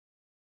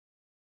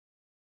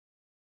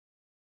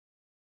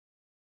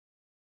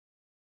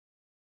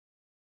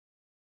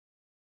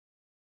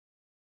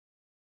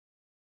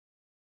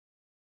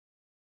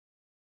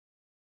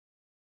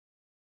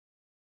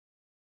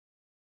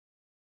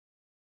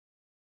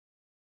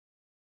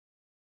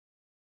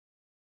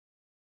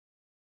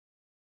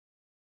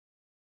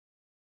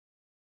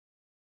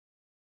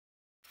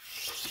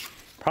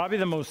Probably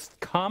the most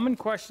common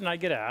question I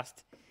get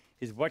asked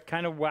is what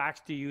kind of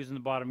wax do you use in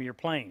the bottom of your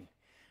plane?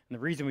 And the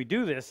reason we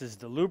do this is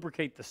to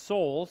lubricate the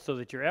sole so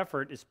that your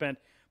effort is spent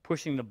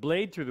pushing the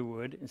blade through the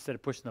wood instead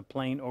of pushing the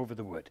plane over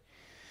the wood.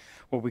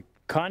 Well, we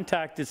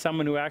contacted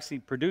someone who actually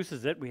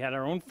produces it. We had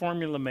our own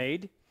formula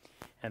made.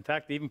 In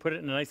fact, they even put it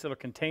in a nice little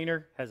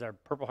container, has our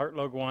Purple Heart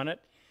logo on it.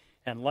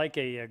 And like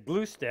a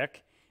glue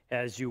stick,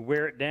 as you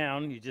wear it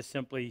down, you just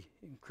simply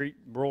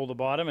roll the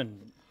bottom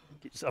and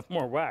get yourself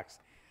more wax.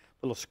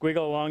 Little squiggle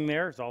along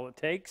there is all it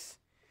takes,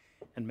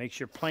 and makes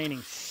your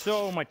planing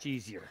so much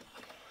easier.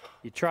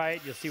 You try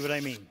it, you'll see what I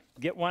mean.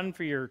 Get one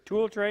for your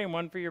tool tray and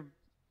one for your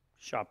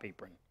shop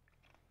apron.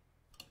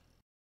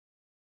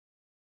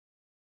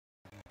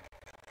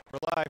 We're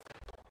live.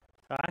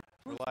 Huh?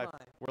 We're live.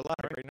 We're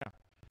live right now.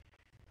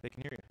 They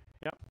can hear you.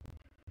 Yep.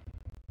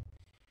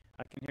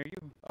 I can hear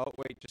you. Oh,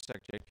 wait, just a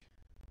sec, Jake.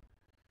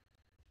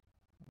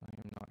 I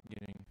am not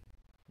getting...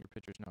 Your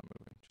picture's not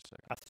moving. Just a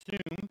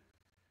second. Assume.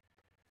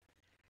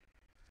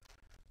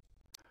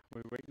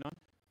 What are we waiting on?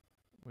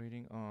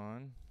 Waiting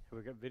on... Have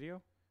we got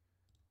video?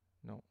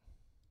 No.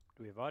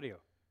 Do we have audio?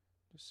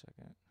 Just a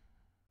second.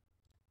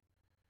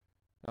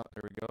 Oh,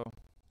 there we go.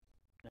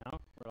 Now,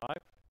 we're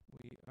live?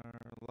 We are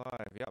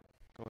live. Yep.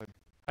 Go ahead.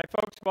 Hi,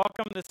 folks.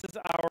 Welcome. This is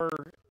our...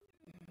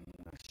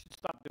 I should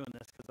stop doing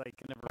this because I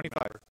can never 25.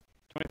 remember.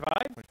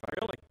 25? 25.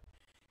 Really?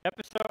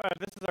 Episode.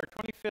 This is our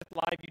 25th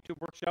live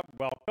YouTube workshop.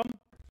 Welcome.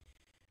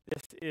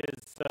 This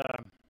is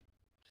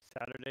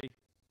Saturday,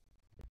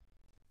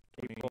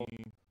 April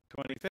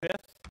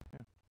 25th.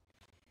 Yeah.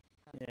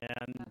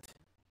 And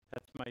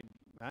that's my...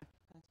 Huh?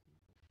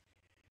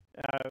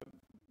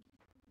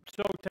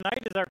 So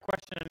tonight is our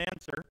question and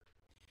answer,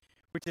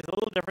 which is a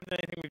little different than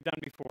anything we've done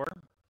before.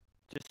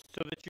 Just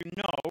so that you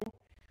know,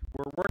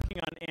 we're working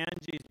on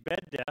Angie's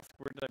bed desk.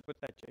 Where did I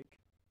put that, Jake?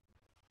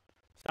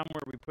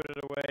 Somewhere we put it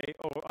away.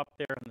 Oh, up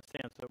there in the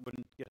stand so it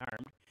wouldn't get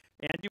harmed.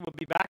 Angie will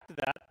be back to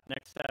that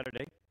next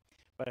Saturday.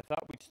 But I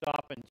thought we'd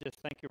stop and just,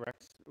 thank you,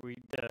 Rex. We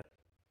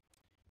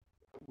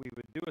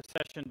would do a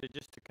session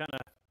to kind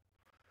of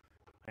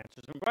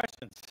answer some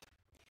questions.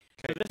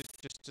 Okay,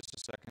 So just a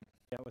second.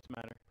 Yeah, what's the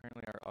matter?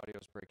 Apparently our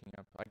audio's breaking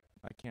up.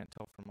 I can't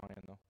tell from my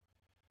end, though.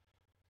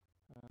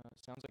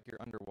 Sounds like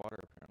you're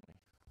underwater, apparently.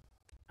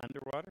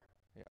 Underwater?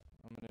 Yeah,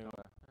 I'm going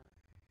to...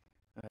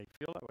 I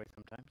feel that way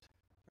sometimes.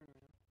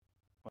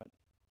 What?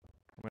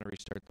 I'm going to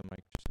restart the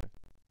mic just a sec.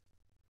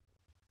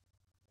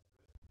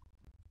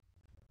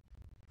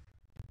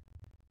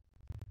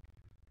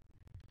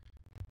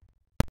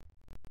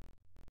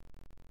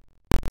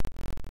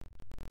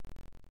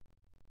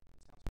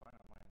 It sounds fine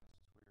on my end.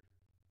 This is weird.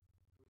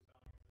 Who's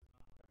telling me it's not?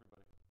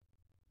 Everybody.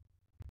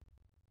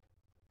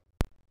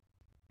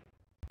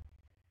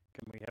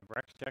 Can we have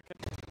Rex check it?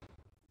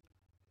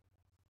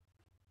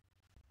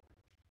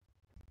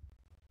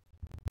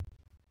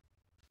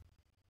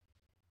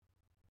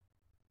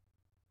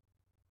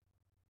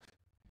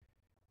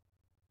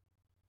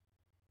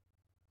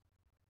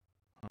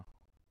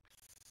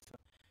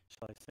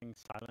 Shall I sing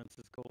Silence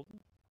is Golden?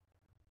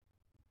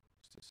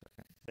 Just a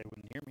second. They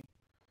wouldn't hear me.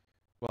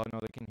 Well, no,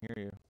 they can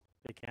hear you.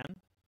 They can?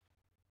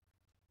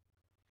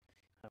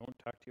 I won't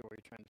talk to you while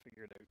you're trying to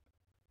figure it out.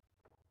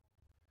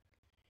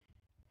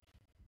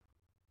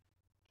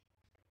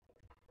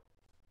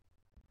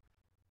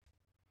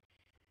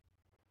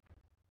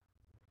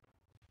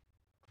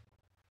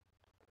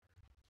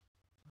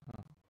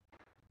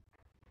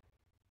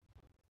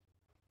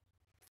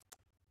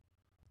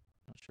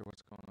 Not sure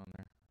what's going on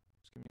there.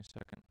 Just give me a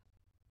second.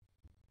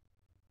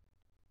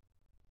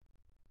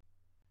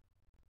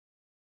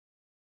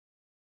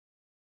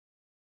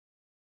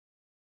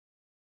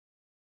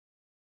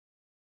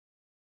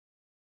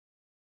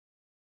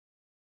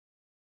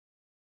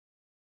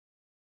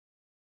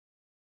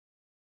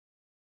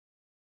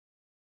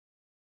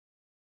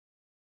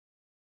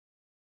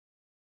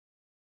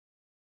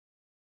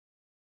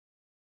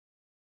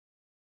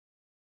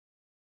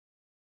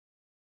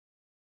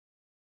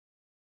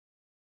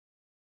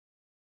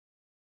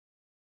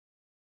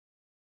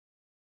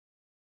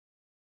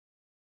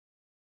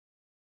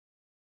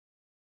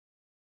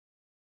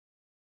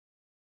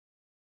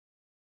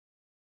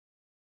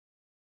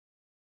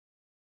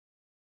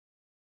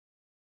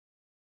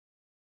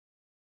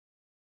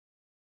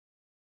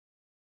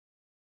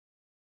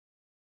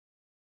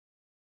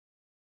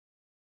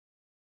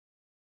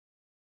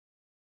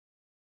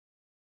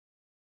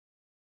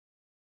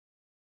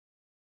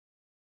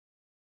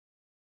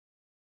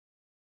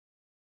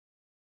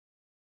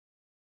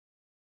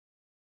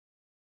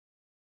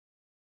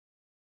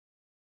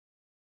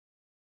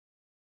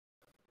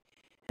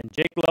 And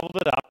Jake leveled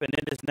it up, and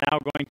it is now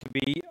going to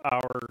be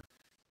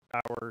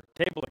our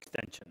table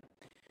extension.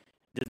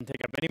 It doesn't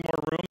take up any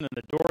more room than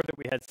the door that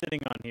we had sitting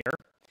on here.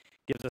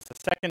 Gives us a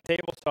second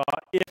table saw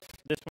if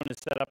this one is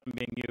set up and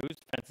being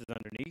used, fences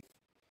underneath.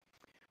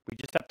 We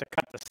just have to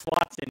cut the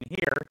slots in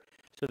here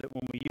so that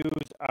when we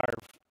use our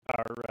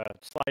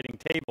sliding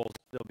tables,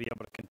 they'll be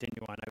able to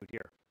continue on out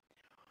here.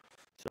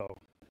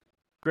 So,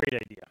 great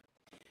idea.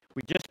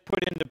 We just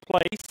put into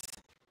place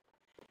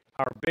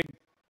our big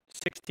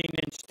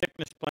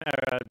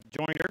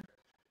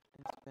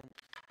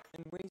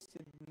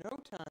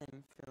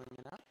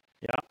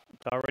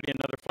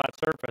another flat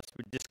surface,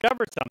 we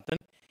discovered something,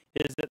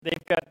 is that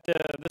they've got,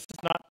 this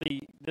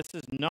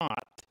is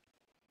not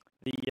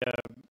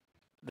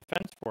the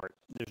fence for it.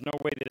 There's no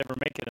way they'd ever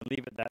make it and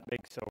leave it that big,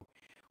 so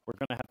we're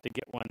going to have to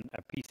get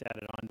a piece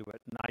added onto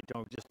it, and I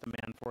know just the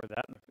man for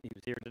that, and he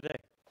was here today.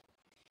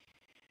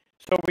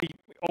 So we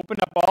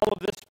opened up all of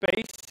this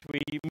space.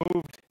 We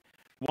moved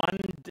one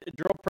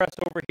drill press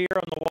over here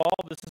on the wall.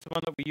 This is the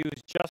one that we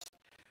use just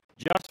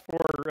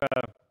for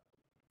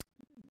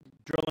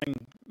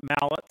drilling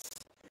mallets.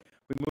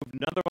 We moved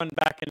another one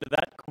back into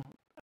that.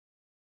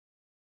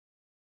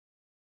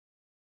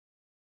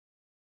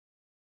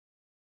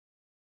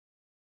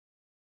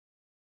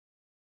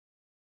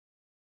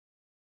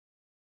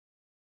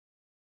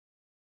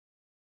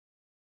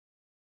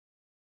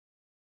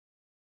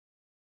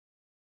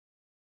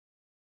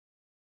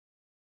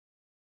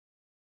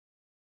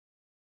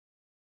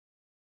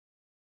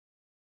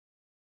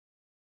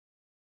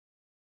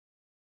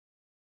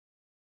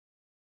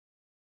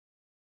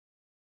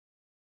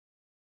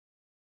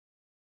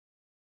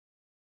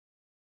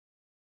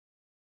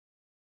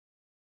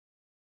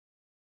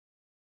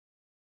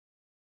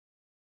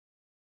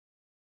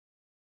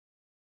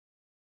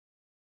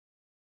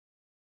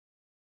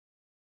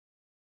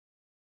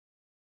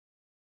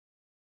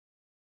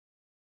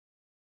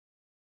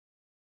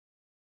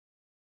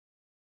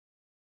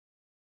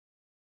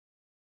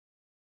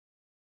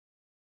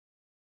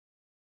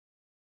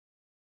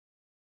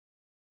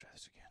 Try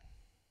this again.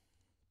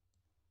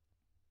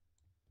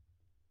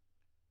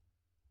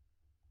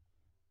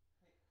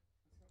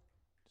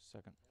 Just a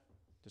second.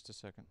 Just a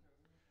second.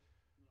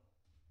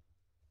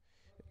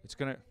 It's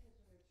gonna.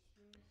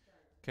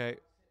 Okay,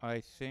 I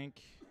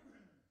think.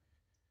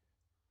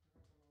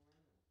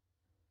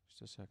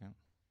 Just a second.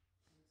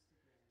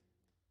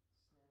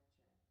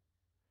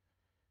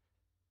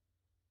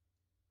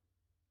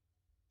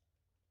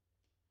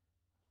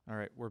 All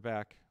right, we're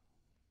back.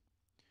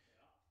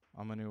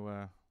 I'm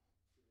gonna.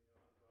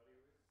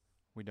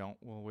 We don't.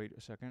 We'll wait a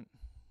second.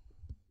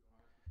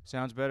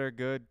 Sounds better.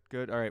 Good.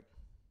 Good. All right.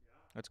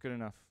 That's good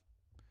enough.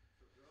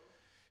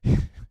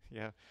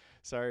 Yeah.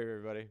 Sorry,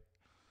 everybody.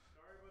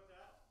 Sorry about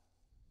that.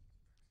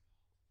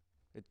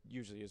 It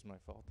usually is my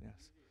fault.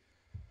 Yes.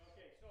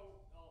 Okay, so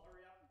I'll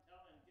hurry up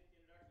and get the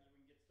introductions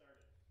and we can get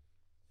started.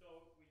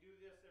 So we do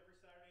this every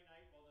Saturday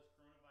night while this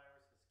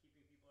coronavirus is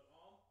keeping people at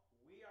home.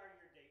 We are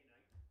your date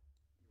night.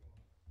 You're welcome.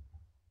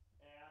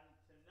 And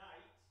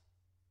tonight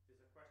is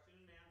a question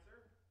and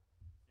answer.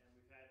 And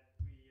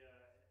we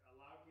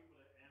allowed people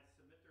to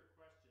submit their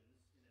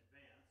questions in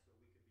advance so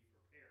we could be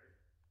prepared.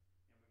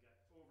 And we got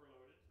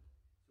overloaded.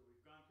 So we've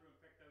gone through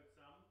and picked out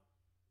some.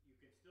 You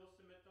can still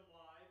submit them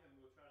live, and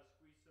we'll try to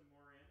squeeze some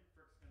more in.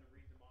 Frick's going to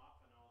read them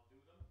off, and I'll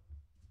do them.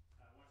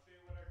 I want to show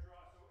you what our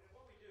draw. So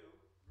what we do,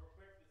 real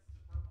quick, this is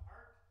the Purple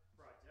Heart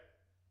Project.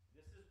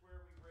 This is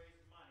where we raise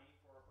money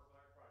for our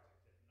Purple Heart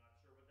Project. If you're not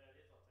sure what that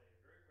is, I'll tell you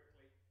very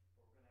quickly.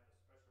 But we're going to have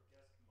a special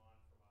guest come on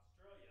from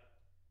Australia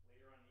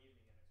later on in the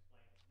evening and explain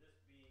it. This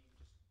being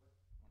Just what?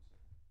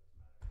 1 second. what's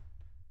the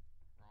matter?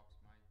 Rob's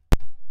mic.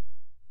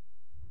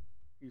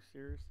 You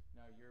serious?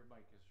 No, your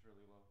mic is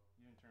really low.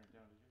 You didn't turn it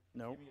down, did you?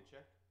 No. Give me a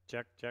check.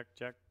 Check.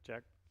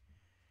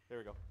 There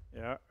we go.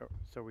 Yeah.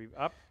 So we've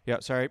up. Yeah.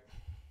 Sorry.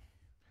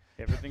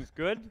 Everything's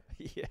good.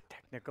 Yeah.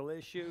 Technical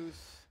issues.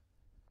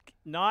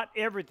 Not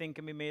everything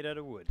can be made out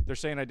of wood. They're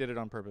saying I did it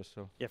on purpose,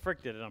 so. Yeah,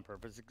 Frick did it on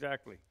purpose,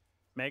 exactly.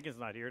 Megan's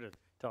not here to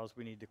tell us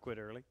we need to quit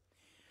early.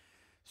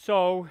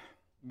 So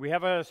we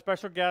have a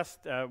special guest,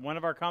 one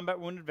of our combat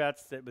wounded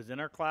vets that was in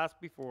our class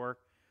before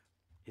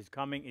is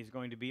coming. He's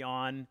going to be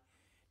on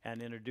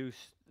and introduce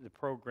the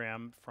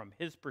program from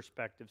his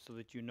perspective so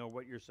that you know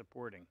what you're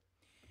supporting.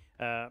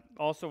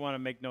 Also want to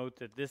make note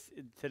that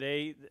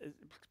today,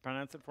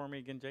 pronounce it for me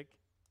again, Jake.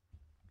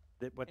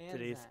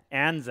 Today's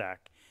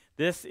Anzac.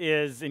 This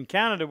is in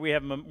Canada.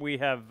 We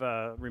have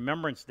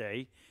Remembrance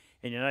Day.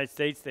 In the United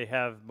States, they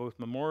have both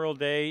Memorial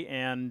Day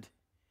and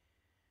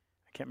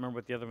I can't remember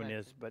what the other one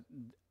is, but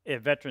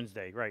Veterans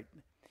Day, right?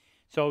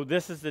 So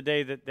this is the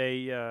day that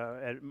they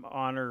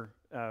honor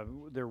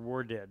their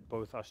war dead,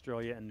 both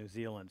Australia and New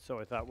Zealand. So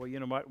I thought, well, you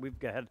know what? We've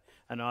got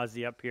an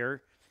Aussie up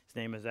here. His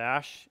name is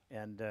Ash,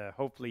 and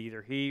hopefully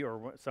either he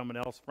or someone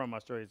else from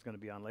Australia is going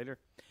to be on later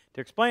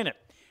to explain it.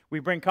 We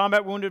bring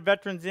combat wounded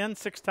veterans in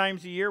 6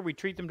 times a year. We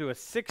treat them to a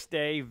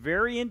 6-day,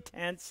 very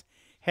intense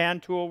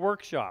hand tool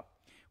workshop.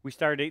 We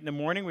start at 8 in the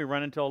morning. We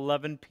run until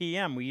 11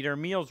 p.m. We eat our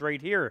meals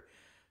right here.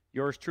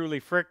 Yours truly,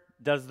 Frick,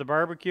 does the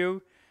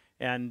barbecue,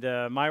 and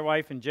my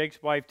wife and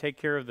Jake's wife take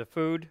care of the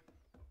food.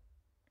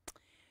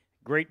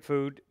 Great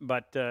food,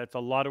 but it's a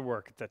lot of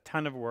work. It's a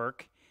ton of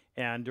work.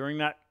 And during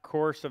that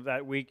course of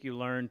that week, you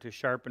learn to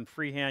sharpen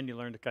freehand, you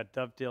learn to cut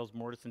dovetails,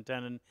 mortise and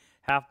tenon,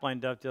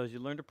 half-blind dovetails. You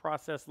learn to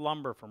process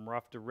lumber from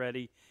rough to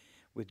ready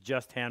with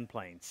just hand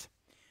planes.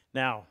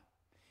 Now,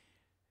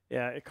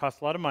 it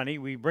costs a lot of money.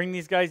 We bring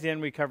these guys in.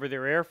 We cover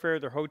their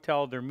airfare, their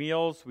hotel, their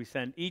meals. We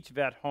send each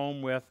vet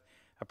home with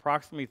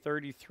approximately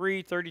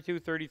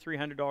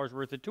 $3,300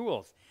 worth of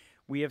tools.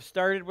 We have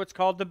started what's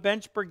called the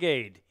Bench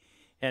Brigade.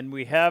 And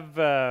we have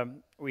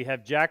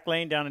Jack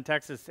Lane down in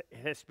Texas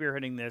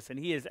spearheading this, and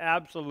he is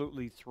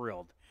absolutely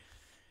thrilled.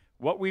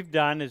 What we've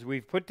done is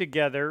we've put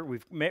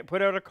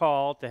out a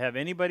call to have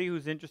anybody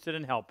who's interested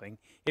in helping.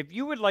 If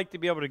you would like to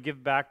be able to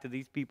give back to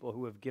these people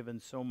who have given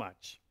so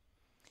much,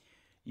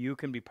 you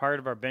can be part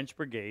of our bench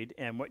brigade.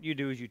 And what you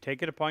do is you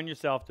take it upon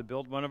yourself to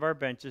build one of our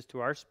benches to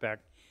our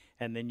spec,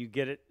 and then you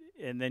get it,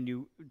 and then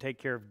you take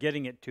care of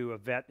getting it to a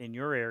vet in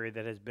your area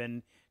that has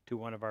been to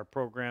one of our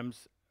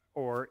programs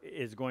or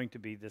is going to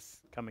be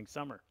this coming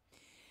summer.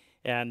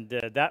 And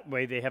that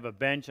way they have a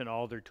bench and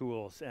all their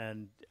tools.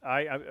 And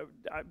I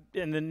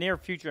in the near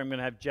future, I'm going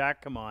to have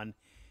Jack come on.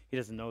 He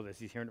doesn't know this.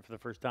 He's hearing it for the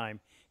first time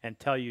and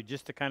tell you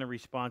just the kind of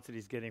response that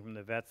he's getting from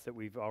the vets that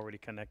we've already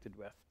connected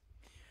with.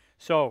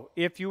 So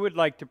if you would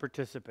like to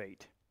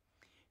participate,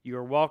 you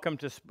are welcome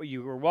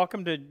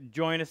to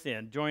join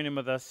in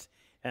with us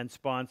and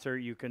sponsor.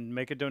 You can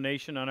make a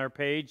donation on our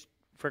page.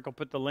 Frick will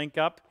put the link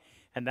up,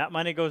 and that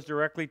money goes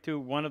directly to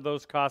one of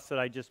those costs that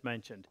I just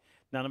mentioned.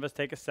 None of us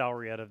take a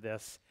salary out of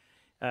this.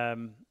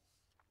 And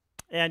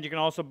you can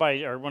also buy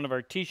one of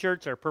our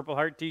T-shirts, our Purple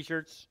Heart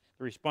T-shirts.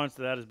 The response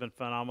to that has been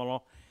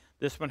phenomenal.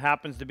 This one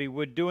happens to be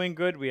Wood Doing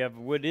Good. We have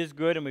Wood is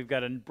Good, and we've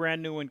got a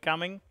brand new one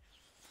coming.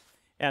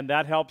 And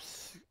that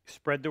helps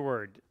spread the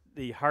word.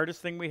 The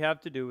hardest thing we have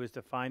to do is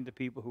to find the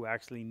people who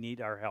actually need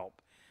our help.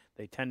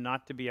 They tend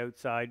not to be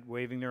outside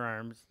waving their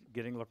arms,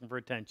 looking for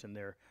attention.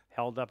 They're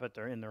held up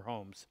in their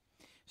homes.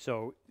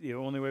 So the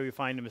only way we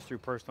find them is through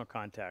personal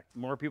contact. The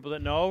more people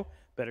that know,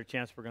 better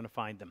chance we're going to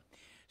find them.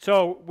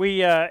 So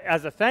we,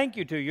 as a thank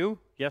you to you,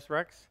 yes,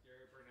 Rex? Gary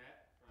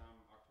Burnett from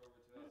October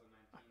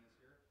 2019 this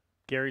year.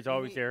 Gary's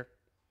always here.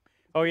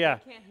 Oh, yeah.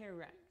 I can't hear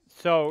Rex.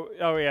 So,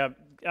 oh, yeah.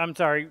 I'm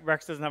sorry.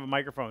 Rex doesn't have a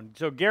microphone.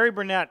 So Gary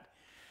Burnett,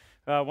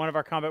 one of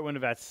our combat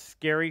wounded vets.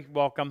 Gary,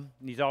 welcome.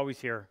 He's always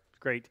here.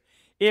 Great.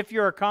 If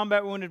you're a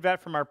combat wounded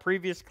vet from our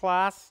previous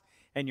class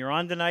and you're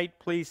on tonight,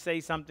 please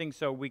say something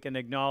so we can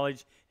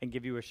acknowledge and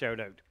give you a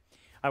shout out.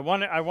 I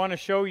want to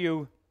show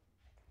you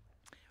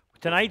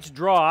tonight's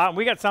draw.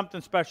 We got something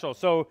special.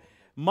 So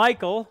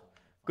Michael,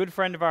 good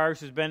friend of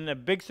ours, has been a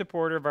big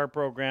supporter of our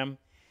program.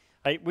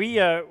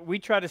 We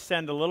try to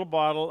send a little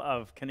bottle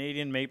of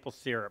Canadian maple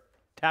syrup,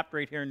 tapped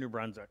right here in New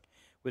Brunswick,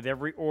 with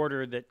every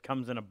order that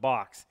comes in a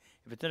box.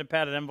 If it's in a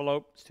padded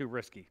envelope, it's too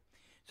risky.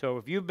 So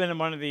if you've been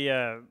one of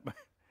the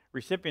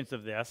recipients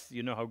of this,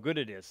 you know how good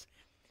it is.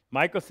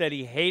 Michael said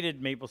he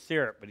hated maple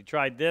syrup, but he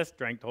tried this,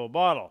 drank the whole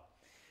bottle.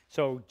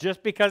 So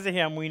just because of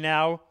him, we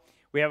have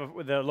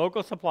the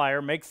local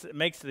supplier makes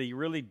the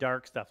really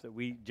dark stuff that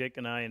Jake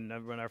and I and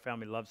everyone in our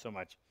family love so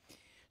much.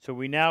 So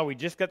we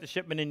just got the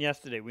shipment in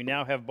yesterday. We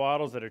now have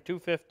bottles that are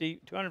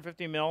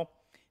 250 mil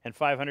and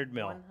 500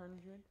 mil.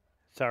 100?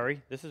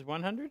 Sorry, this is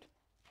 100?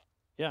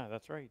 Yeah,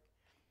 that's right.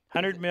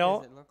 100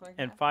 mil like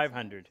and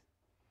 500.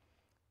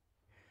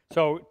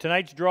 So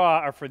tonight's draw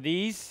are for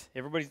these.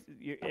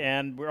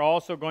 And we're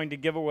also going to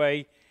give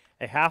away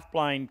a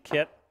half-blind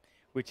kit,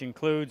 which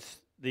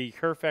includes the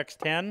Kerfex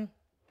 10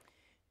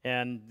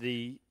 and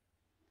the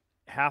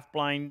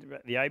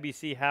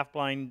IBC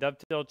half-blind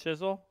dovetail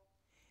chisel,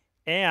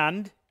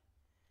 and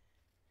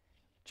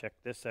check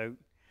this out,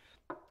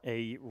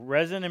 a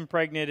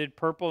resin-impregnated,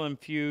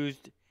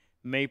 purple-infused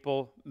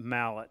maple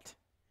mallet.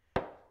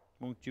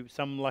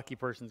 Some lucky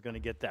person's going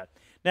to get that.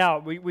 Now,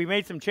 we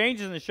made some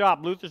changes in the shop.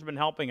 Luther's been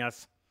helping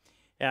us.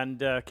 And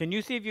can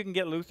you see if you can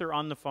get Luther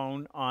on the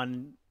phone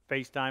on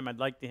FaceTime? I'd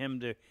like him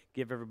to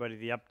give everybody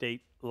the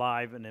update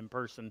live and in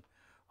person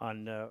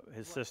on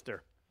his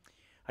sister.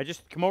 I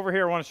just come over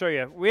here. I want to show you.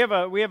 I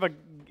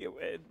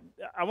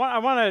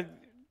want to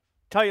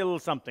tell you a little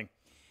something.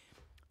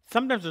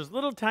 Sometimes there's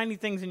little tiny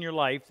things in your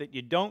life that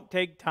you don't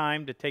take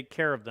time to take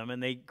care of them,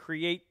 and they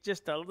create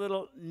just a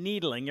little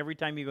needling every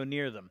time you go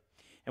near them.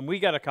 And we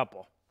got a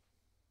couple.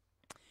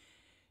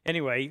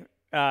 Anyway,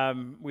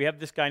 we have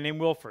this guy named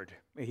Wilford.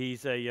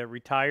 He's a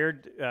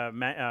retired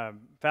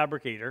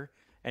fabricator,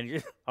 and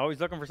he's always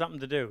looking for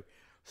something to do.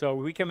 So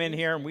we come in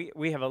here, and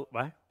we have a,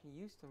 what? He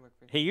used to look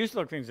for He used to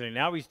look for things, and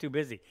now he's too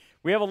busy.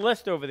 We have a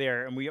list over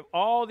there, and we have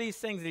all these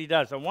things that he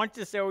does. I want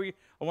to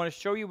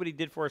show you what he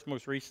did for us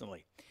most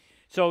recently.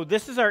 So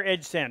this is our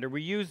edge sander.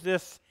 We use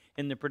this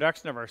in the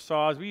production of our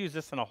saws. We use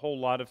this in a whole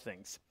lot of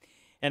things.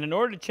 And in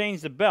order to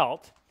change the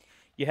belt,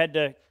 you had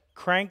to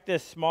crank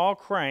this small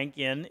crank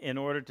in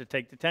order to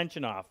take the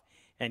tension off.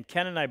 And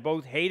Ken and I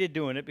both hated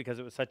doing it because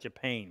it was such a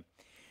pain.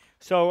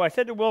 So I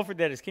said to Wilford,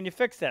 can you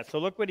fix that? So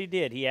look what he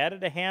did. He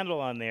added a handle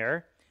on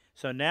there.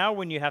 So now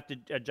when you have to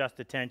adjust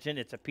the tension,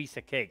 it's a piece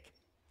of cake.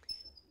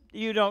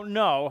 You don't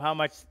know how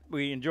much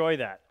we enjoy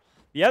that.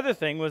 The other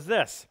thing was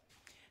this.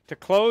 To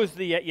close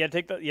you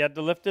had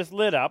to lift this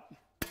lid up.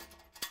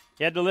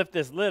 You had to lift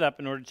this lid up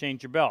in order to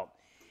change your belt.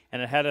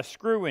 And it had a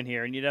screw in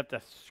here, and you'd have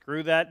to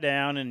screw that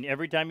down, and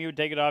every time you would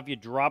take it off, you'd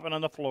drop it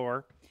on the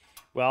floor.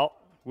 Well,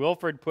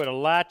 Wilford put a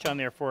latch on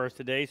there for us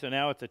today, so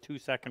now it's a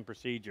 2-second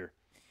procedure.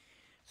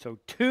 So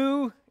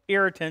 2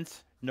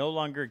 irritants no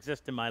longer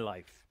exist in my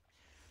life.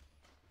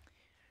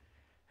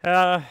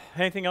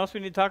 Anything else we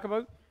need to talk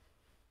about?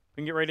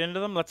 We can get right into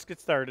them. Let's get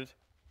started.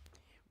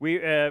 We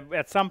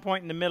at some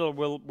point in the middle,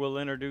 we'll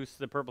introduce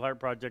the Purple Heart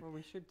Project. Well,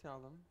 we should tell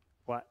them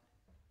What?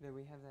 that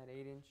we have that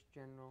 8-inch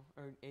general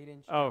or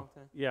 8-inch Oh,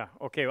 delta. yeah.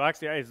 Okay. Well,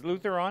 actually, is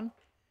Luther on?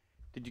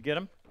 Did you get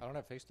him? I don't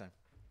have FaceTime.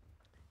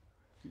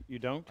 You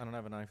don't? I don't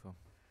have an iPhone.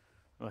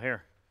 Well,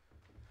 here.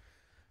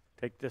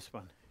 Take this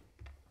one.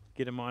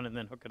 Get him on and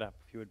then hook it up,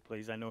 if you would,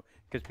 please. I know,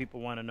 because people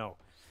want to know.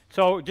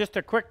 So just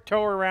a quick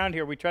tour around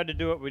here. We tried to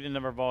do it. We didn't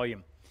have our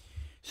volume.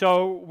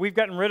 So we've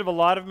gotten rid of a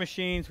lot of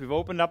machines. We've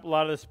opened up a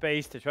lot of the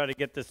space to try to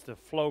get this to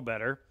flow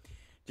better.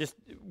 Just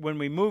when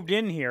we moved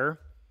in here,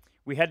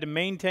 we had to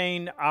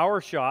maintain our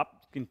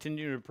shop,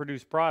 continue to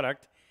produce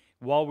product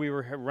while we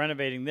were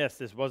renovating this.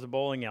 This was a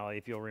bowling alley,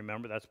 if you'll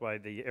remember. That's why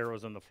the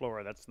arrow's on the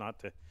floor. That's not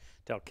to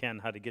tell Ken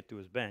how to get to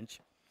his bench.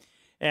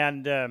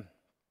 And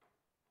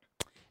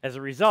as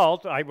a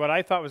result, what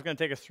I thought was going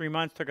to take us 3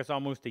 months took us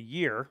almost a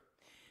year.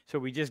 So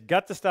we just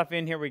got the stuff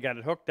in here. We got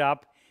it hooked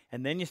up.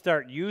 And then you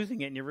start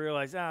using it and you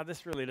realize,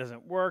 this really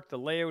doesn't work. The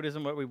layout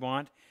isn't what we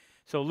want.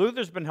 So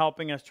Luther's been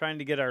helping us trying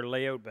to get our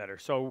layout better.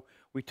 So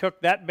we took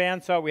that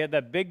bandsaw. We had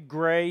that big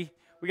gray.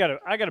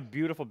 I got a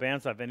beautiful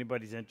bandsaw if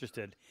anybody's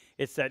interested.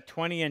 It's that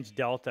 20-inch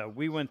Delta.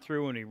 We went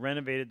through and we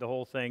renovated the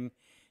whole thing,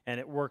 and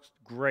it works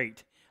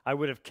great. I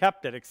would have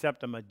kept it,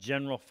 except I'm a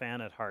general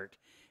fan at heart.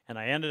 And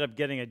I ended up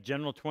getting a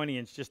general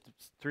 20-inch just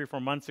 3 or 4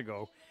 months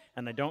ago,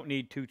 and I don't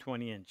need 2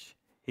 20-inch.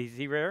 Is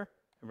he rare?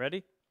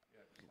 Ready?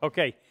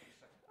 Okay.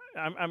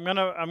 I'm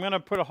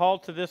gonna put a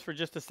halt to this for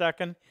just a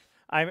second.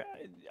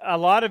 A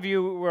lot of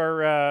you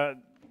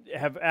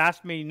have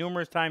asked me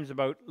numerous times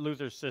about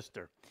Luther's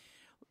sister.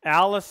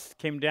 Alice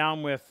came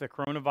down with the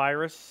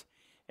coronavirus,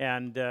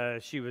 and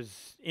she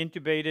was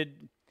intubated.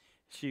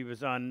 She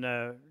was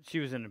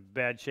in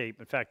bad shape.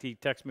 In fact, he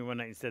texted me one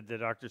night and said the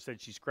doctor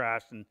said she's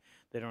crashed and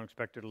they don't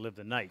expect her to live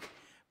the night.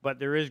 But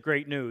there is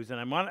great news, and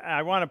I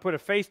want to put a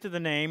face to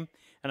the name,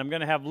 and I'm going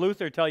to have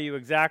Luther tell you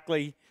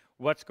exactly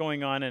what's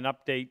going on and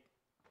update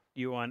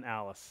you on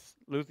Alice.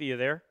 Luther, you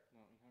there? No,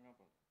 he hung up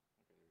on.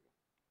 Okay, there we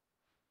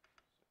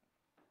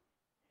go.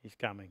 He's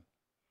coming.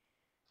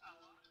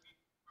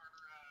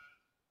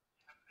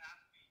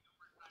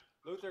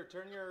 Luther,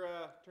 turn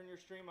your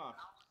stream off.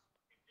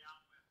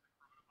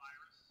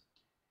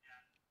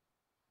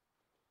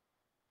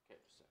 Okay,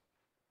 just a sec.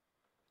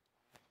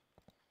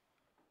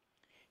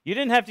 You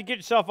didn't have to get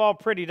yourself all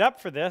prettied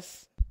up for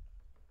this.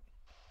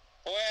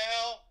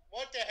 Well,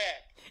 what the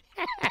heck?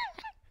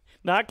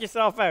 Knock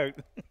yourself out.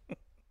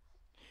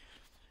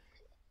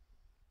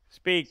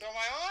 Speak. So am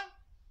I on?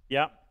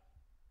 Yep.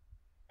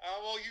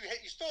 Well, you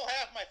stole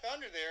half my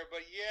thunder there,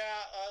 but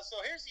yeah.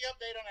 So here's the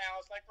update on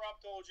Alice. Like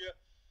Rob told you,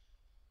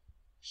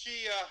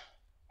 she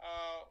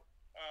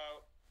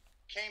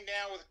came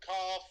down with a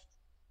cough,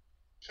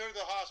 took her to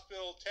the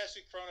hospital,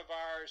 tested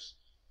coronavirus.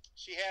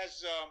 She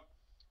has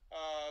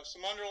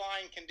some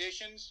underlying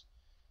conditions,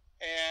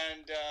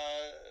 and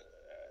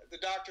the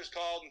doctors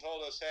called and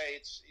told us, hey,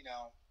 it's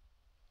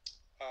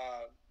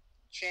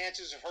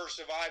chances of her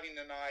surviving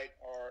the night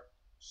are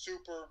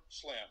super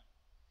slim.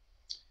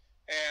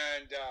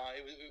 And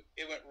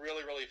it went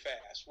really, really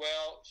fast.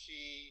 Well,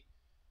 she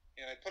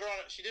put her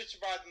on. She did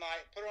survive the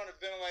night. Put her on a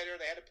ventilator.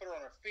 They had to put her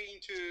on a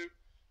feeding tube.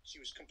 She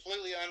was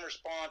completely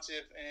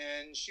unresponsive,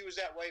 and she was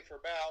that way for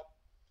about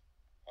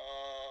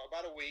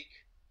a week.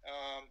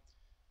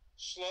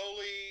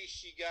 Slowly,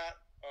 she got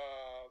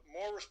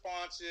more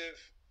responsive.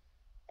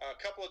 A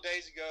couple of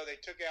days ago, they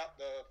took out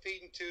the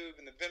feeding tube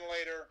and the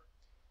ventilator,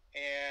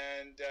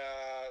 and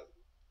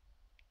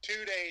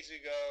 2 days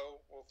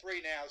ago, well,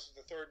 3 now. This is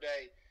the 3rd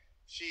day.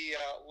 She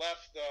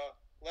left the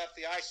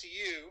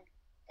ICU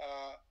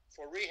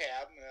for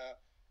rehab.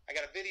 I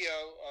got a video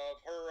of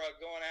her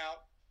going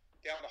out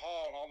down the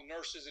hall and all the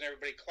nurses and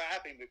everybody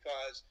clapping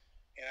because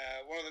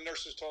one of the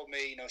nurses told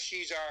me,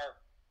 she's our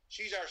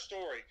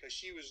story because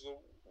she was the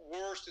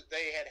worst that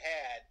they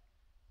had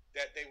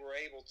that they were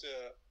able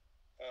to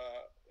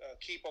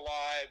keep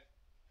alive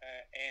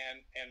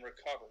and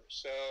recover.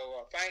 So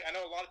I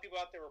know a lot of people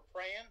out there were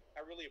praying. I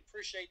really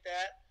appreciate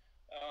that.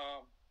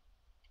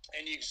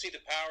 And you can see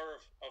the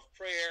power of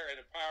prayer and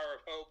the power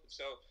of hope.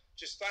 So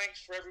just thanks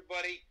for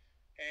everybody.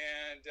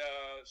 And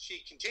she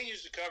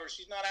continues to recover.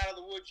 She's not out of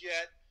the woods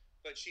yet,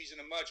 but she's in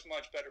a much,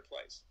 much better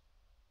place.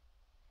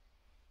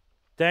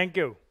 Thank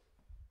you.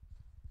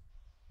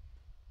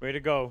 Way to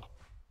go.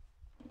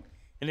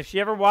 And if she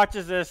ever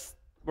watches this,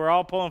 we're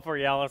all pulling for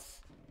you,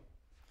 Alice.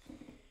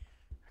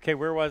 Okay,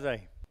 where was I? All right,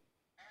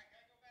 can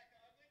I go back to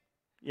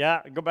ugly?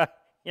 Yeah, go back.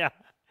 Yeah.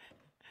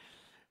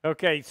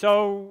 Okay,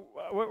 so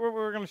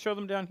we're going to show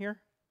them down here.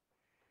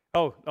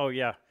 Oh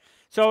yeah.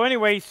 So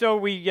anyway, so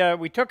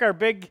we took our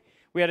big.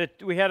 We had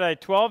a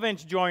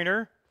 12-inch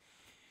joiner.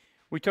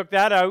 We took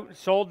that out,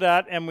 sold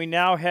that, and we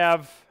now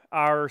have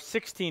our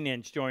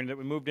 16-inch joiner that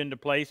we moved into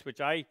place, which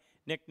I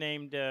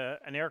nicknamed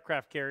an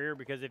aircraft carrier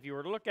because if you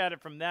were to look at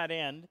it from that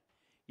end,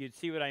 you'd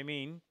see what I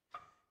mean.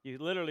 You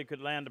literally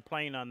could land a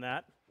plane on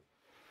that.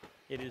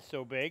 It is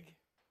so big.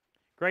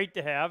 Great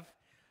to have.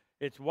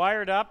 It's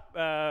wired up.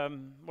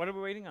 What are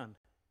we waiting on?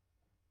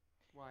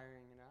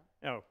 Wiring it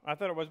up. Oh, I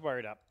thought it was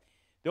wired up.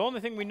 The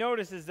only thing we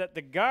notice is that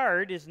the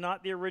guard is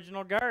not the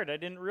original guard. I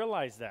didn't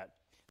realize that.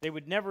 They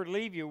would never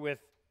leave you with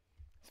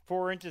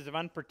 4 inches of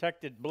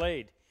unprotected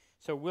blade.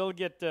 So we'll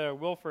get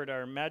Wilford,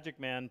 our magic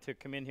man, to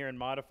come in here and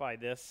modify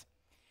this.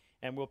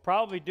 And we'll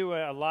probably do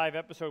a live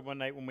episode one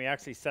night when we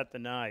actually set the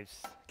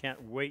knives.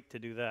 Can't wait to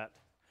do that.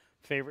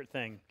 Favorite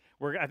thing.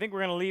 I think we're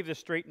going to leave the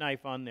straight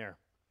knife on there.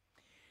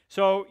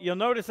 So you'll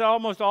notice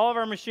almost all of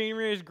our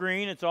machinery is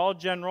green. It's all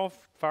general, as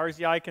far as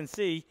the eye can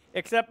see,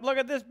 except look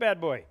at this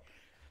bad boy.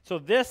 So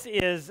this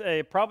is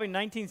a probably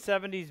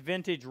 1970s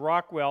vintage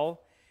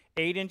Rockwell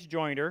 8-inch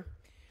jointer.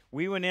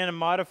 We went in and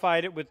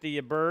modified it with the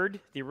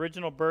the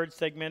original bird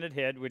segmented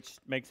head, which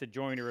makes a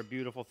jointer a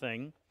beautiful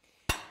thing.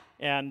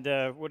 And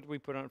what did we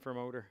put on it for a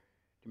motor?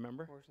 Do you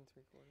remember? Horse and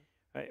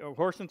 3/4. A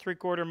horse and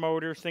 3/4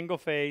 motor, single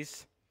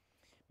phase,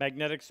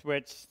 magnetic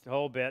switch, the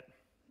whole bit,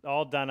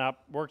 all done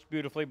up. Works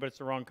beautifully, but it's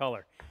the wrong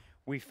color.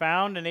 We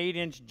found an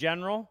 8-inch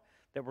General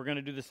that we're going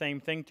to do the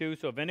same thing to.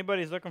 So if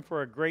anybody's looking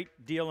for a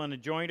great deal on a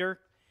jointer,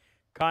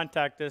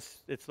 contact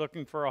us. It's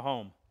looking for a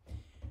home.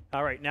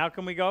 All right, now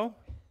can we go?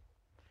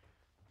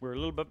 We're a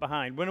little bit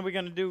behind. When are we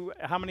going to do?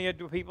 How many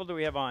people do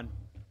we have on?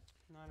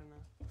 Not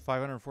enough.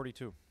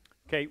 542.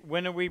 Okay,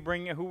 when are we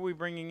bringing? Who are we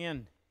bringing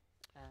in?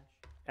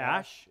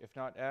 Ash? If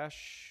not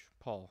Ash,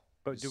 Paul.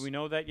 But do we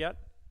know that yet?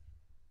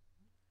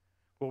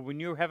 Well, when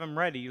you have him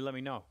ready, you let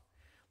me know.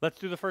 Let's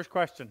do the first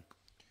question.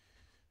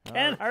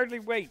 Can hardly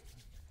wait.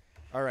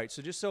 All right.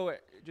 So just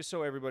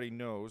so everybody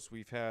knows,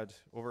 we've had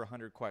over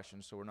 100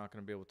 questions, so we're not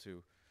going to be able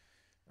to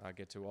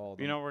get to all of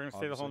them. You know we're going to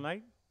stay the whole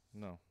night?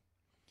 No.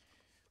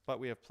 But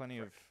we have plenty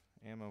of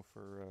ammo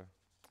for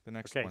the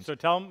next Okay, one. so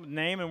tell them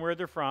name and where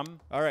they're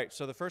from. All right.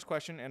 So the first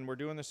question, and we're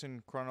doing this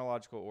in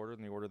chronological order,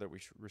 in the order that we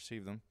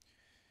received them.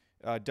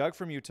 Doug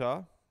from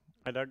Utah.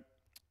 Hi, Doug.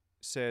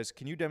 Says,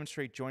 can you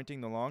demonstrate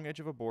jointing the long edge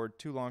of a board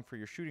too long for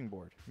your shooting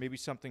board? Maybe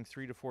something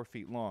 3 to 4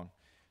 feet long.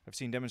 I've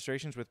seen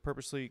demonstrations with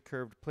purposely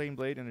curved plane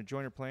blade and a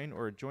joiner plane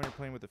or a joiner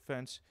plane with a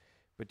fence,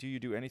 but do you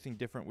do anything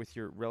different with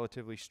your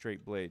relatively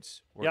straight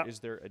blades? Or Yep. is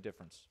there a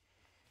difference?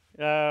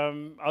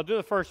 I'll do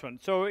the first one.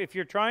 So if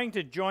you're trying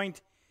to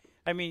joint,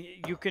 I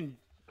mean, you can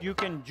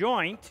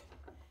joint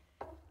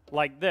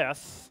like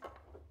this.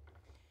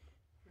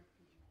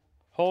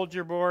 Hold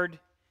your board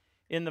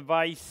in the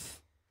vise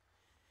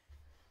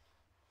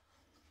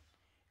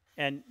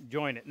and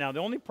join it. Now, the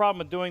only problem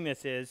with doing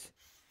this is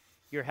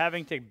you're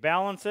having to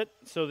balance it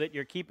so that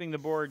you're keeping the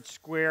board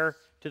square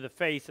to the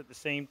face at the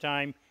same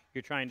time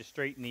you're trying to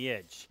straighten the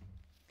edge.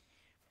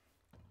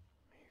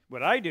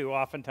 What I do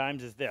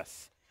oftentimes is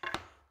this.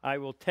 I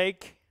will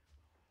take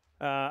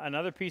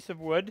another piece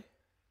of wood.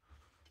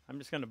 I'm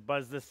just going to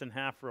buzz this in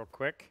half real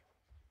quick.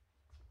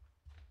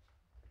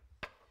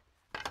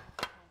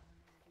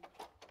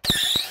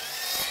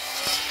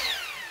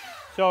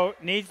 So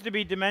it needs to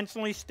be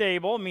dimensionally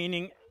stable,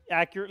 meaning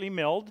accurately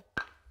milled.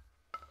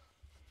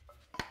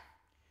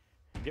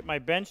 Get my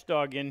bench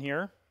dog in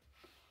here.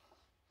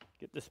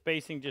 Get the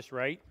spacing just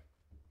right.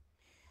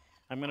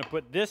 I'm going to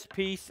put this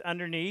piece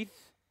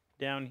underneath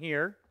down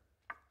here.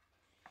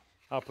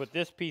 I'll put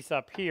this piece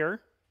up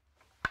here.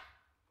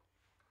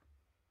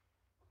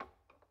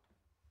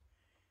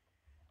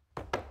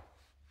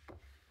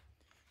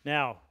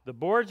 Now, the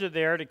boards are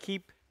there to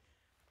keep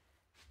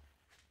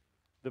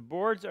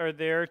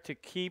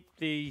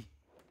the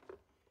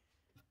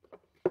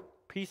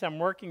piece I'm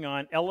working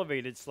on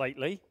elevated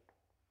slightly.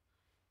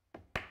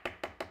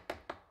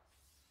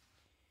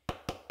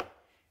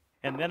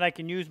 And then I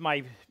can use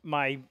my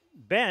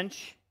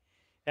bench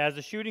as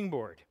a shooting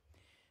board.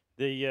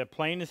 The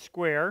plane is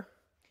square.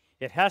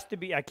 It has to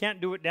be, I can't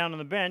do it down on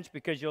the bench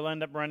because you'll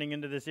end up running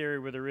into this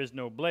area where there is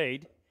no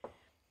blade.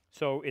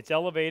 So it's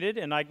elevated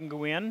and I can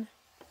go in,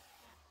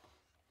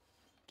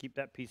 keep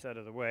that piece out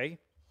of the way,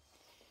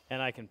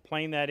 and I can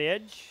plane that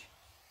edge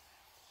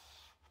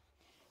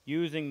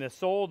using the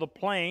sole of the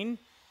plane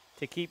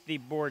to keep the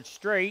board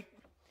straight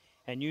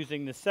and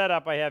using the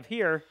setup I have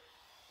here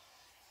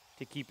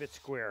to keep it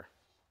square.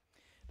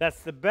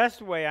 That's the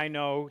best way I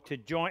know to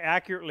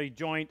accurately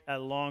joint a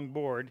long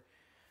board,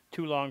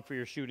 too long for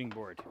your shooting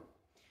board.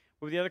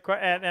 With the other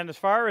and as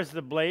far as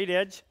the blade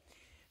edge,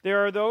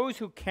 there are those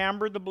who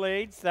camber the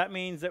blades. That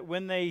means that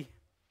when they,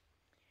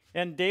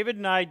 and David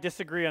and I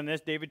disagree on this,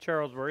 David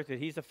Charlesworth, that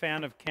he's a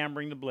fan of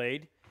cambering the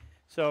blade.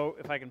 So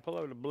if I can pull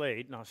out a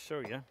blade, and I'll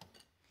show you,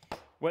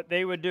 what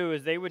they would do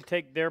is they would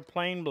take their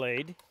plane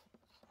blade,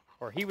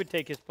 or he would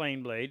take his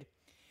plane blade,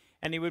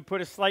 and he would put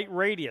a slight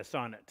radius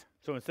on it.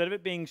 So instead of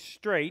it being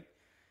straight,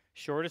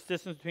 shortest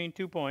distance between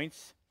 2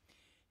 points,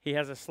 he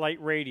has a slight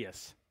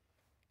radius.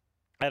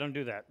 I don't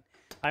do that.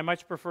 I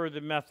much prefer the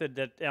method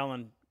that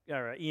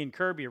Ian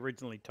Kirby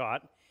originally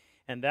taught,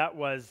 and that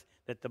was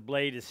that the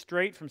blade is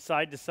straight from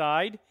side to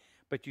side,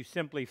 but you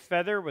simply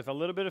feather with a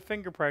little bit of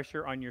finger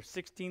pressure on your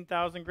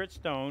 16,000 grit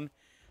stone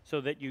so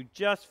that you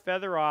just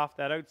feather off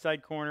that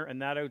outside corner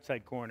and that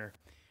outside corner.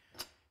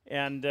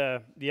 And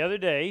the other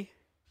day,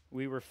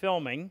 we were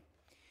filming,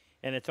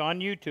 and it's on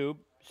YouTube.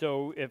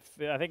 So if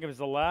I think it was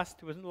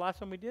wasn't the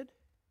last one we did?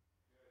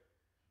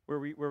 where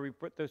we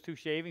put those two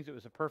shavings, it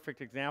was a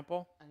perfect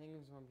example. I think it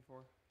was one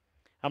before.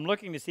 I'm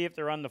looking to see if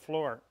they're on the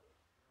floor.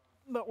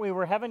 But we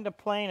were having to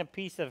plane a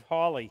piece of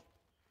holly.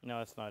 No,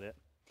 that's not it.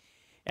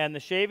 And the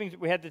shavings,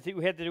 we had to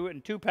do it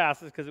in 2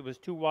 passes because it was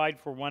too wide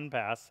for 1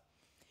 pass.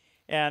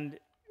 And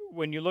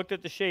when you looked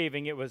at the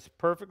shaving, it was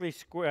perfectly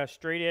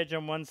straight edge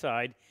on one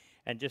side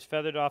and just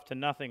feathered off to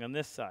nothing on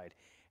this side.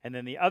 And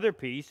then the other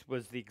piece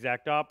was the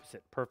exact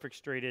opposite. Perfect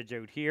straight edge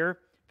out here,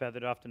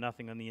 feathered off to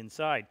nothing on the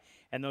inside.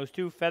 And those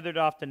two feathered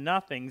off to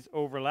nothings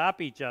overlap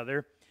each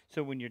other,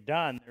 so when you're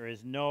done, there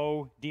is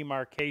no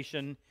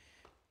demarcation.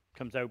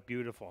 Comes out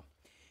beautiful.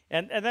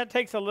 And that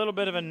takes a little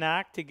bit of a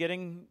knack to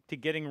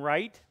getting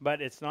right,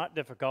 but it's not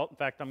difficult. In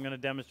fact, I'm going to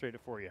demonstrate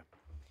it for you.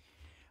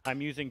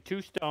 I'm using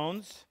 2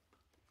 stones,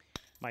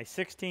 my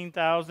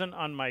 16,000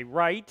 on my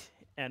right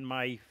and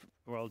my,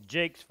 well,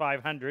 Jake's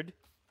 500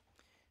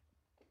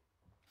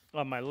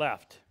 on my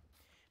left.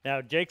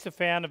 Now, Jake's a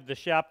fan of the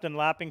Shapton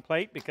lapping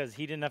plate because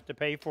he didn't have to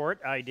pay for it.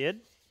 I did.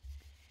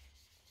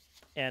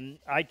 And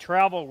I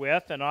travel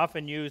with and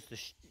often use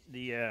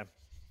the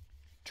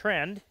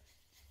Trend.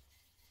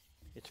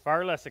 It's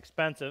far less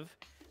expensive,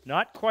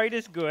 not quite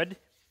as good,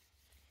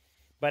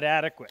 but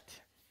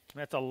adequate.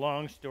 That's a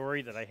long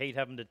story that I hate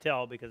having to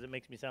tell because it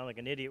makes me sound like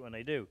an idiot when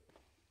I do.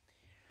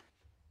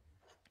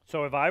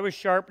 So if I was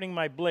sharpening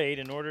my blade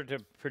in order to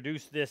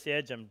produce this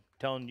edge I'm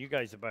telling you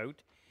guys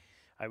about,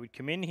 I would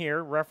come in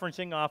here,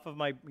 referencing off of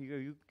my,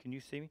 can you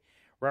see me?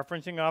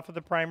 Referencing off of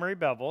the primary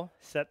bevel,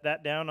 set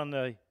that down on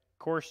the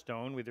coarse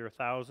stone with either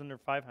 1,000 or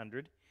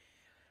 500.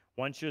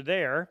 Once you're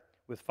there,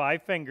 with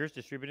 5 fingers,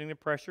 distributing the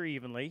pressure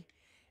evenly,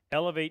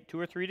 elevate 2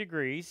 or 3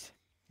 degrees,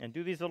 and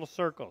do these little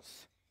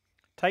circles.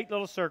 Tight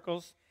little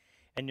circles,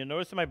 and you'll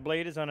notice that my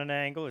blade is on an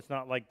angle. It's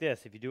not like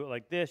this. If you do it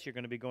like this, you're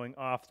going to be going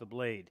off the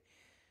blade.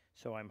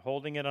 So I'm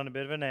holding it on a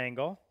bit of an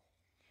angle.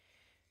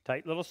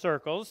 Tight little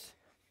circles.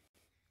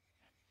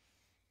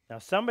 Now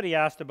somebody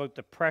asked about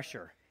the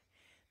pressure.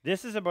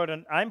 This is about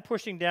I'm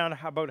pushing down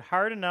about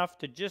hard enough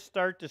to just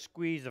start to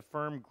squeeze a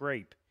firm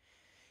grape.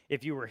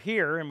 If you were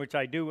here, in which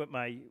I do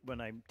when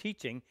I'm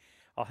teaching,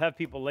 I'll have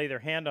people lay their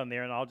hand on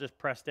there and I'll just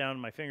press down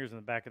my fingers in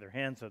the back of their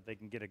hand so that they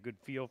can get a good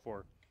feel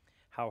for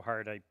how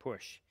hard I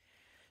push.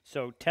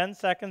 So 10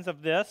 seconds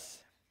of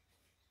this.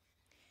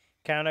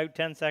 Count out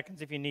 10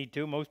 seconds if you need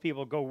to. Most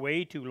people go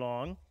way too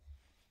long.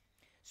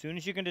 As soon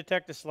as you can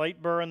detect a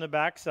slight burr on the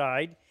back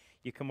side,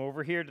 you come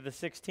over here to the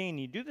 16.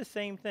 You do the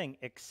same thing,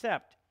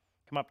 except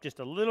come up just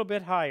a little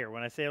bit higher.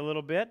 When I say a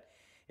little bit,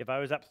 if I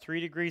was up 3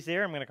 degrees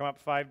there, I'm going to come up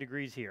 5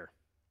 degrees here,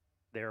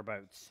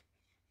 thereabouts.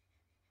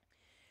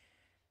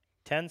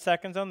 10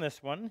 seconds on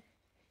this one.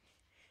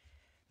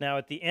 Now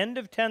at the end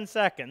of 10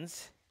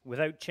 seconds,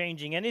 without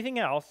changing anything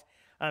else,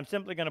 I'm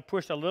simply going to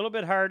push a little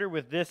bit harder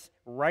with this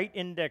right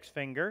index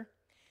finger.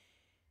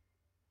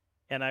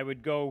 And I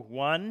would go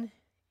 1,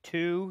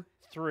 2,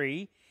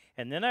 3.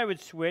 And then I would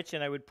switch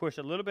and I would push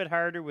a little bit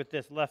harder with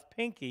this left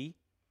pinky.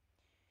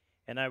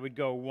 And I would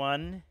go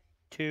 1,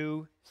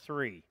 2,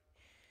 3.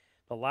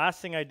 The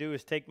last thing I do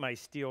is take my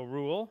steel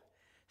rule,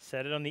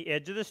 set it on the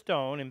edge of the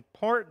stone.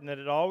 Important that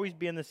it always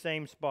be in the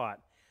same spot.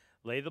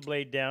 Lay the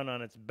blade down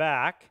on its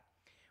back,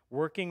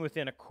 working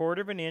within 1/4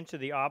 of an inch of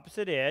the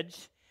opposite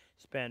edge.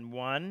 Spend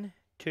 1,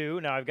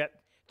 2. Now I've got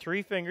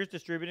 3 fingers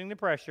distributing the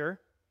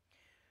pressure.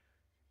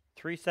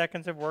 3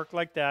 seconds of work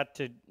like that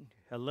to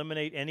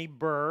eliminate any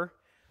burr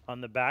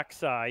on the back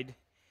side,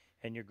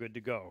 and you're good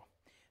to go.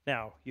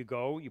 Now, you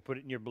go, you put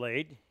it in your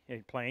blade,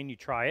 plane, you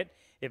try it.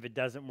 If it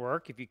doesn't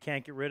work, if you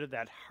can't get rid of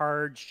that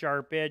hard,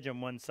 sharp edge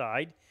on one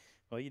side,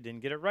 well, you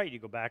didn't get it right. You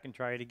go back and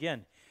try it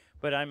again.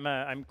 But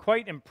I'm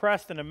quite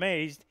impressed and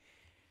amazed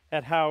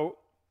at how,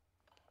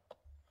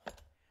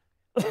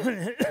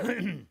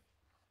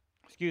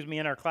 excuse me,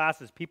 in our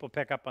classes, people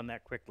pick up on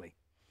that quickly.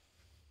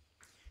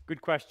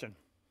 Good question.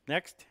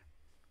 Next.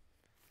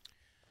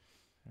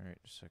 All right,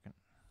 just a second.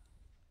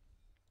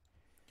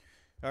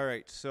 All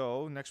right,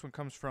 so next one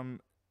comes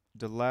from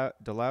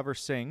Delaver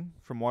Singh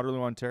from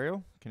Waterloo,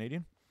 Ontario,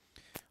 Canadian.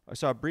 I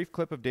saw a brief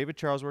clip of David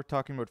Charlesworth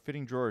talking about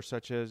fitting drawers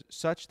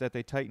such that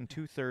they tighten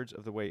 2/3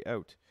 of the way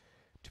out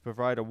to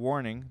provide a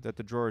warning that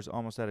the drawer is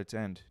almost at its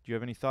end. Do you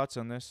have any thoughts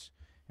on this?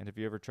 And have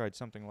you ever tried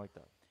something like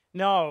that?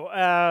 No,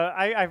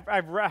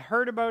 I've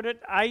heard about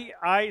it.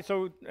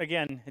 So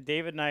again,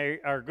 David and I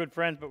are good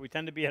friends, but we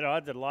tend to be at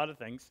odds at a lot of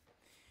things.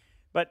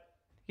 But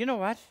you know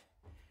what?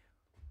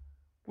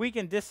 We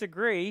can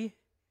disagree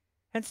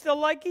and still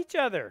like each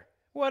other.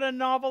 What a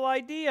novel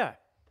idea.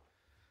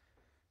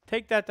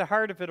 Take that to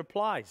heart if it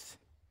applies.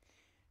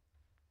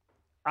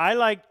 I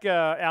like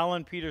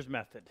Alan Peters'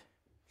 method.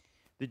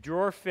 The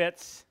drawer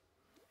fits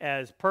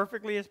as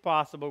perfectly as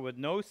possible with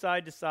no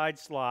side-to-side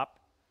slop.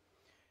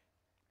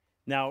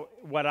 Now,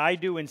 what I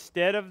do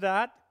instead of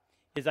that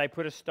is I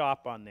put a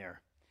stop on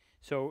there.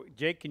 So,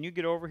 Jake, can you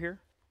get over here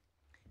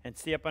and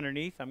see up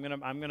underneath? I'm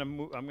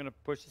gonna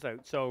push this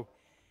out. So,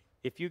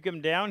 if you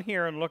come down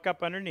here and look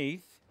up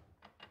underneath,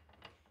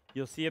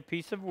 you'll see a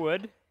piece of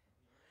wood.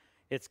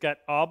 It's got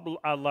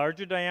a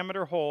larger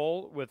diameter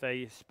hole with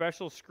a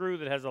special screw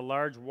that has a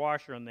large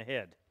washer on the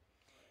head.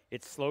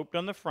 It's sloped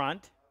on the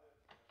front.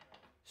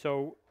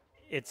 So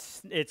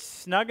it's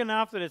snug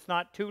enough that it's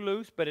not too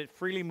loose, but it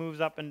freely moves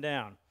up and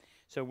down.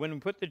 So when we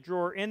put the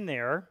drawer in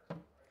there,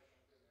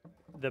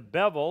 the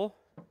bevel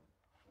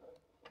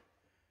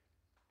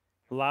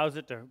allows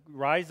it to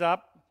rise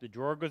up, the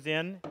drawer goes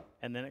in,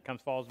 and then it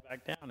falls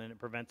back down, and it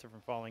prevents it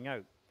from falling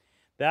out.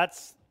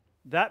 That's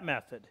that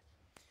method.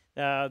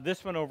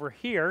 This one over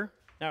here,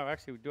 now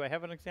actually, do I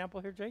have an example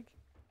here, Jake?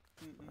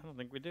 I don't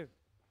think we do.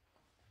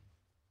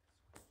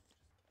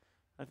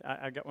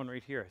 I got one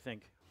right here, I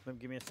think.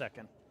 Give me a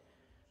second.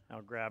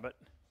 I'll grab it.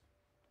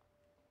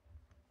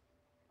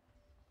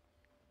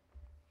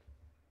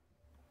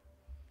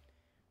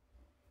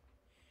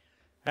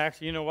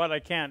 Actually, you know what? I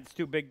can't. It's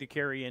too big to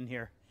carry in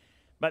here.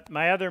 But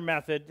my other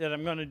method that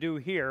I'm going to do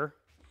here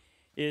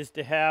is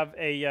to have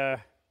a,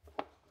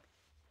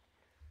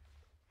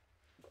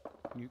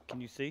 can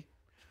you see?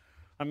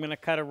 I'm going to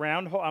cut a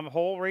round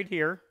hole right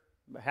here,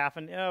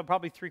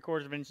 probably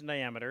 3/4 of an inch in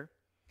diameter,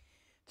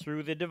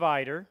 through the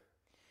divider.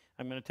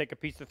 I'm going to take a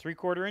piece of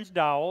 3/4 inch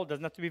dowel. It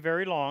doesn't have to be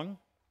very long.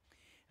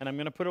 And I'm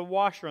going to put a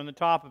washer on the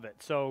top of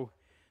it. So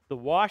the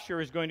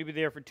washer is going to be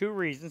there for two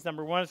reasons.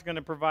 Number one, it's going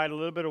to provide a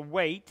little bit of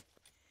weight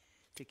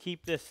to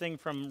keep this thing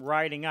from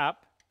riding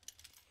up.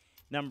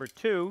 Number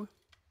two,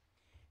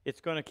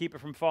 it's going to keep it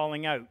from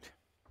falling out.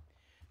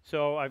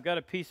 So I've got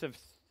a piece of,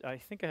 I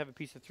think I have a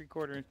piece of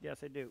 3/4 inch.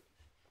 Yes, I do.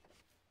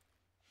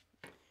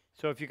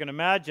 So if you can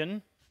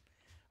imagine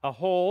a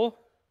hole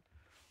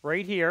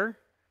right here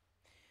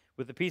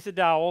with a piece of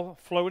dowel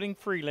floating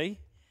freely,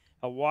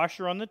 a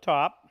washer on the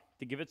top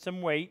to give it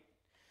some weight,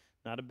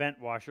 not a bent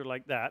washer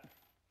like that.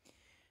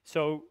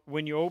 So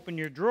when you open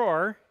your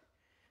drawer,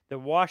 the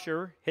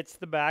washer hits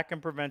the back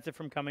and prevents it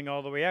from coming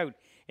all the way out.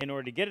 In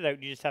order to get it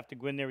out, you just have to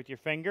go in there with your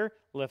finger,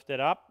 lift it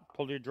up,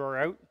 pull your drawer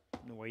out,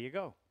 and away you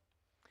go.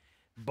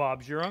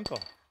 Bob's your uncle.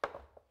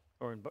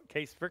 Or in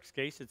Rick's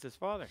case, it's his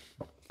father.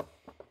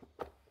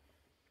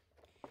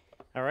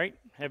 All right.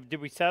 Did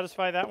we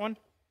satisfy that one?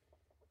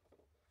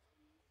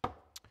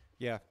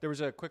 Yeah. There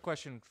was a quick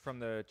question from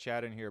the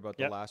chat in here about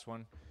the last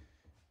one.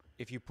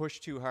 If you push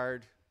too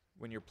hard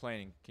when you're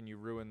playing, can you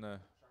ruin the...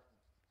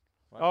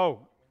 What?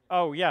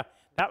 Oh, yeah.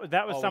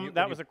 That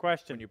was a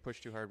question. When you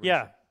push too hard.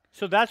 Yeah.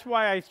 So that's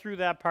why I threw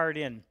that part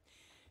in.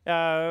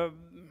 I'm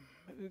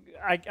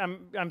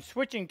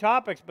switching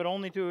topics, but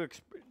only to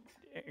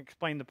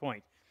explain the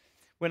point.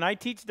 When I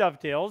teach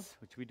dovetails,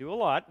 which we do a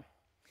lot,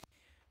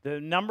 the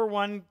number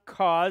one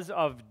cause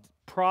of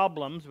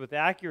problems with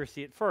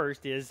accuracy at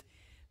first is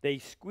they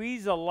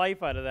squeeze the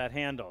life out of that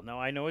handle. Now,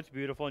 I know it's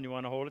beautiful and you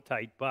want to hold it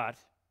tight, but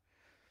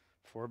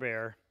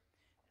forbear.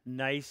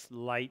 Nice,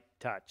 light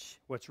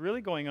touch. What's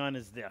really going on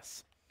is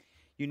this.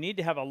 You need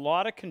to have a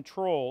lot of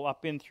control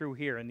up in through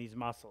here in these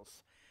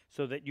muscles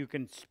so that you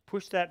can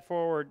push that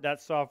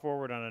saw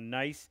forward on a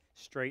nice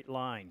straight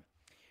line.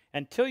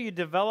 Until you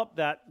develop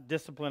that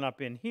discipline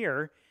up in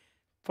here,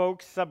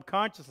 folks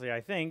subconsciously,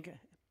 I think,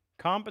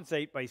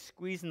 compensate by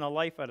squeezing the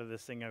life out of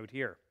this thing out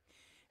here.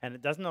 And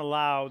it doesn't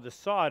allow the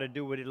saw to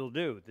do what it'll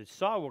do. The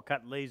saw will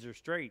cut laser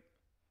straight.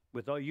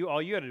 With all you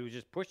got to do is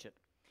just push it.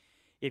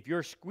 If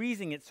you're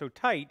squeezing it so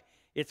tight,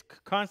 it's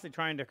constantly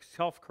trying to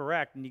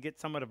self-correct, and you get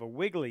somewhat of a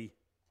wiggly,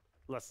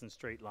 less than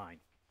straight line.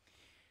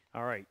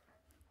 All right.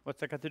 What's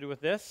that got to do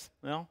with this?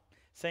 Well,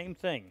 same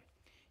thing.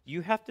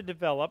 You have to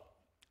develop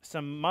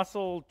some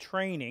muscle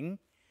training,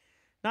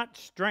 not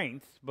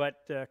strength,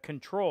 but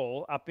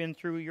control up in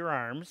through your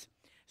arms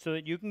so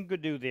that you can go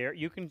do there.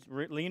 You can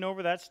lean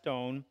over that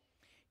stone.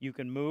 You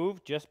can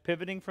move just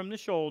pivoting from the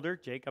shoulder.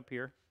 Jake, up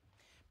here.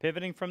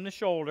 Pivoting from the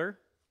shoulder,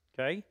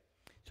 okay,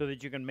 so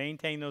that you can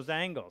maintain those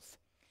angles.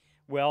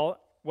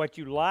 Well, what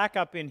you lack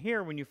up in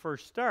here when you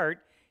first start,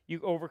 you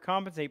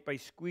overcompensate by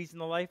squeezing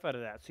the life out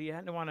of that. So you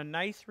have to want a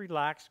nice,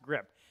 relaxed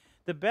grip.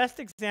 The best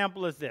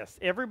example is this.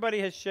 Everybody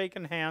has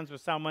shaken hands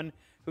with someone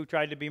who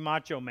tried to be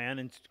Macho Man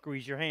and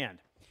squeeze your hand.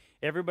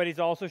 Everybody's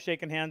also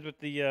shaken hands with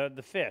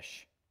the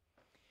fish.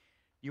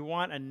 You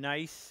want a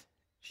nice,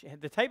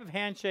 the type of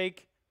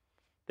handshake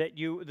that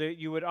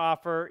you would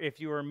offer if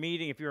you were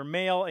if you're a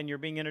male and you're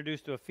being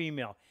introduced to a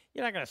female.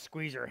 You're not going to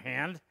squeeze her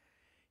hand.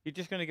 You're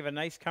just going to give a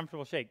nice,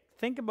 comfortable shake.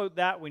 Think about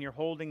that when you're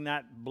holding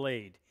that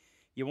blade.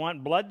 You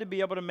want blood to be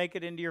able to make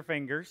it into your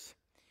fingers.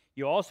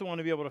 You also want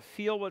to be able to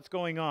feel what's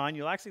going on.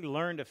 You'll actually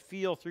learn to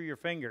feel through your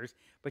fingers,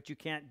 but you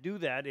can't do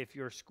that if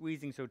you're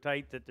squeezing so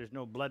tight that there's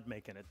no blood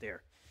making it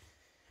there.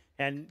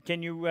 And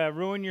can you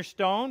ruin your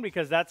stone?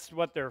 Because that's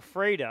what they're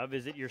afraid of,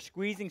 is that you're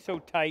squeezing so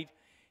tight,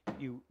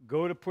 you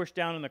go to push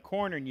down in the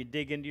corner and you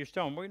dig into your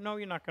stone. Well, no,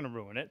 you're not going to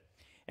ruin it.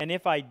 And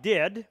if I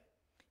did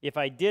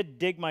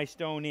dig my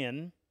stone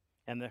in,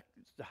 and the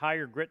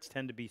higher grits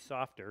tend to be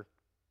softer,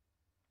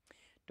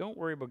 don't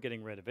worry about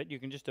getting rid of it. You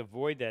can just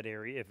avoid that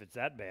area if it's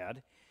that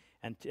bad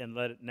and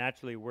let it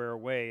naturally wear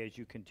away as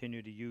you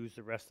continue to use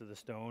the rest of the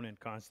stone and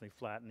constantly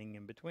flattening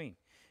in between.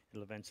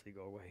 It'll eventually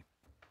go away.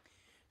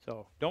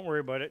 So don't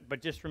worry about it,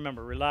 but just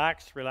remember,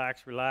 relax,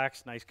 relax,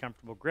 relax, nice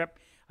comfortable grip.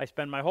 I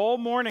spend my whole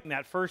morning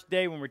that first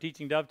day when we're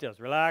teaching dovetails.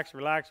 Relax,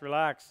 relax,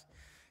 relax.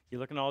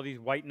 You're looking at all these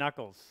white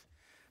knuckles.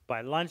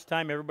 By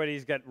lunchtime,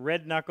 everybody's got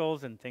red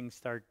knuckles and things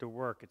start to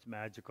work. It's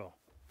magical.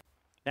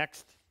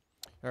 Next.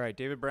 All right,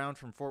 David Brown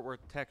from Fort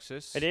Worth,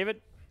 Texas. Hey,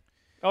 David.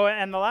 Oh,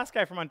 and the last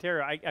guy from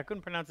Ontario, I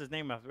couldn't pronounce his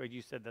name after what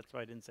you said. That's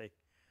why I didn't say.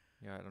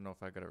 Yeah, I don't know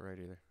if I got it right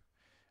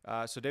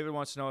either. So David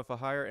wants to know if a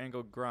higher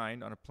angle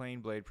grind on a plain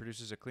blade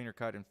produces a cleaner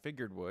cut in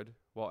figured wood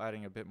while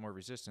adding a bit more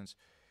resistance.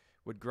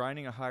 Would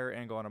grinding a higher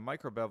angle on a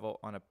micro bevel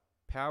on a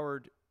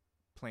powered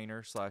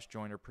planer /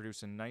 joiner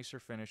produce a nicer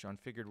finish on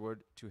figured wood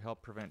to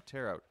help prevent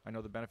tear out? I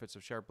know the benefits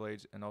of sharp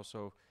blades and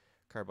also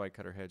carbide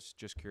cutter heads.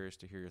 Just curious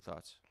to hear your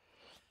thoughts.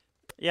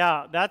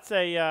 Yeah,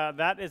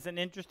 that is an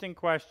interesting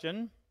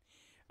question.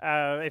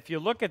 If you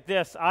look at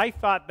this, I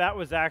thought that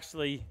was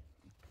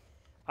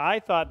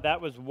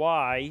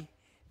why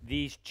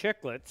these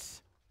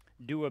chiclets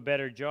do a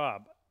better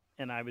job,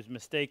 and I was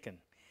mistaken.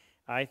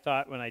 I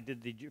thought when I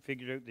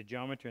figured out the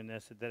geometry in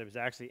this that it was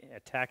actually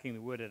attacking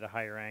the wood at a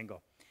higher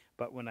angle.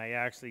 But when I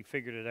actually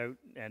figured it out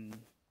and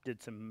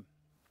did some,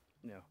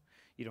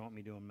 you don't want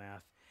me doing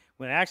math.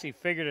 When I actually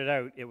figured it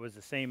out, it was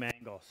the same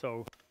angle.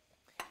 So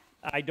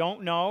I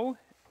don't know.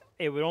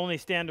 It would only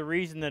stand to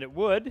reason that it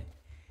would,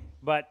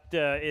 but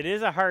it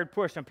is a hard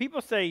push. And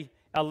people say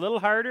a little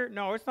harder.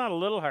 No, it's not a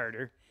little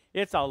harder.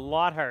 It's a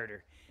lot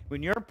harder.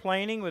 When you're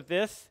planing with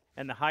this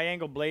and the high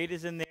angle blade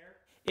is in there,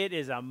 it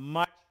is a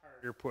much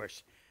harder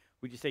push.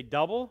 Would you say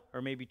double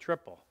or maybe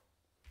triple?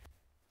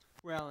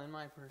 Well, in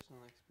my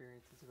personal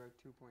experience, it's about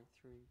 2.3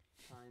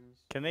 times.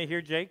 Can they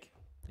hear Jake?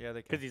 Yeah,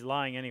 they can. Because he's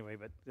lying anyway,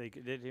 but they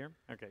did hear him?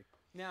 Okay.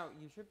 Now,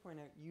 you should point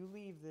out, you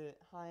leave the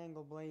high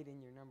angle blade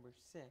in your number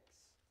 6.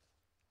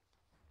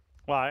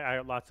 Well, I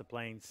have lots of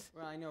planes.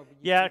 Well, I know, but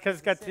Yeah,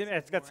 because the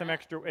it's got some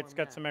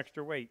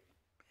extra weight.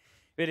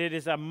 But it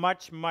is a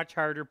much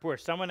harder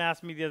push. Someone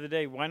asked me the other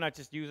day, why not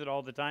just use it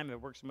all the time?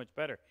 It works so much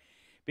better.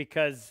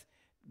 Because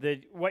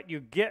what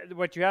you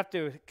have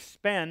to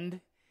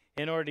expend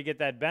in order to get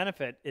that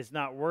benefit is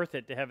not worth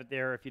it to have it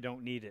there if you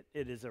don't need it.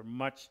 It is a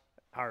much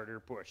harder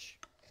push.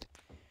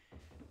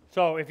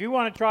 So if you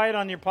want to try it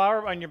on your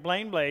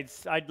plane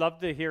blades, I'd love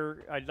to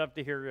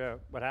hear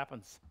what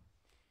happens.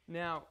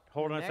 Now,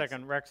 hold on a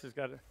second. Rex has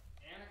got it.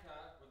 Annika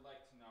would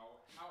like to know,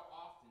 how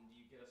often do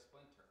you get a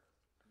splinter?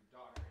 Your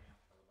daughter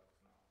Annika would like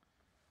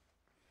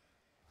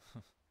to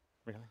know.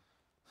 Really?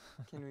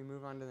 Can we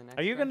move on to the next?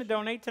 Are you going to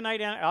donate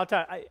tonight, Annika? I'll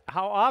tell you.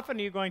 How often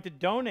are you going to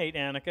donate,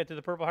 Annika, to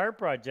the Purple Heart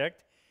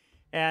Project?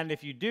 And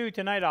if you do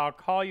tonight, I'll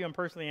call you and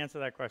personally answer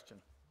that question.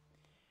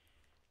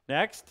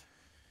 Next.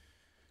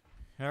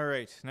 All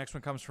right. Next one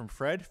comes from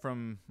Fred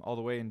from all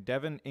the way in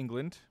Devon,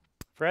 England.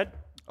 Fred?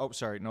 Oh,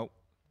 sorry. No.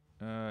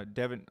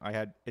 Devon.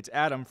 It's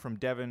Adam from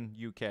Devon,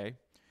 UK.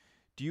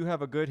 Do you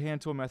have a good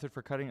hand tool method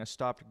for cutting a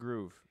stopped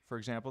groove? For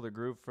example, the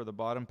groove for the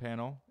bottom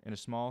panel in a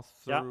small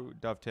through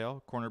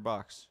dovetail corner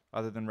box,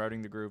 other than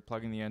routing the groove,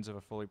 plugging the ends of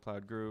a fully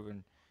plowed groove,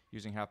 and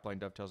using half-blind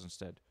dovetails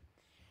instead.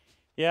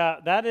 Yeah,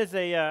 that is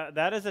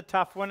a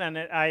tough one, and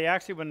I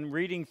actually, when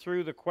reading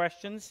through the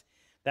questions,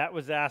 that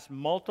was asked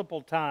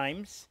multiple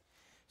times.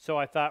 So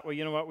I thought, well,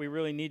 you know what, we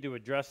really need to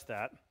address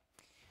that.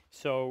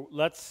 So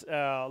let's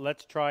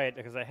try it,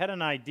 because I had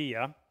an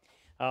idea.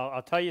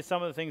 I'll tell you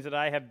some of the things that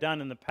I have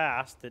done in the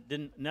past that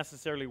didn't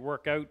necessarily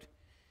work out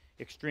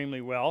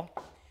extremely well.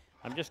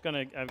 I've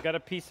got a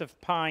piece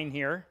of pine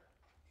here,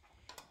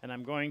 and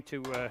I'm going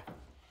to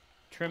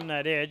trim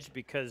that edge,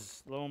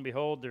 because lo and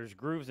behold, there's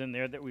grooves in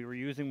there that we were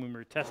using when we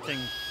were testing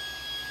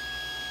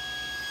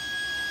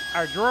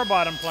our drawer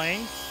bottom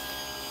planes.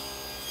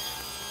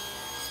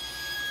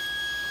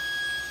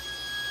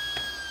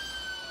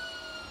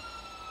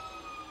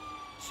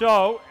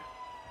 So,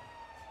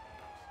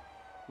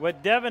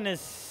 what Devon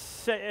is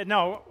saying,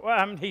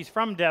 he's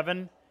from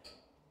Devon.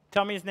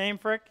 Tell me his name,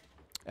 Frick.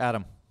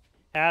 Adam.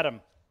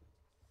 Adam.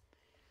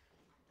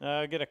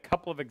 I'll get a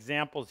couple of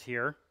examples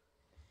here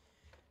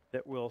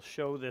that will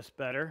show this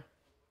better.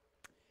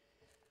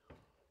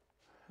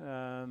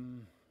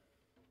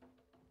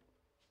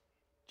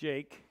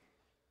 Jake.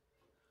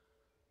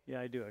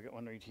 Yeah, I do. I got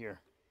one right here.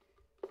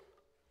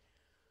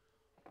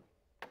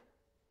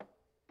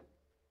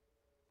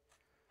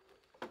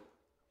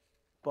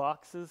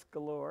 Boxes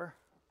galore.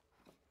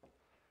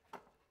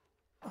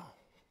 Oh.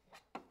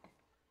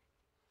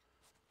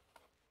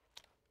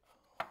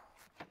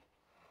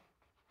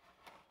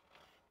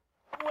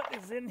 What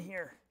is in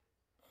here?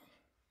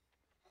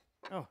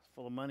 Oh, it's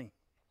full of money.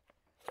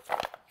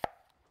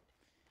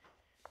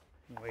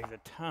 It weighs a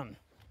ton.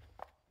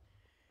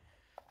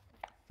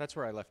 That's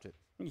where I left it.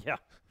 Yeah.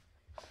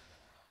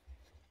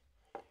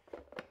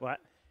 What?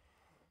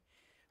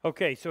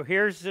 Okay, so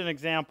here's an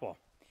example.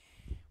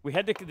 We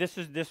had to. This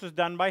was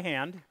done by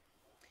hand.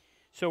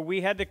 So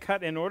we had to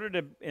cut in order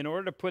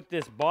to put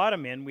this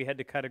bottom in. We had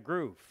to cut a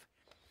groove.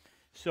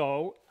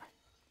 So,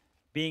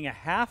 being a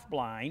half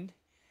blind,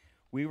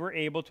 we were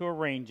able to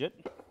arrange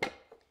it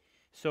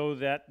so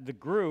that the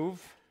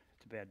groove.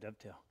 It's a bad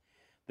dovetail.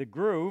 The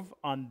groove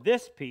on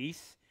this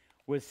piece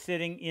was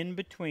sitting in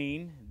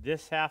between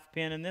this half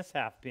pin and this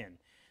half pin.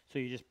 So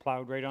you just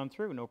plowed right on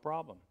through, no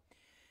problem.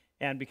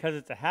 And because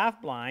it's a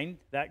half blind,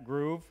 that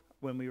groove,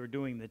 when we were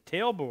doing the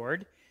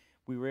tailboard,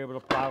 we were able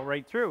to plow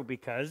right through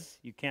because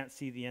you can't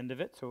see the end of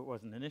it, so it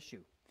wasn't an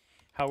issue.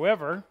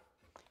 However,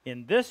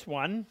 in this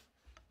one,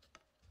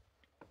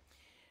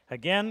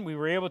 again, we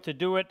were able to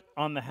do it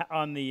on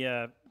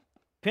the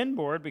pin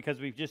board because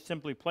we've just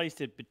simply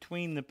placed it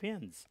between the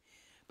pins.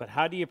 But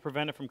how do you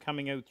prevent it from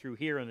coming out through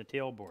here on the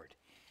tailboard?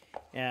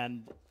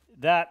 And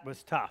that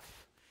was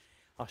tough.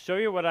 I'll show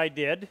you what I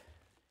did.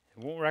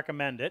 I won't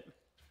recommend it.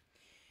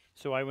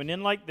 So I went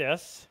in like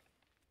this.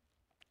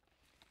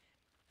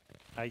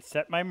 I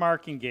set my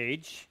marking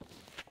gauge.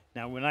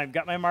 Now when I've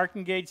got my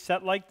marking gauge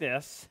set like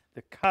this,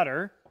 the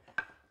cutter,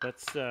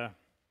 let's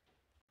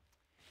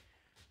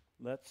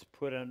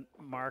put a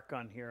mark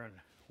on here on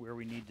where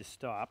we need to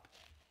stop.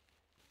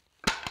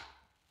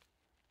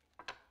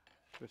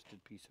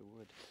 Twisted piece of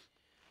wood.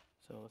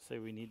 So let's say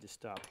we need to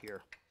stop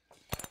here.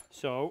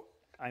 So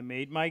I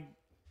made my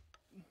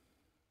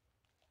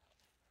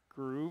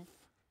groove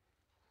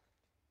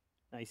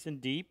nice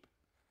and deep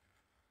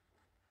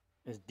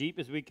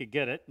as we could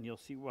get it, and you'll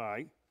see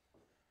why.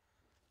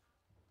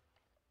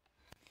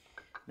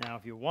 Now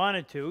if you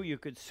wanted to, you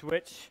could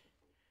switch.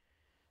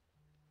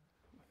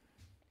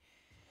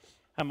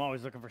 I'm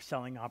always looking for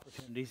selling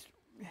opportunities,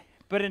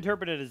 but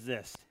interpret it as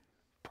this: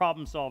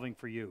 problem solving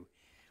for you.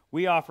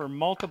 We offer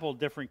multiple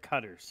different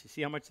cutters. You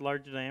see how much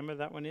larger diameter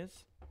that one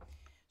is?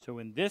 So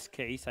in this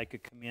case, I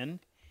could come in,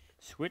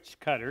 switch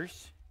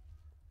cutters.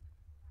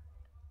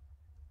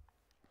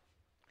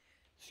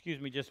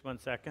 Excuse me just one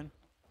second.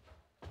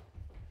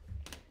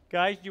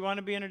 Guys, do you want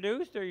to be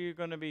introduced, or are you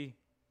going to be?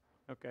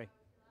 Okay.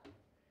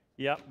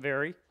 Yep,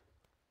 very.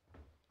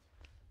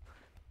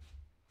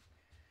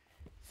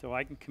 So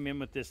I can come in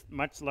with this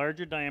much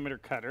larger diameter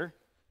cutter,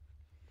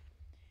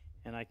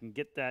 and I can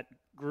get that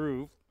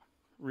groove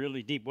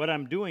really deep. What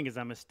I'm doing is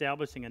I'm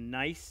establishing a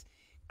nice,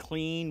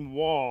 clean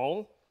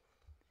wall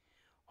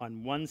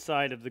on one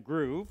side of the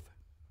groove.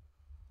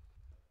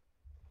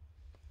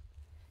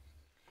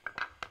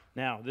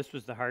 Now, this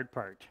was the hard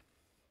part.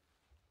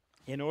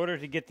 In order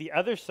to get the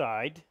other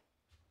side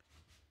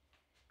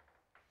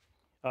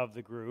of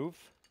the groove,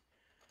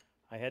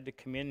 I had to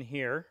come in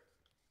here.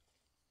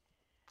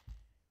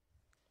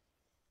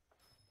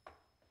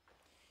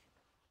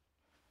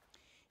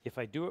 If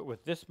I do it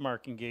with this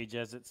marking gauge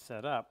as it's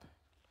set up,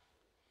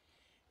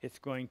 it's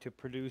going to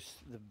produce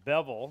the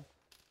bevel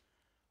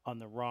on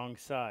the wrong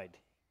side.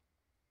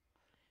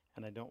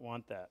 And I don't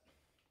want that.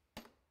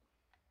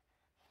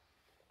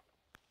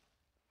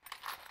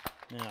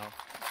 Now,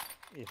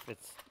 if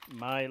it's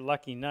my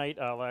lucky night,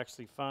 I'll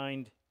actually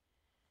find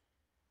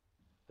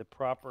the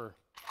proper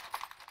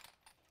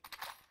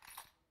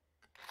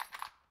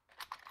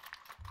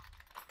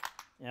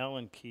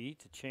Allen key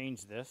to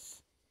change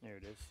this. There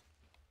it is.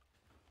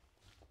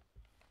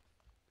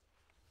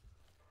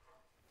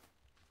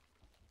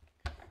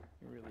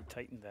 Really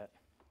tighten that.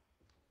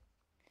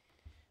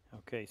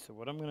 Okay, so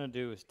what I'm going to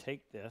do is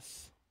take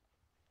this,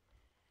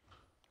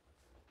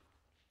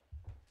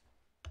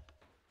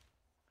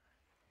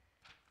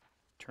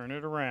 turn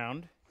it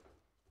around,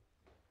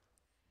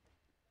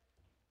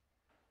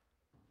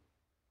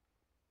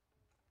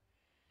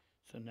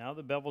 so now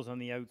the bevel's on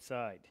the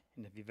outside.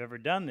 And if you've ever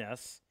done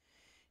this,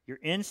 you're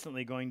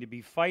instantly going to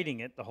be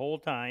fighting it the whole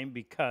time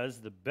because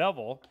the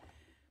bevel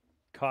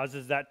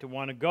causes that to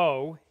want to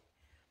go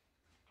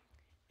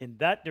in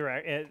that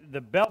direction.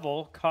 The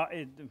bevel,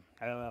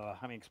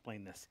 let me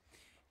explain this.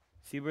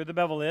 See where the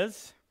bevel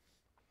is?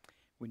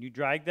 When you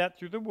drag that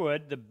through the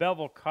wood, the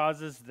bevel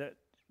causes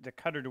the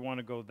cutter to want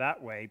to go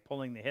that way,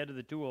 pulling the head of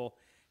the tool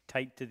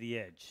tight to the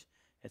edge.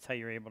 That's how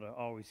you're able to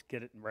always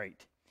get it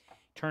right.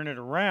 Turn it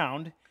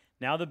around,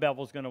 now the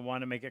bevel's going to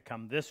want to make it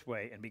come this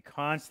way and be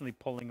constantly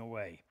pulling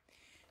away.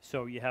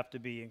 So you have to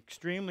be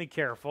extremely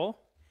careful.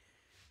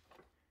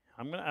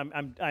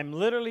 I'm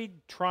literally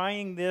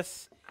trying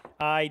this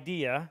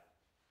idea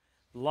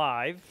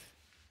live.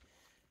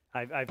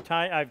 I've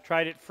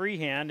tried it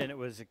freehand, and it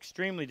was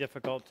extremely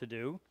difficult to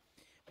do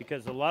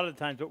because a lot of the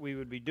times what we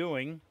would be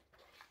doing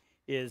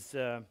is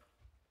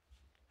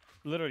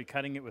literally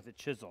cutting it with a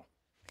chisel.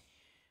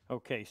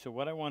 Okay, so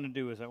what I want to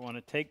do is I want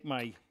to take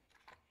my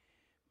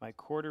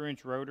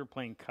 1/4-inch router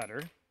plane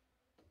cutter.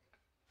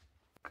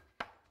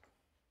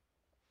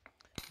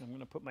 I'm going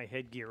to put my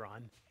headgear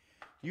on.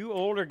 You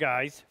older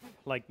guys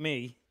like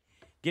me,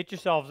 get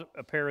yourselves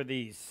a pair of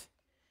these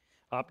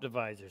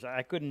Optivisors.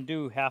 I couldn't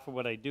do half of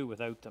what I do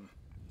without them.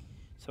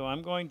 So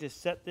I'm going to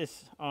set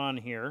this on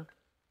here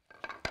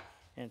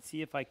and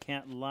see if I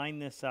can't line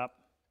this up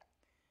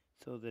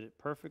so that it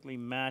perfectly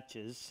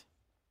matches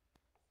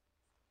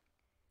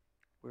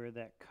where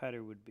that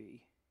cutter would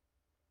be.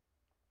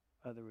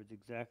 In other words,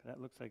 exactly,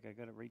 that looks like I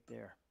got it right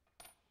there.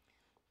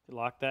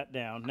 Lock that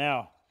down.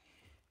 Now,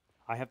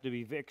 I have to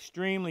be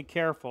extremely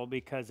careful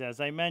because, as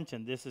I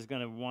mentioned, this is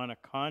going to want to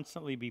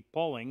constantly be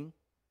pulling.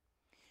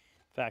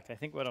 In fact, I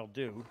think what I'll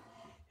do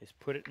is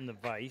put it in the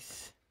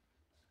vise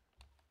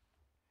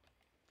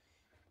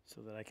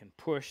so that I can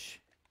push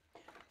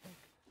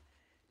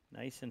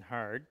nice and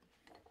hard.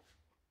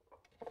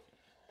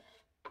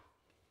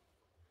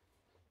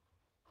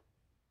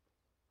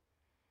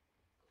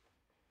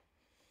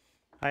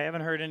 I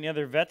haven't heard any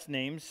other vets'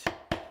 names.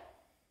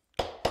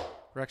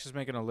 Rex is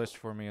making a list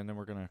for me, and then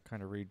we're going to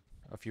kind of read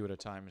a few at a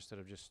time instead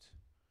of just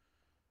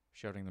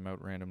shouting them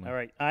out randomly. All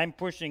right, I'm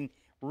pushing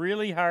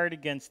really hard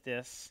against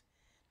this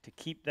to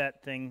keep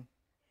that thing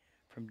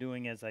from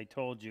doing as I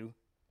told you.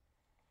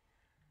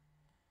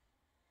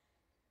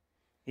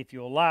 If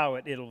you allow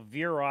it, it'll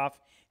veer off,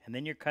 and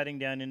then you're cutting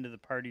down into the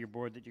part of your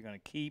board that you're going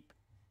to keep.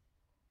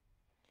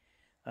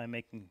 I'm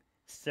making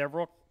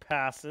several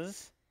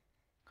passes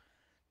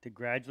to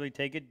gradually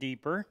take it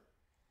deeper.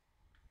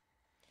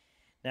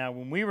 Now,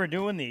 when we were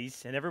doing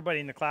these, and everybody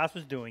in the class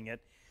was doing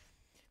it,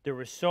 there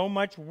was so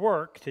much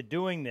work to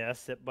doing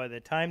this that by the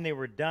time they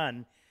were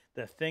done,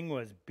 the thing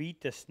was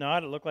beat to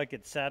snot. It looked like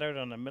it sat out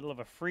on the middle of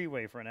a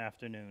freeway for an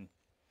afternoon.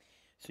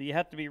 So you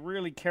have to be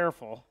really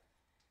careful.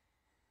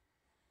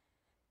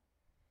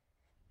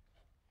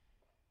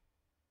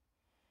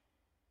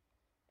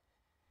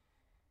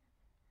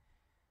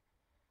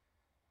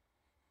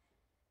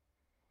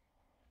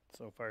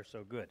 So far,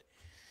 so good.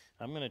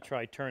 I'm going to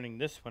try turning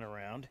this one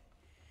around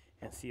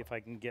and see if I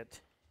can get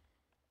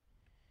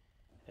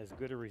as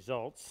good a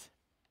results.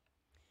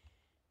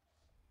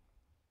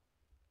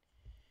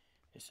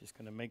 It's just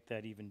going to make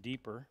that even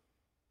deeper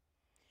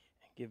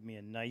and give me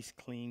a nice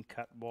clean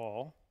cut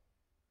ball.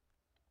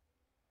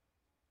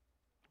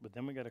 But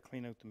then we got to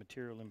clean out the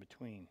material in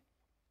between.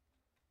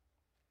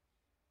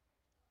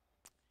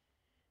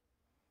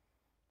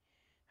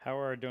 How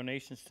are our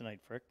donations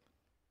tonight, Frick?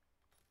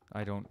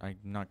 I'm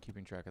not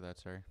keeping track of that,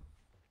 sorry.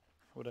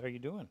 What are you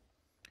doing?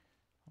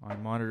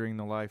 I'm monitoring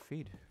the live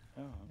feed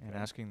and okay.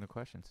 asking the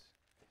questions.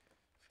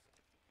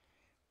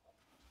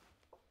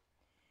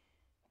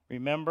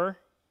 Remember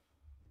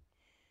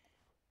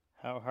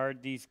how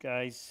hard these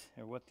guys,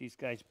 or what these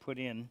guys put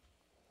in.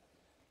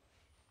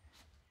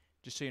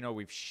 Just so you know,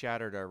 we've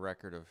shattered our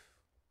record of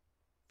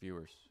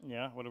viewers.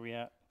 Yeah, what are we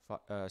at?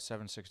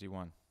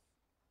 761.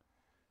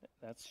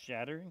 That's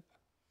shattering?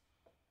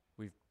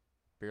 We've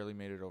barely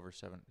made it over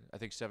 7. I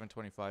think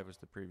 725 was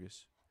the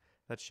previous.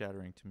 That's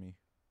shattering to me.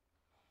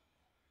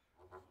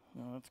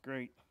 Oh, that's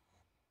great.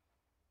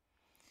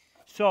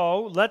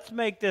 So let's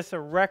make this a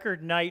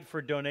record night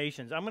for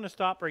donations. I'm going to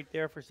stop right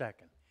there for a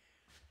second.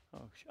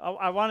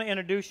 I want to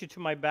introduce you to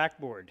my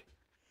backboard.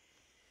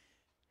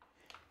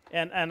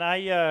 And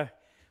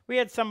we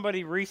had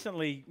somebody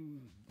recently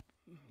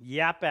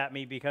yap at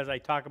me because I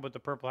talk about the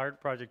Purple Heart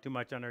Project too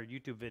much on our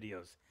YouTube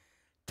videos.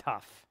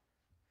 Tough.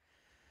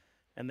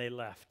 And they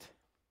left.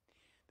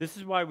 This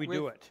is why we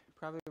do it.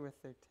 Probably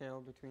with their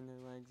tail between their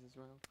legs as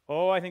well.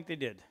 Oh, I think they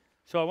did.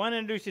 So I want to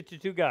introduce you to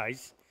two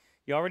guys.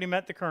 You already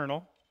met the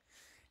Colonel.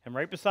 And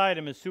right beside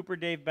him is Super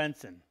Dave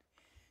Benson.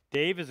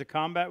 Dave is a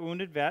combat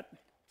wounded vet,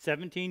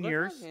 17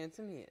 years. Look how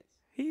handsome he is.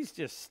 He's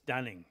just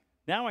stunning.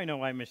 Now I know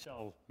why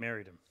Michelle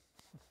married him.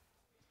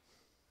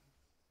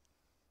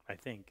 I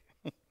think.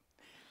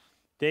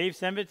 Dave,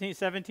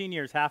 17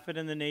 years, half it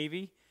in the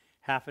Navy,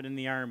 half it in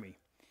the Army.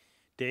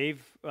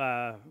 Dave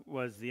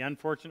was the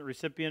unfortunate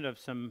recipient of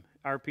some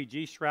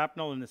RPG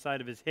shrapnel in the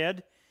side of his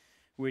head,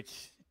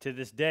 which to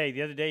this day,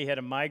 the other day he had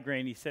a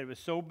migraine. He said it was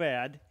so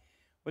bad.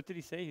 What did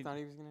he say? Thought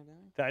he was going to die?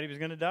 Thought he was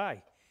going to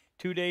die.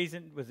 2 days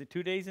in, was it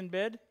 2 days in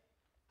bed?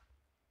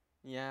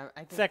 Yeah,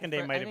 I think Second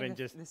day might have been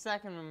just. The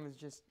second one was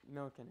just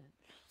milking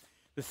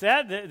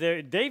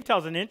it. Dave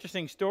tells an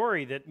interesting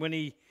story that when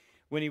he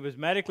was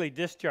medically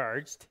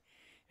discharged,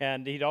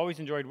 and he'd always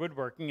enjoyed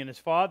woodworking, and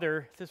his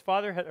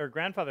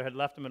grandfather had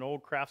left him an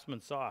old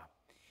Craftsman saw.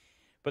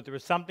 But there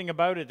was something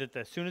about it that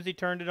as soon as he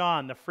turned it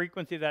on, the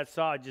frequency of that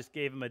saw just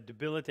gave him a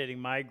debilitating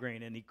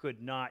migraine, and he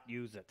could not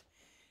use it.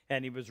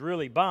 And he was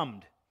really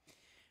bummed.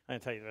 I'll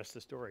tell you the rest of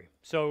the story.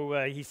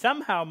 So he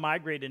somehow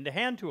migrated into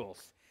hand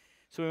tools.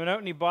 So he went out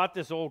and he bought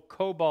this old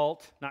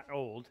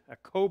a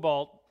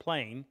Cobalt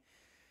plane.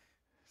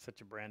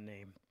 Such a brand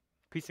name.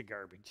 Piece of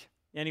garbage.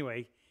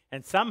 Anyway,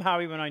 and somehow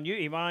he went on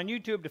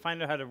YouTube to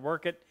find out how to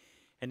work it,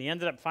 and he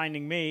ended up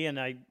finding me, and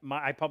I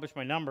published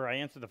my number. I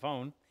answered the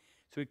phone.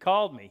 So he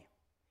called me,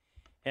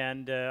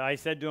 and I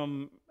said to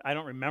him, I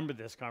don't remember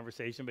this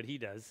conversation, but he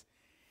does.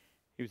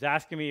 He was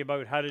asking me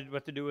about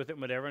what to do with it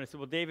and whatever, and I said,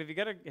 well, Dave, have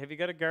you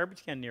got a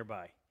garbage can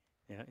nearby?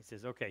 Yeah, he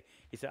says, okay.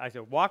 I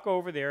said, walk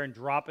over there and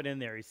drop it in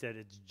there. He said,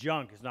 it's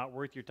junk. It's not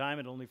worth your time.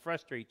 It'll only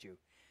frustrate you.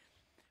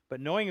 But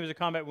knowing he was a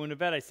combat wounded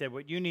vet, I said,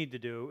 what you need to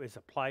do is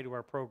apply to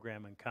our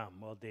program and come.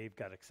 Well, Dave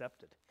got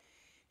accepted.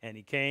 And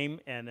he came,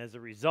 and as a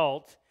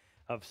result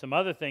of some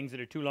other things that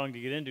are too long to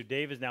get into,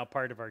 Dave is now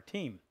part of our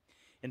team.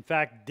 In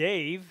fact,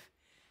 Dave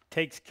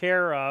takes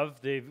care of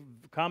the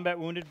combat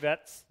wounded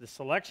vets, the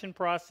selection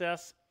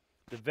process,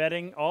 the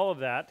vetting, all of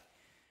that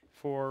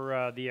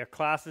for the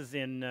classes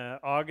in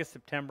August,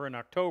 September, and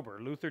October.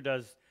 Luther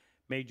does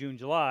May, June,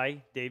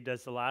 July. Dave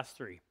does the last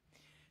 3.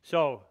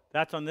 So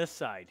that's on this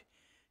side.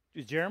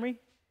 Is Jeremy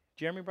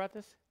brought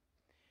this?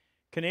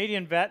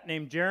 Canadian vet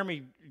named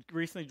Jeremy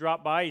recently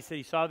dropped by. He said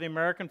he saw the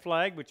American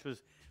flag, which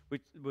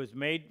was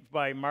made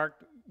by Mark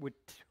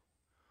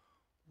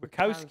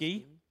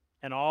Wachowski,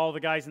 and all the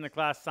guys in the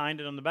class signed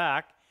it on the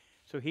back.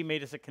 So he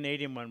made us a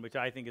Canadian one, which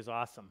I think is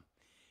awesome.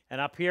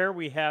 And up here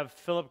we have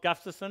Philip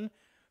Gustafson,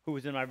 who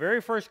was in my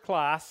very first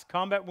class,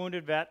 combat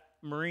wounded vet,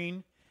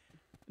 Marine.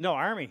 No,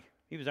 Army.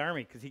 He was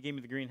Army because he gave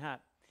me the green hat.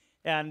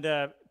 And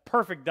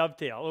perfect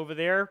dovetail. Over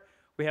there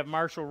we have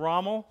Marshall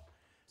Rommel.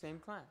 Same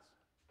class.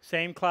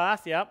 Same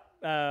class, yep.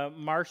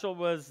 Marshall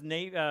was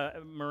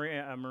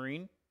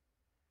Marine.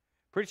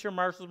 Pretty sure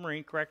Marshall's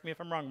Marine. Correct me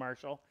if I'm wrong,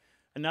 Marshall.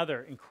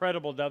 Another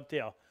incredible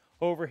dovetail.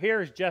 Over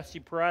here is Jesse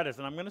Paredes,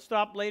 and I'm going to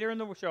stop later in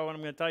the show, and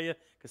I'm going to tell you,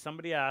 because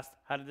somebody asked,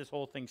 how did this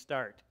whole thing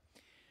start?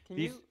 Can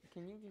you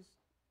just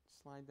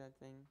slide that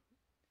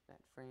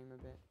frame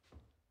a bit?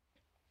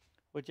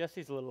 Well,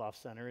 Jesse's a little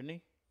off-center, isn't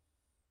he?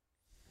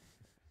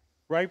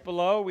 Right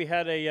below, we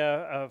had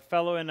a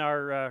fellow in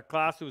our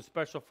class who was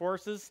Special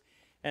Forces,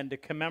 and to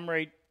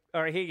commemorate,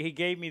 or he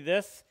gave me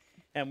this,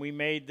 and we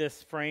made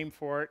this frame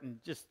for it,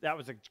 and just that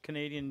was a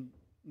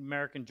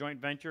Canadian-American joint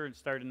venture. It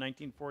started in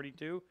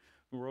 1942,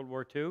 in World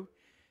War II.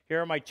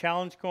 Here are my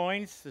challenge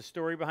coins, the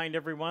story behind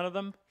every one of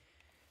them,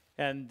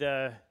 and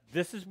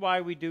this is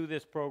why we do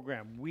this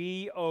program.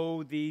 We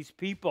owe these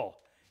people,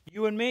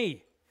 you and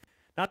me,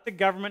 not the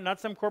government, not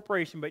some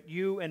corporation, but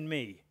you and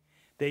me.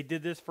 They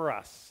did this for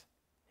us.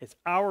 It's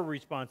our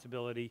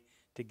responsibility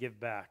to give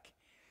back.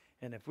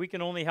 And if we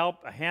can only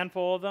help a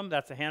handful of them,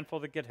 that's a handful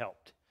that get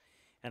helped.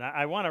 And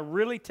I want to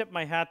really tip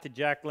my hat to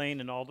Jack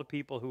Lane and all the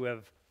people who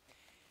have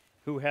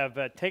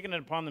taken it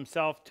upon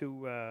themselves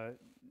to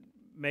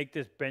make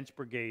this bench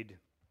brigade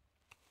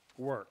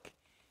work.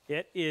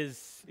 It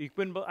is,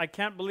 I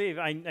can't believe,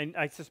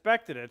 I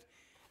suspected it,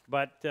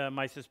 but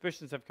my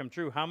suspicions have come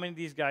true. How many of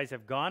these guys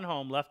have gone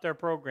home, left our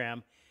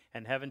program,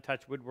 and haven't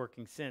touched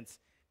woodworking since?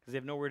 Because they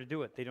have nowhere to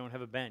do it. They don't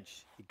have a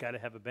bench. You've got to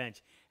have a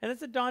bench. And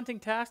it's a daunting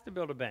task to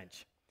build a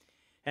bench.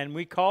 And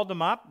we called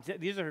them up.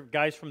 These are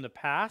guys from the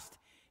past,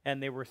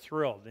 and they were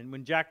thrilled. And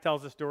when Jack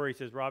tells the story, he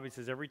says, Robbie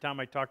says, every time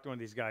I talk to one of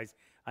these guys,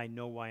 I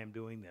know why I'm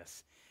doing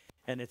this.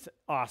 And it's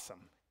awesome.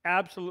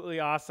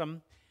 Absolutely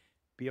awesome.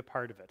 Be a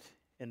part of it,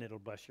 and it'll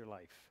bless your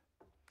life.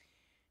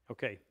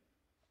 Okay.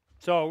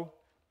 So,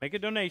 make a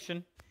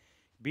donation.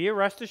 Be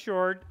rest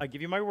assured, I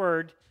give you my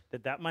word,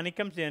 that money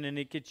comes in and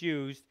it gets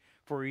used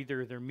for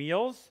either their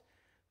meals,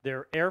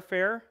 their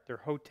airfare, their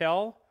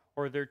hotel,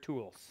 or their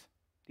tools.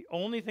 The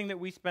only thing that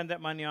we spend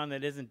that money on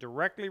that isn't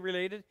directly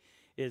related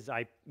is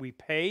we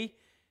pay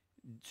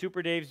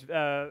Super Dave's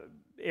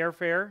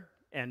airfare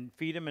and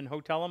feed him and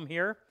hotel him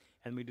here,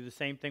 and we do the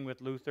same thing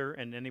with Luther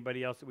and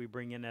anybody else that we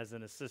bring in as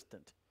an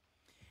assistant.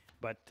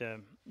 But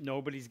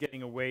nobody's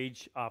getting a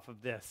wage off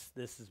of this.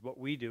 This is what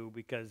we do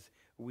because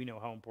we know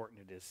how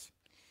important it is.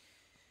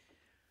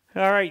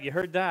 All right, you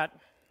heard that.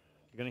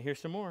 You're going to hear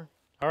some more.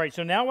 All right,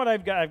 so now what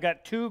I've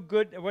got two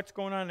good, what's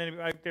going on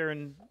out there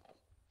in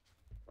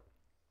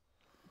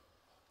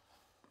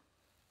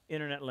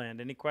internet land?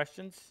 Any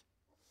questions?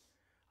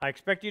 I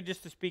expect you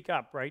just to speak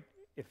up, right?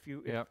 If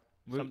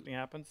something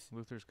happens.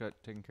 Luther's got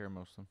taken care of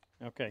most of them.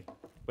 Okay,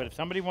 but if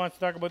somebody wants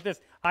to talk about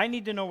this, I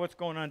need to know what's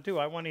going on too.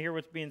 I want to hear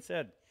what's being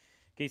said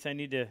in case I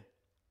need to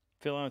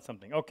fill in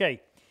something.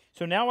 Okay,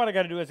 so now what I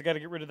got to do is I got to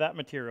get rid of that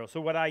material.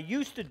 So what I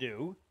used to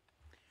do,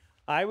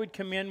 I would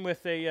come in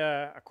with a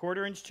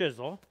 1/4-inch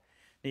chisel.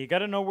 Now you got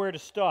to know where to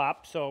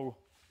stop. So,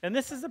 and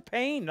this is a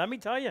pain. Let me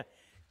tell you,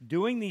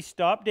 doing these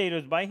stop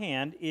dados by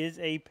hand is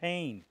a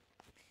pain.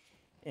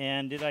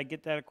 And did I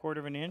get that 1/4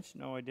 of an inch?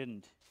 No, I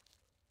didn't.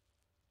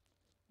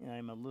 Yeah,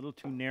 I'm a little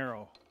too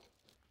narrow.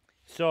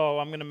 So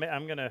I'm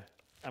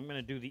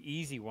gonna do the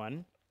easy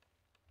one.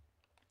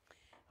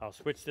 I'll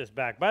switch this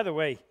back. By the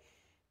way,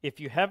 if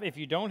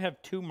you don't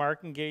have 2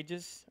 marking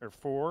gauges or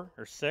 4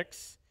 or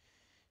 6,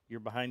 you're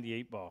behind the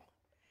 8 ball.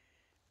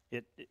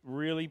 It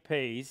really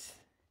pays.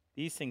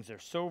 These things are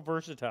so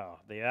versatile.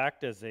 They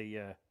act as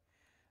a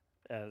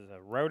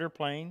router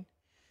plane,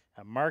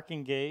 a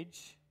marking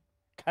gauge,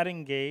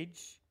 cutting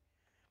gauge,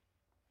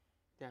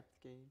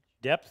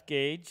 depth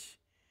gauge.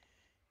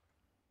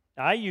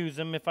 I use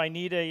them if I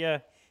need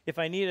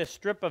a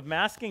strip of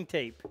masking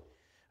tape,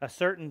 a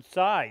certain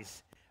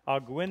size. I'll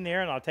go in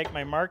there and I'll take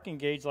my marking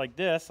gauge like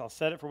this. I'll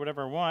set it for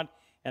whatever I want,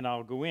 and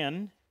I'll go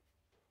in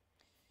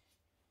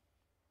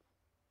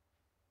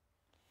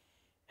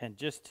and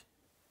just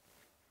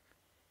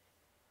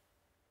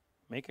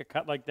make a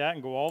cut like that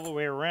and go all the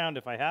way around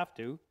if I have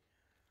to.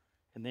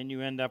 And then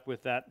you end up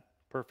with that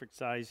perfect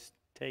size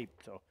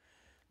tape. So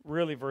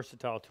really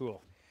versatile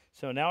tool.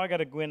 So now I got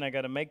to go in, I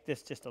got to make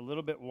this just a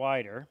little bit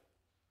wider.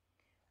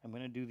 I'm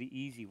going to do the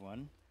easy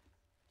one.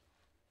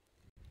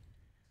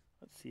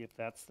 Let's see if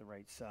that's the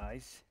right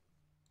size.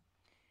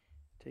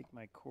 Take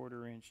my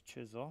 1/4-inch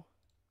chisel.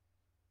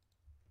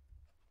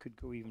 Could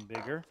go even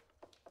bigger.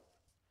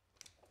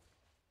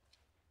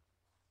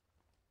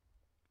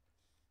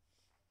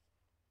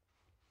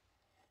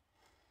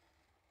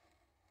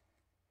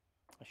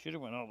 I should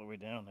have went all the way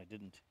down. I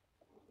didn't.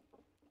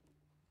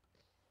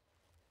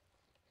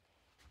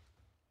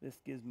 This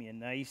gives me a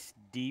nice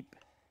deep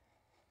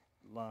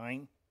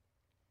line.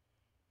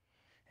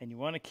 And you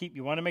want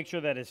to make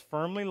sure that it's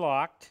firmly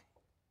locked.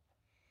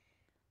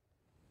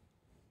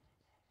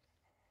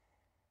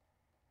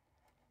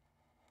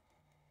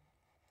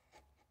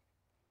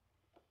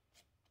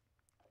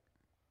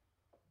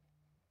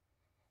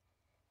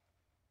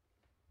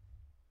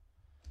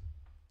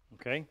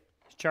 Okay.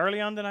 Is Charlie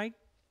on tonight?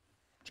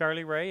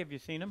 Charlie Ray, have you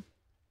seen him?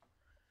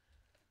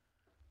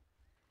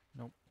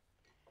 Nope.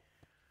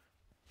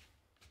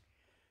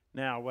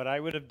 Now, what I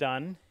would have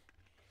done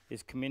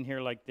is come in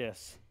here like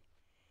this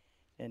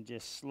and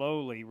just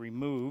slowly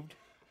removed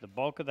the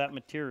bulk of that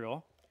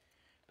material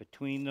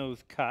between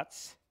those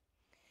cuts.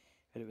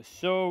 And it was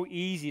so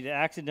easy to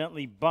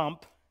accidentally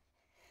bump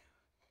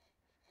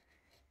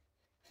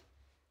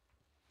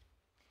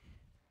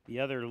the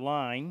other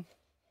line.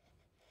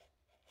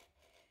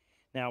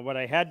 Now, what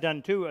I had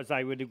done too is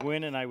I would go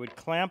in and I would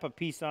clamp a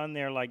piece on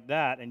there like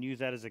that and use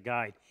that as a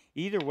guide.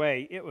 Either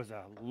way, it was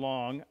a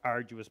long,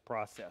 arduous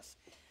process.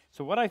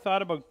 So what I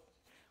thought about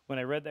when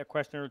I read that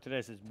question earlier today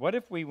is, what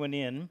if we went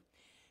in,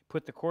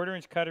 put the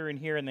 1/4-inch cutter in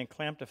here, and then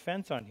clamped a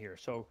fence on here?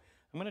 So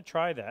I'm going to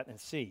try that and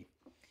see.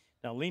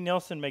 Now, Lee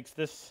Nelson makes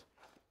this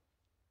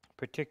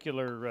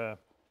particular,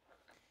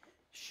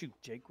 shoot,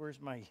 Jake,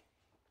 where's my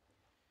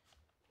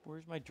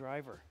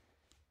driver?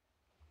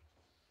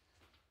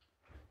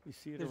 You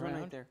see it There's around?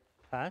 one right there.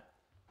 Huh?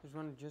 There's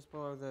one just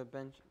below the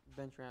bench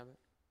rabbit.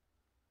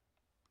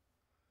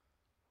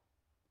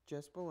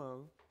 Just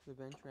below the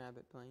bench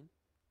rabbit plane.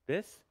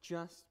 This?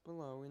 Just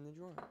below in the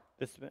drawer.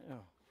 This?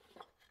 Oh.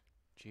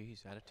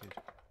 Jeez, attitude.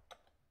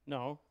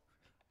 No.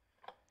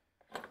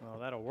 Well,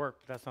 that'll work,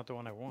 but that's not the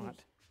one I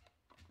want.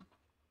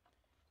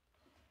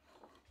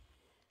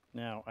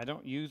 Now, I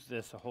don't use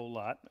this a whole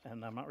lot,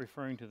 and I'm not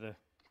referring to this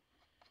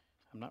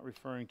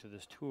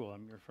tool.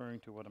 I'm referring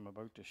to what I'm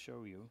about to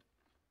show you.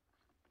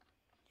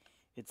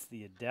 It's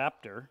the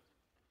adapter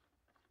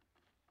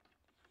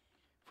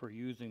for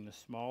using the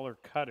smaller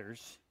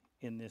cutters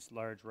in this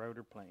large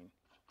router plane.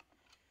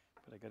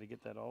 But I got to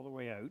get that all the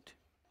way out.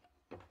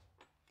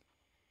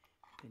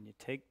 Then you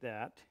take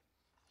that,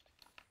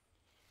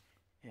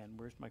 and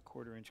where's my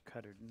 1/4-inch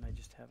cutter? Didn't I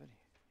just have it?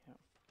 Yeah.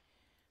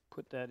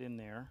 Put that in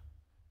there,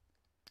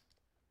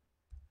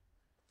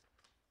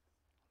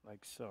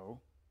 like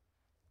so.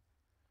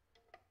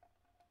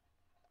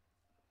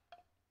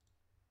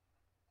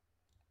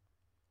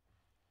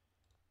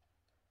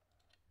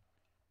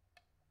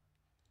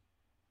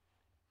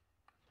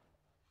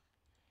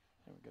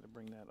 And we've got to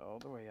bring that all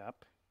the way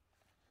up.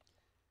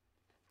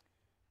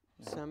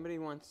 Somebody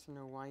wants to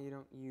know why you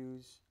don't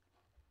use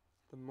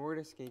the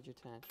mortise gauge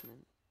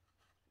attachment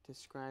to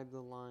scribe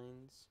the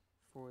lines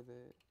for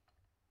the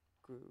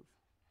groove.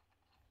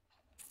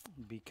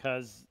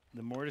 Because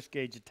the mortise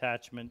gauge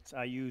attachments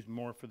I use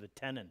more for the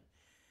tenon.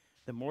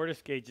 The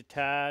mortise gauge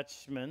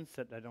attachments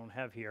that I don't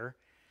have here,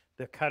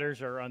 the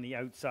cutters are on the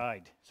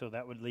outside, so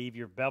that would leave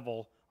your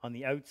bevel on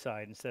the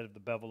outside instead of the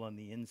bevel on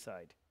the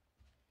inside.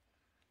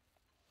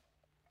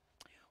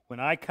 When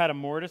I cut a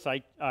mortise,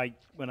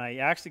 when I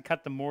actually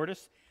cut the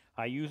mortise,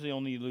 I usually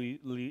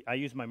only I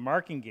use my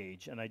marking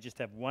gauge, and I just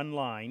have one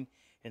line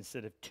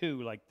instead of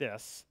two like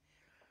this.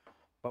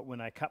 But when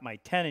I cut my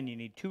tenon, you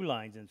need two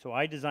lines, and so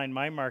I designed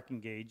my marking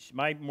gauge,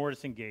 my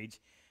mortising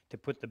gauge, to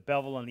put the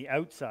bevel on the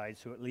outside,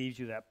 so it leaves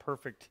you that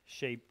perfect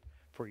shape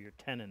for your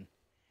tenon.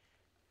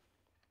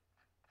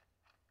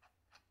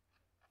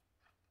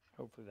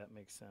 Hopefully that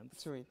makes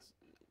sense. So it's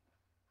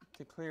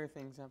to clear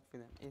things up for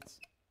them.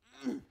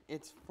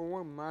 It's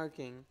for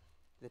marking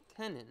the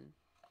tenon,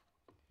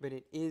 but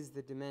it is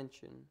the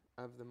dimension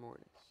of the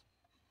mortise.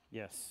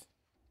 Yes,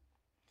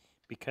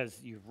 because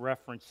you've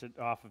referenced it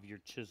off of your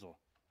chisel.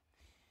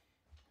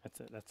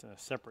 That's a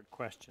separate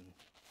question.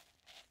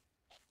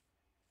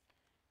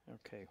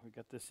 Okay, we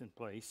got this in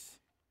place.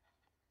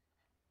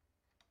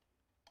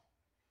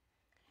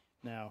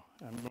 Now,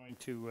 I'm going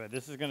to,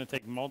 this is going to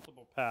take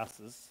multiple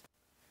passes.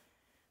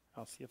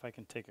 I'll see if I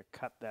can take a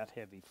cut that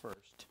heavy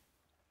first.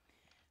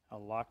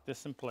 I'll lock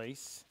this in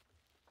place.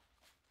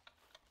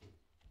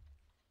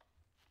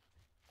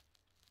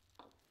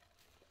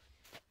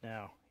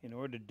 Now, in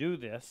order to do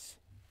this,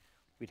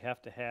 we'd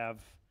have to have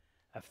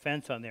a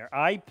fence on there.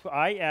 I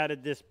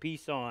added this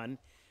piece on,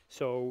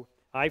 so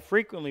I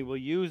frequently will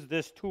use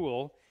this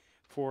tool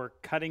for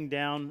cutting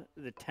down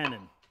the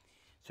tenon.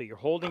 So you're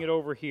holding it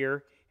over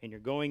here, and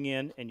you're going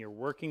in, and you're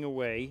working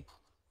away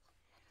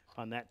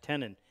on that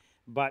tenon.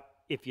 But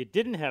if you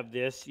didn't have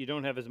this, you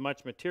don't have as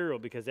much material,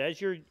 because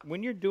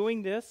when you're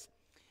doing this,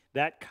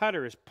 that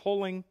cutter is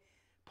pulling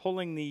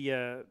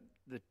the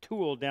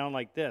tool down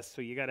like this.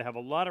 So you got to have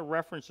a lot of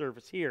reference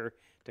surface here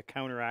to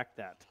counteract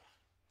that.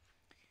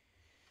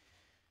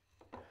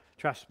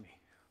 Trust me,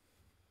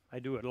 I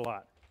do it a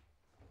lot.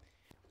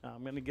 Now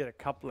I'm going to get a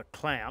couple of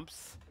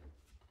clamps.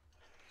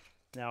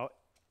 Now,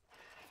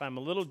 if I'm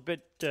a little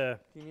bit, Do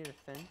you need a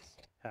fence?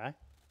 huh?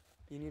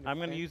 Do you need I'm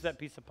going to use that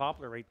piece of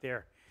poplar right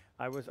there.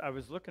 I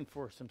was looking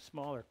for some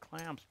smaller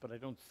clamps, but I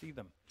don't see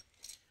them.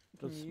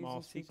 Those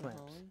small C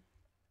clamps.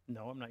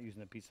 No, I'm not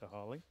using a piece of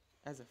holly.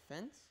 As a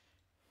fence?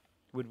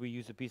 Would we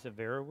use a piece of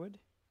Vera wood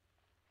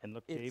and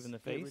look Dave in the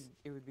face?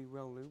 It would be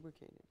well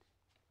lubricated.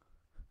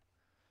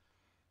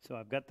 So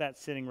I've got that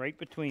sitting right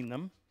between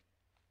them.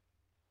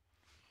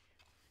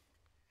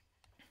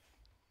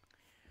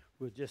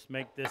 We'll just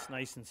make this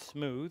nice and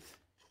smooth.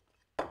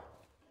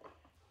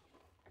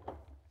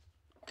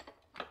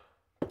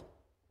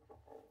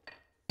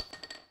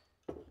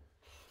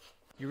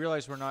 You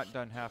realize we're not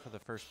done half of the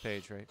first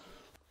page, right?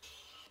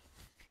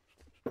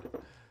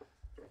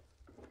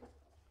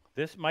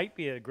 This might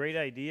be a great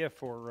idea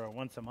for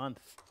once a month.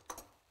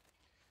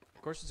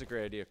 Of course it's a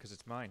great idea because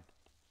it's mine.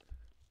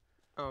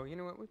 Oh, you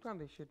know what? We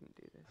probably shouldn't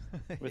do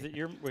this. Was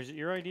it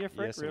your idea,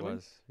 Fred? Yes, really? it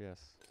was.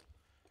 Yes.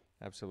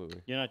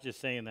 Absolutely. You're not just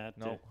saying that.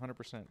 No,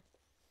 100%.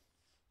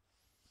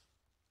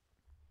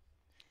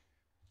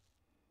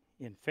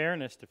 In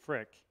fairness to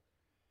Frick,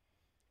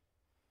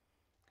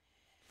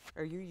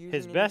 Are you using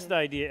his best anything?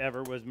 idea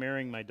ever was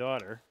marrying my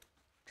daughter.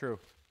 True.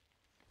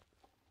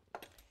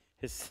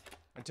 His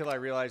Until I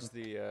realized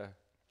the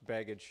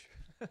baggage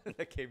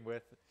that came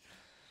with.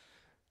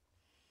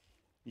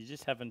 You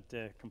just haven't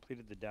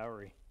completed the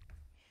dowry.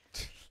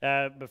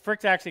 But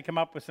Frick's actually come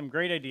up with some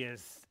great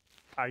ideas.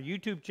 Our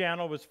YouTube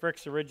channel was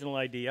Frick's original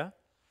idea.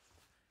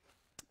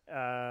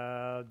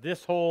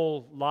 This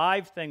whole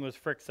live thing was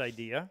Frick's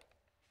idea.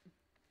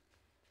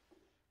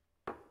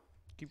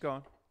 Keep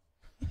going.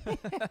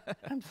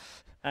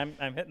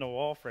 I'm hitting a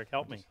wall, Frick.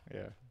 Help me.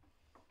 Yeah.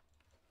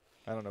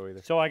 I don't know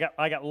either. So I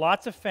got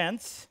lots of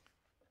fence.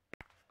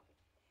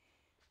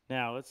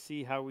 Now let's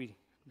see how we.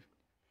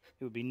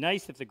 It would be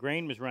nice if the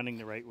grain was running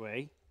the right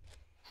way.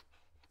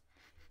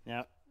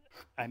 Now,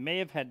 I may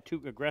have had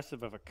too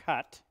aggressive of a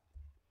cut,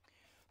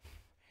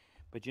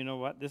 but you know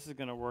what? This is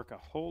going to work a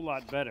whole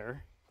lot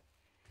better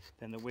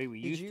than the way we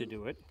used to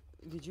do it.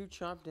 Did you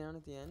chop down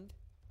at the end?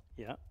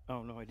 Yeah.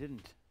 Oh, no, I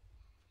didn't.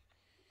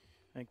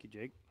 Thank you,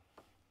 Jake.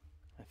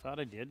 I thought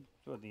I did.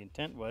 That's what the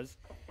intent was.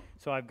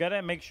 So I've got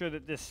to make sure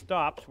that this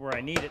stops where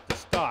I need it to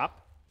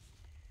stop.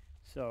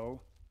 So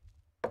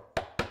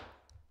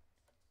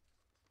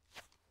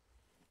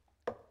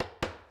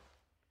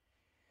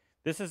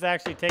this is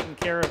actually taking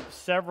care of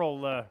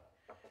several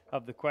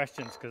of the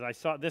questions because I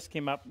saw this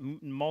came up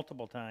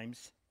multiple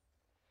times.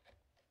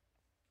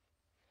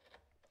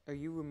 Are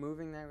you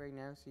removing that right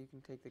now so you can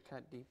take the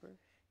cut deeper?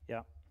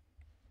 Yeah.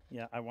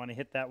 Yeah, I want to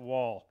hit that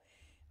wall.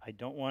 I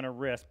don't want to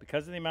risk,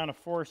 because of the amount of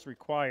force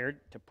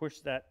required to push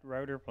that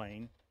router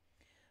plane,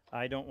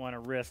 I don't want to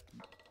risk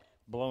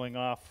blowing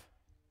off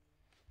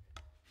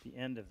the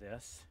end of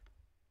this.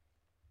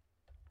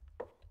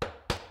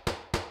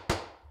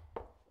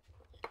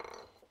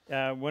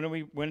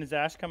 When is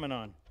Ash coming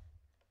on?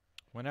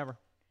 Whenever.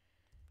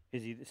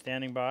 Is he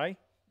standing by?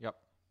 Yep.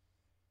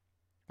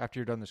 After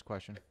you're done this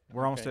question.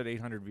 We're almost Okay. at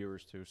 800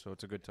 viewers, too, so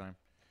it's a good time.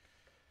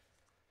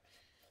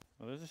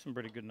 Well, those are some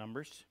pretty good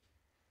numbers.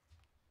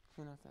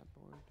 Clean off that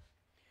board.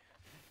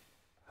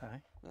 Hi.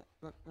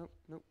 Look, nope,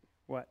 nope.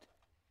 What?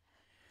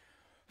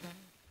 Thank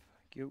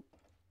you.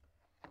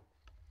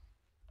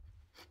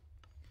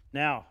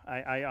 Now,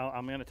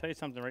 I'm going to tell you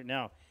something right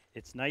now.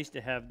 It's nice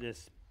to have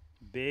this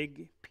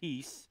big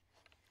piece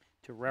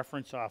to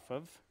reference off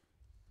of,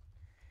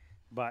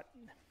 but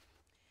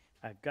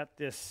I've got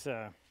this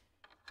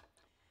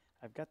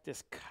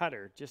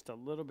cutter just a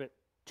little bit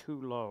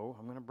too low.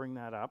 I'm going to bring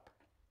that up.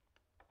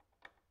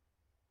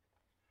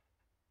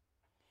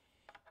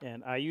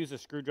 And I use a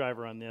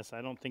screwdriver on this.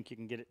 I don't think you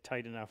can get it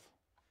tight enough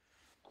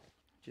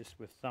just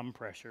with thumb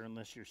pressure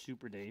unless you're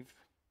Super Dave.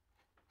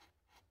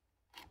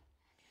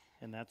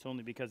 And that's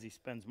only because he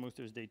spends most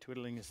of his day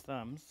twiddling his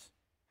thumbs.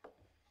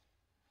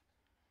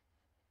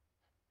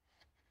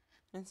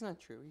 That's not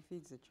true. He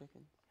feeds the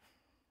chicken.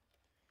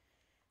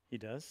 He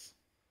does?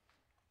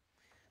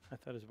 I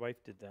thought his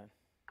wife did that.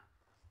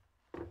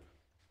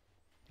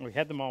 We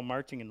had them all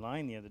marching in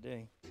line the other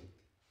day.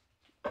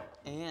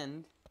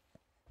 And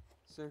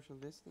social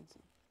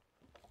distancing.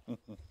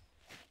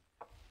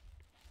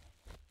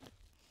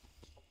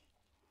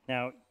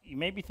 Now, you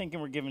may be thinking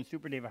we're giving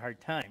Super Dave a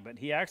hard time, but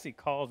he actually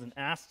calls and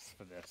asks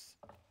for this.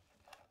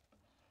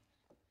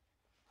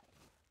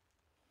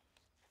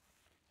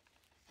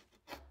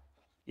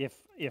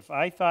 If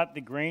I thought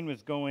the grain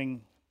was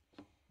going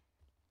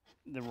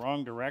the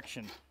wrong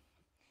direction,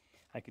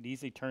 I could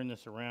easily turn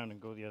this around and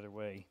go the other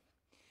way.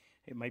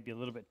 It might be a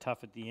little bit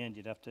tough at the end.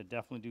 You'd have to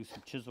definitely do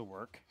some chisel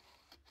work.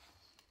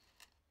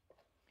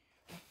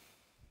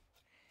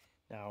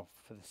 Now,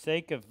 for the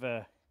sake of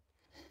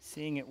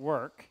seeing it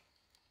work,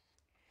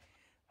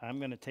 I'm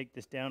going to take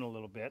this down a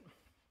little bit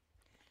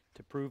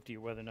to prove to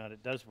you whether or not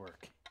it does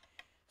work.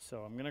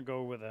 So I'm going to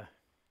go with I'm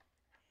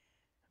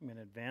going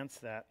to advance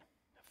that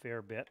a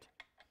fair bit.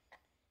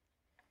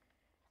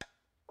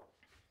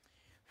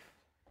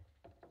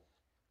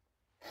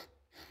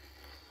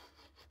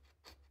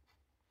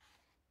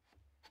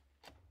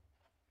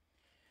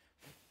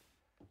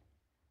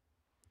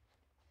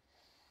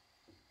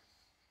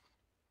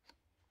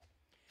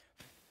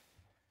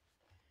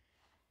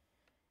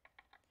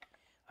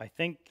 I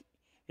think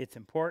it's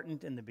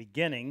important in the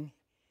beginning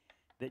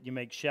that you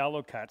make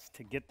shallow cuts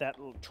to get that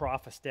little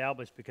trough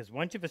established, because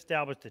once you've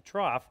established the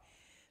trough,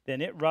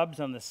 then it rubs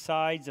on the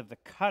sides of the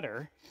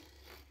cutter,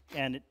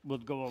 and it will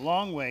go a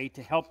long way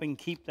to helping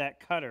keep that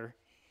cutter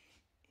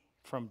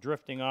from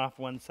drifting off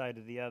one side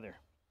or the other.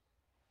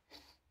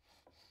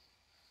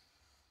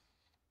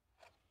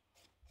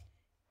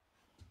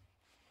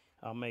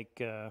 I'll make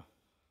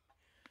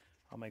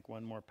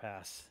one more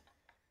pass.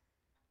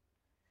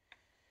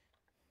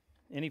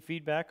 Any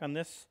feedback on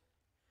this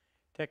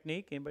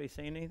technique? Anybody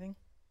saying anything?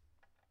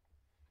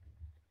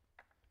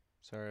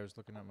 Sorry, I was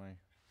looking at my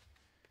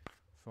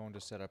phone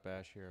to set up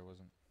ash here. I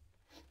wasn't.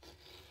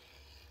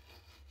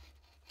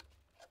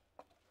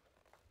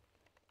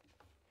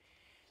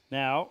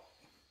 Now,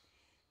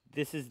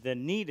 this is the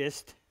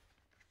neatest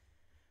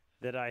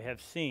that I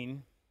have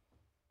seen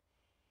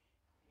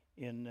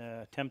in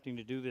attempting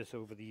to do this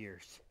over the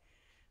years.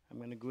 I'm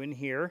going to go in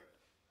here,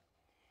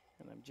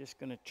 and I'm just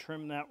going to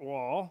trim that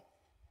wall.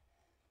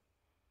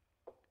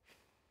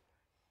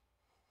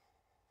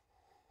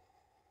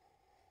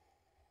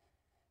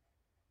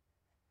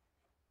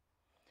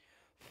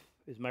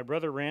 Is my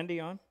brother Randy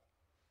on?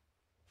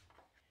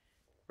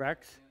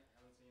 Rex? Haven't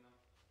seen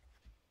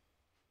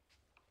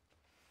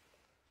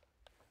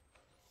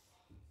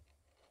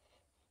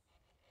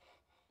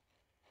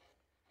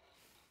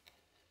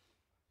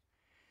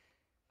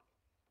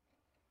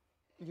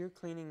him. You're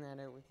cleaning that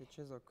out with the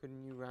chisel.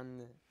 Couldn't you run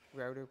the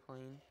router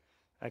plane?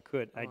 I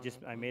could. Oh,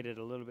 I made it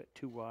a little bit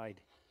too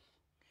wide.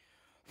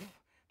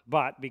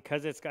 But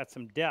because it's got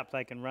some depth,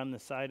 I can run the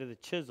side of the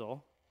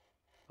chisel,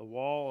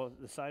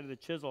 the side of the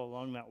chisel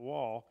along that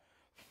wall,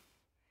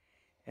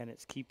 and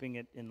it's keeping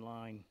it in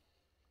line.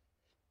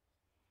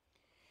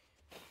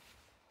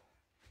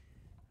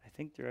 I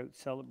think they're out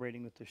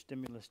celebrating with their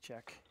stimulus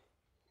check.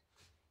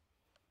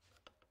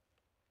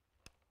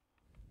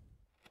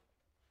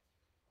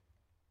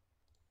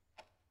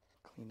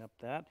 Clean up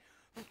that.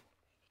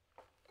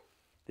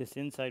 This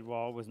inside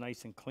wall was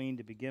nice and clean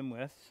to begin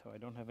with, so I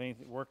don't have any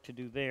work to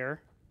do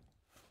there.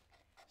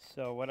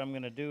 So what I'm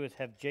going to do is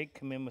have Jake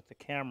come in with the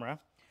camera.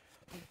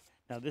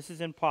 Now this is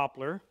in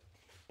poplar.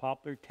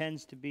 Poplar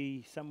tends to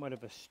be somewhat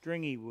of a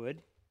stringy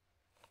wood.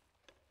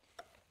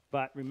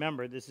 But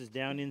remember, this is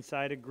down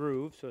inside a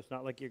groove, so it's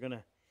not like you're going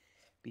to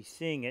be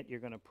seeing it. You're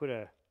going to put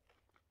a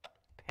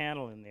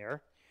panel in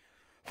there.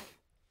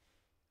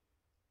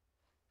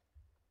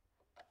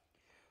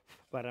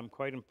 But I'm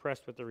quite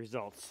impressed with the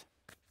results.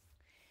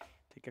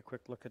 Take a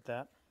quick look at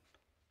that.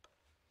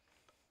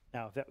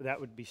 Now, that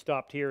would be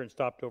stopped here and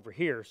stopped over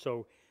here.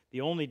 So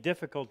the only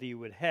difficulty you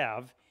would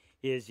have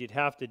is you'd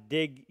have to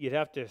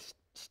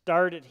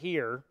start it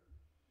here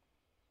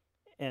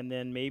and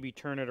then maybe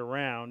turn it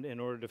around in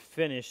order to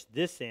finish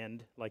this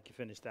end like you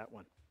finished that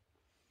one.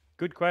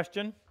 Good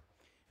question,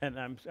 and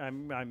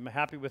I'm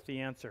happy with the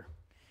answer.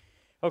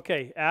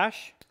 Okay,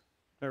 Ash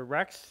or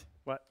Rex,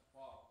 what?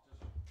 Well,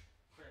 just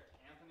quick.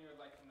 Anthony would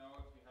like to know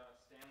if you have a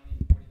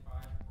Stanley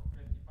 45 or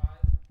 55,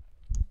 and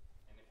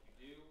if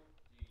you do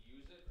you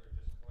use it or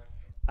just collect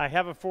them? I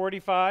have a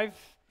 45,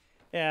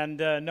 and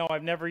no,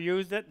 I've never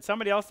used it.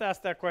 Somebody else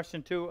asked that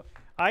question too.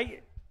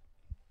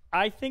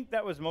 I think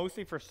that was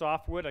mostly for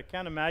softwood. I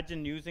can't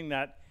imagine using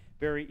that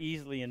very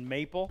easily in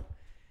maple.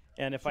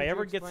 And if I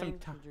ever get some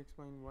time. Could you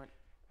explain what?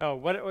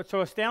 Oh,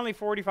 so a Stanley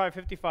 45,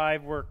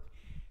 55 were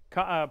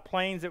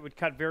planes that would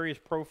cut various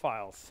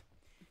profiles.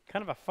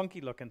 Kind of a funky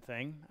looking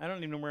thing. I don't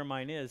even know where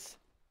mine is.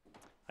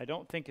 I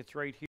don't think it's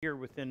right here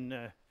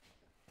within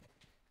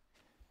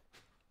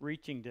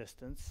reaching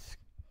distance,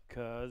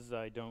 because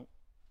I don't.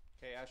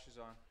 Okay, ash is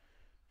on.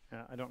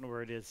 I don't know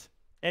where it is.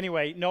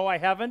 Anyway, no, I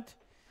haven't,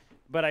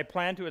 but I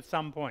plan to at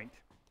some point.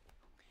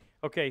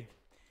 Okay,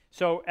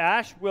 so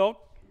Ash Wilk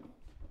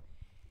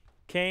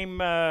came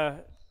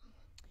to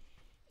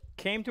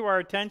our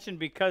attention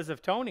because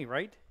of Tony,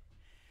 right?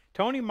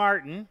 Tony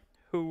Martin,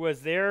 who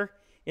was there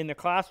in the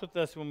class with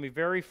us when we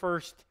the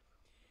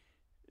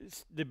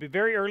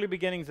very early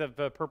beginnings of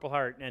Purple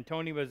Heart, and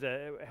Tony was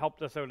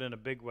helped us out in a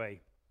big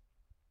way.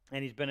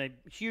 And he's been a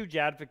huge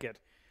advocate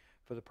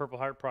for the Purple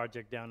Heart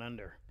Project down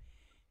under.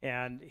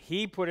 And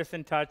he put us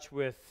in touch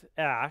with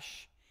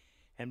Ash.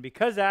 And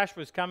because Ash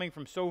was coming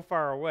from so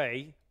far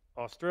away,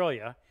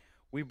 Australia,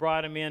 we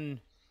brought him in,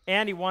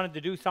 and he wanted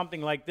to do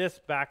something like this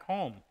back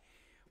home.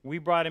 We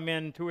brought him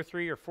in 2 or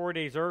 3 or 4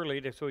 days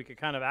early so he could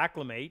kind of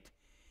acclimate.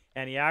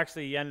 And he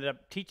actually ended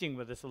up teaching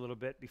with us a little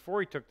bit before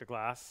he took the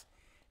class.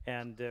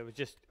 And it was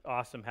just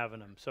awesome having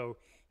him. So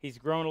he's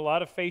grown a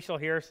lot of facial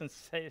hair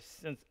since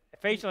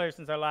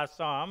I last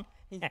saw him.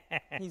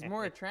 He's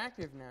more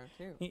attractive now,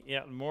 too.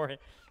 Yeah, more.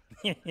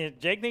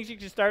 Jake thinks you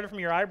should start it from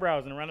your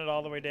eyebrows and run it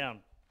all the way down.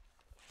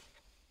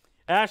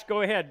 Ash,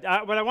 go ahead.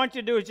 What I want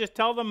you to do is just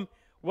tell them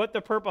what the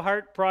Purple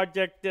Heart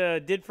Project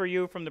did for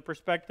you from the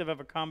perspective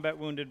of a combat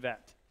wounded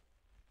vet.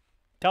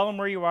 Tell them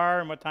where you are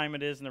and what time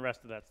it is and the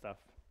rest of that stuff.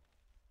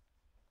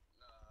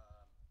 I'm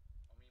in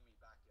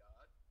my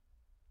backyard, just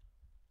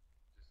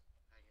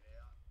hanging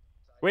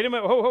out. Wait a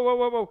minute.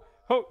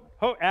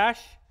 Ho,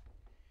 Ash.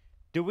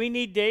 Do we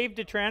need Dave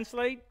to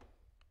translate?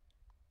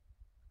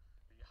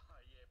 Yeah,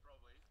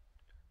 probably.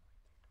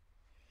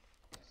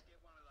 Just get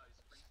one of those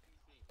frisbee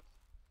things.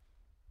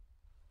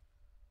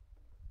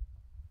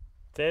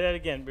 Say that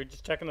again. We're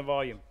just checking the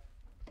volume.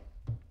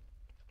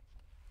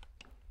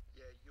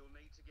 Yeah, you'll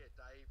need to get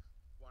Dave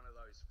one of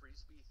those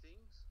frisbee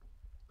things,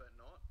 but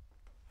not.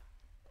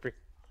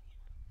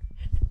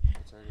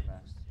 It's already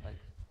maxed.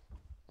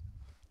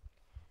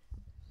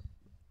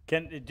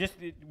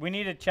 We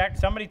need to check.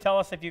 Somebody tell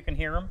us if you can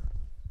hear him.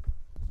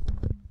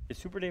 Is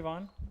Super Dave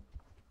on?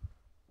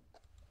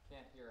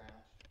 Can't hear Ash.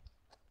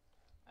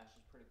 Ash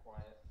is pretty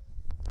quiet.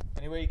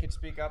 Any way you could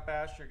speak up,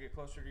 Ash, or get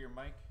closer to your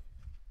mic?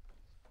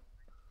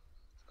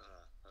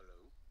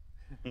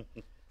 Hello.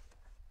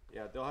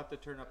 Yeah, they'll have to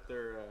turn up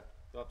their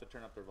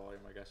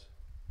volume, I guess.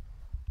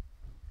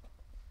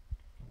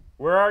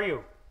 Where are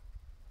you?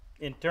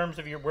 In terms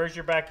of where's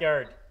your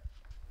backyard?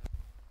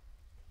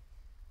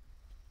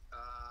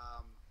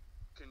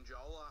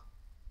 Conjola,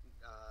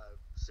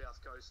 South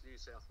Coast, New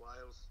South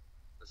Wales,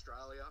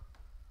 Australia.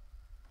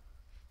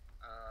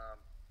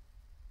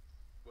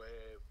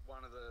 We're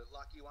one of the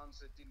lucky ones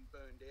that didn't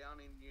burn down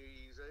in New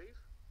Year's Eve.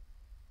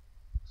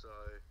 So,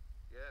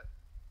 yeah.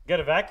 Got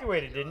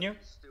evacuated, didn't you?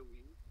 Still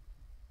in.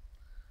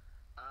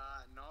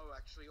 No,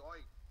 actually,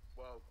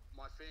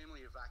 my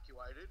family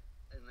evacuated,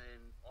 and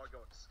then I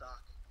got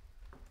stuck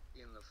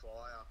in the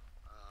fire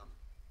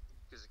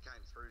because it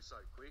came through so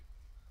quick.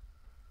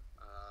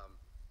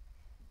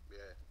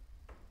 Yeah.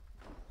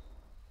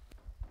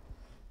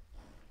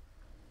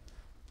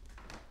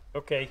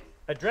 Okay.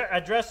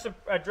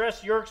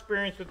 Address your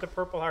experience with the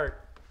Purple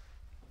Heart.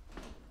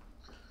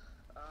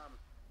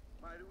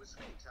 Mate, it was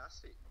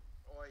fantastic.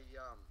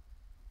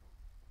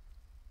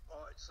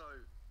 So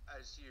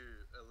as you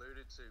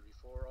alluded to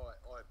before,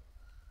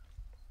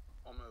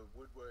 I'm a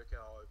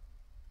woodworker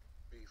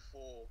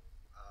before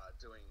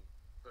doing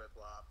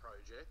Purple Art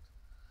Project,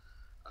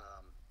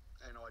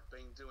 and I'd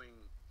been doing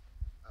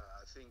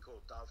a thing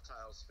called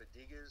Dovetails for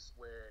Diggers,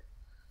 where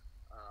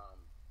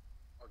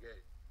I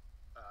get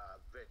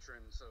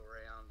veterans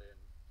around and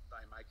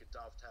they make a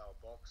dovetail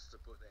box to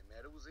put their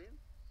metals in.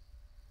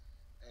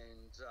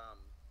 And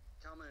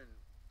coming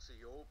to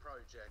your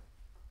project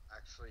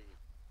actually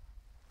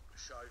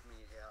showed me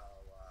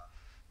how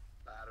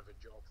bad of a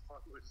job I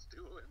was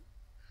doing.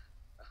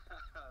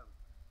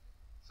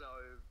 So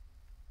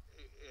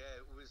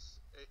it was,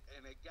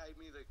 and it gave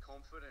me the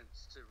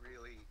confidence to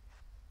really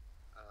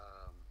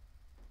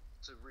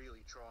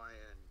try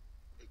and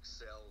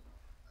excel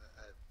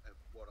at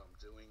what I'm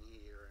doing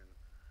here. And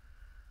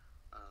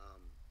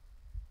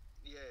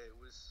it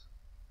was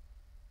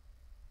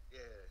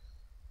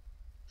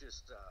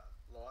just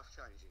life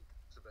changing,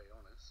 to be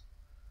honest.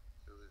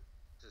 It was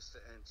just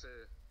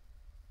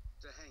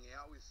to hang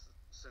out with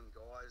some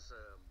guys,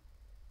 that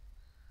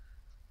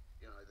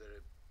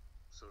have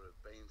sort of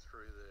been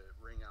through the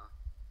ringer,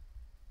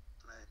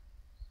 and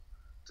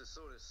to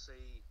sort of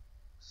see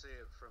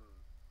it from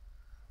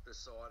the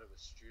side of a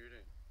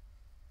student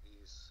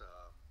is,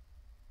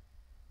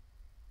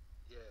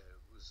 it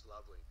was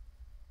lovely.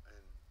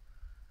 And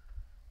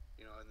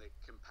and the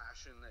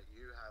compassion that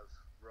you have,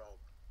 Rob,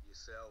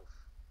 yourself,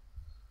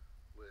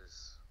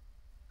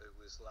 it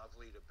was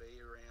lovely to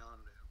be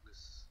around. It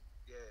was,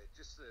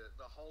 just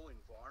the whole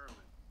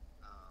environment.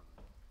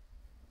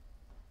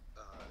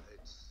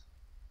 It's,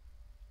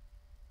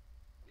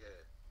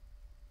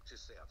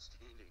 just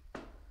outstanding.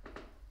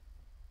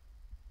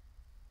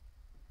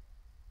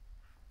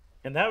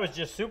 And that was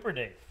just Super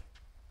Dave.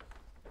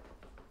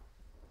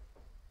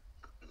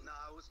 No,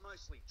 it was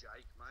mostly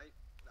Jake, mate.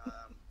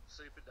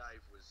 Super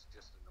Dave was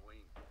just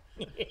annoying.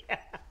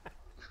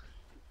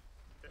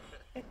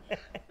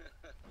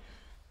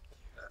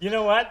 You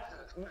know what?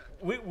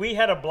 We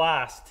had a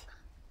blast.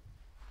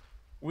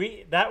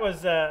 That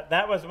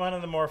was one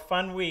of the more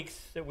fun weeks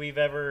that we've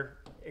ever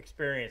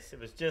experienced. It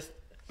was just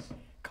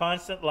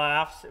constant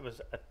laughs. It was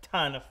a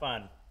ton of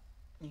fun.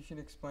 You should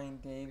explain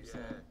Dave's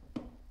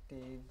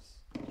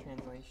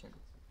translations.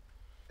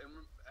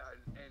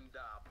 And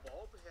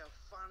Bob, how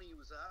funny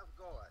was that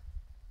guy?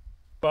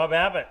 Bob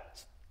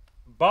Abbott.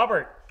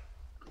 Bobbert.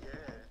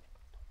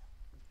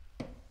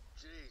 Yeah.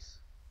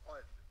 Jeez.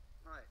 I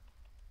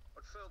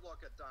felt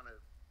like I'd done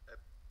a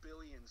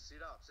billion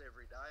sit-ups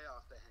every day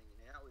after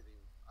hanging out with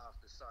him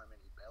after so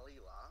many belly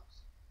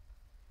laughs.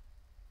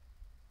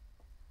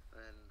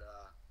 And,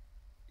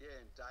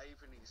 and Dave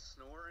and his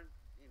snoring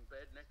in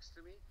bed next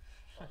to me.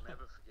 I'll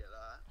never forget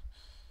that.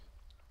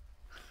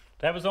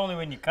 That was only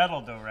when you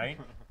cuddled, though, right?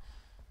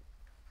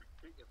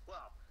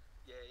 Well,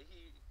 yeah,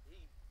 he'd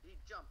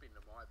jump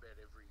into my bed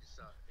every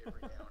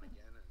now and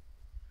again and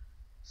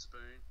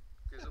spoon,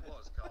 because it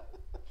was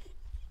cold.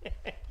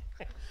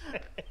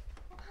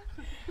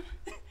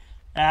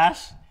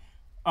 Ash,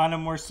 on a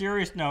more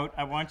serious note,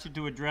 I want you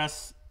to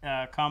address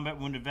combat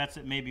wounded vets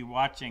that may be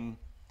watching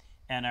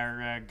and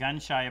are gun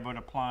shy about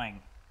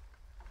applying.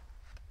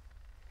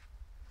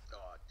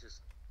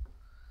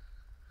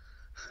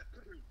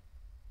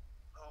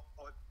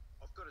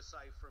 I've got to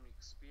say from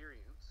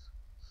experience,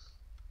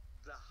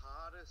 the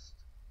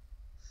hardest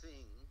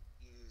thing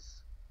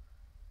is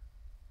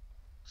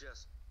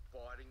just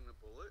biting the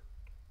bullet.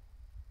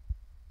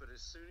 But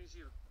as soon as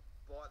you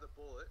bite the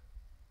bullet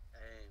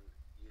and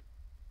you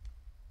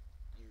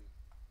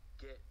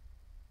get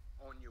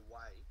on your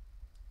way,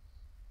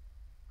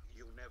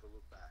 you'll never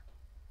look back.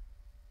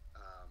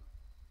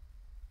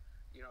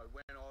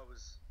 When I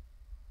was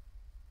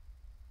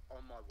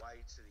on my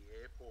way to the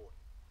airport,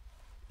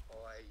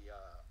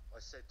 I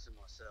said to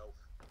myself,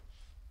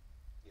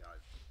 you know,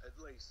 at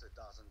least a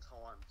dozen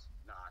times,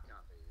 nah, I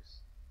can't do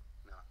this.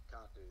 Nah,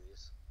 can't do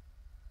this.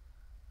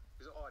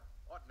 Because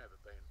I'd never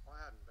been, I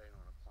hadn't been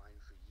on a plane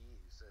for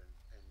years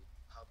and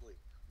public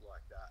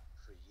like that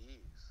for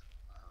years.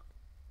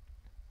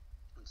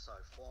 And so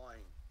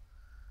flying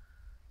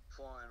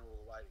all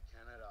the way to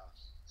Canada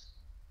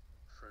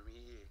from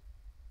here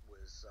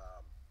was,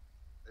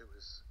 it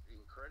was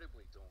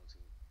incredibly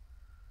daunting.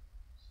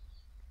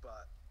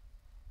 But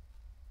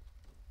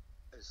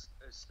as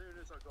soon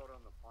as I got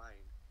on the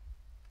plane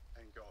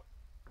and got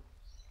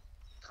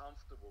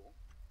comfortable,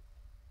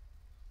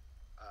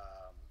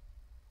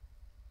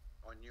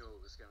 I knew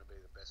it was going to be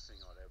the best thing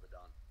I'd ever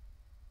done,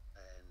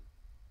 and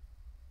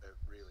it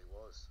really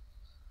was.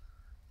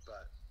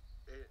 But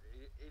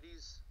it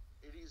is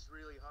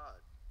really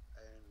hard,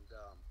 and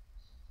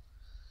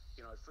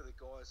you know, for the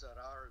guys that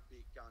are a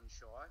bit gun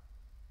shy,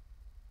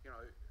 you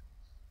know,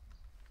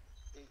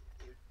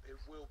 it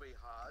will be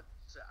hard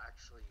to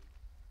actually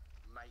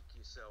make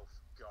yourself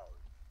go,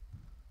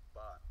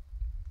 but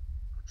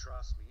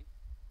trust me,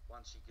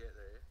 once you get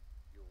there,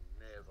 you'll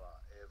never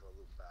ever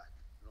look back,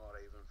 not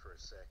even for a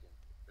second.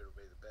 It'll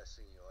be the best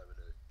thing you'll ever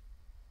do.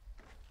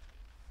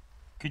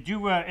 Could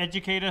you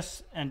educate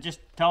us and just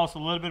tell us a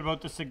little bit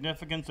about the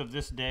significance of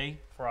this day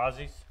for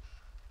Aussies?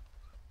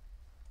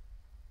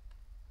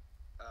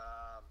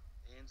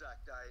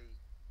 Anzac Day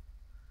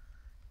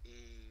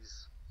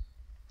is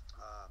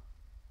our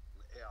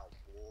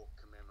war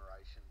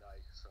commemoration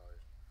day. So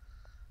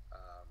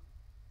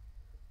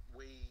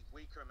we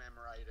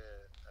commemorate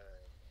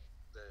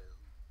the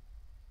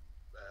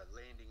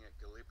landing at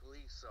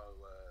Gallipoli. So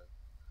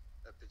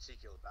a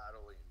particular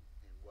battle in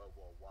World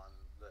War I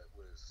that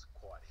was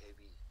quite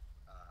heavy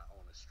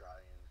on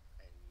Australian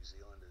and New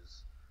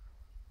Zealanders.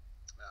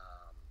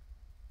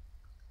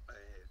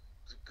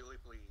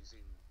 Gallipoli is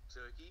in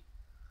Turkey.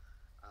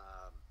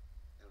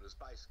 It was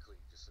basically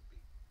just a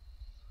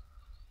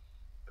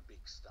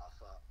big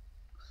stuff up.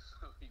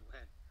 So we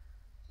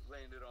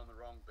landed on the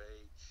wrong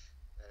beach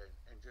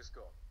and just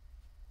got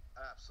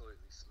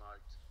absolutely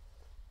smoked.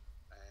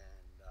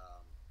 And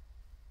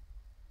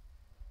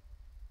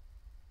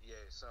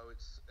yeah, so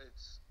it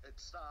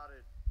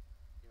started,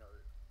 you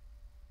know,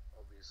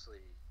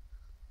 obviously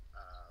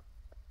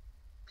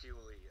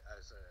purely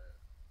as a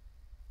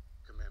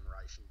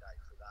commemoration day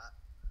for that.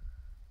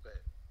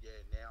 But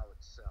yeah, now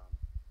it's our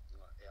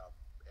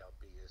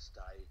biggest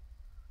day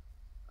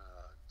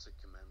to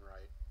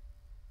commemorate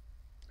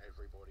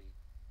everybody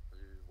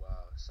who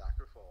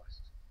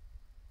sacrificed.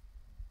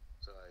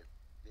 So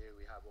yeah,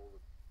 we have all the,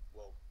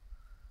 well,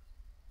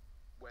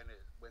 when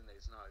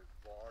there's no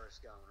virus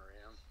going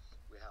around,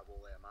 we have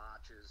all our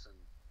marches and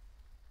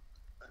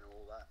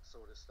all that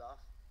sort of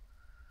stuff.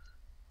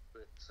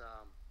 But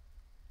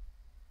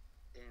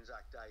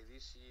Anzac Day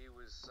this year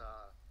was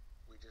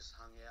we just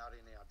hung out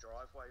in our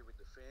driveway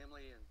with the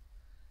family and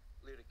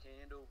lit a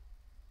candle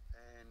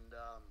and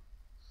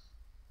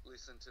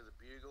listened to the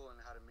bugle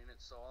and had a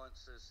minute's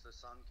silence as the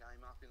sun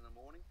came up in the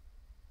morning,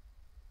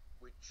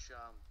 which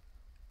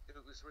it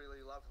was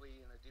really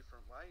lovely in a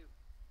different way.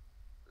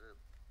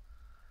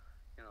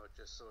 You know, it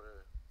just sort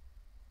of,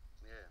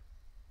 yeah.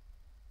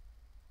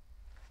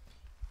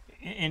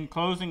 In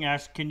closing,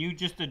 Ash, can you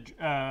just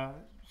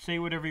say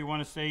whatever you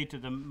want to say to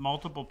the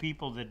multiple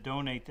people that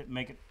donate that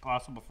make it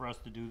possible for us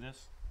to do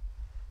this?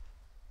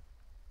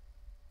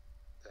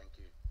 Thank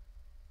you.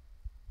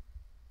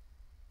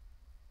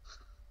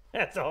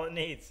 That's all it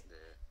needs.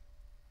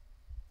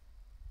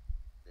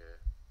 Yeah.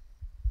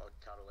 I'd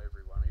cuddle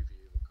every one of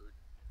you if I could.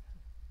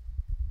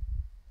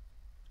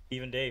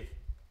 Even Dave.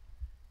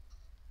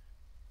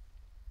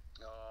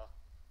 Oh.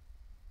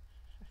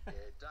 Yeah,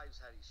 Dave's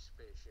had his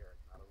fair share of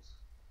cuddles.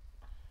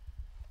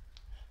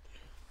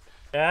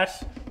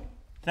 Ash,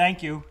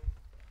 thank you.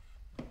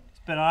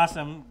 It's been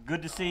awesome.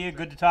 Good to see you.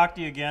 Good to talk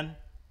to you again.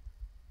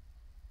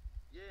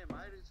 Yeah,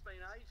 mate, it's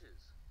been ages.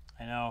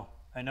 I know.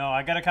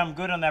 I got to come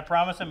good on that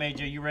promise I made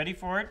you. You ready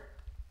for it?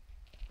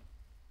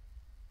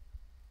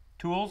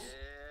 Tools? Yeah,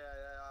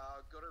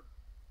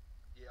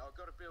 I've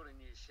got to build a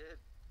new shed.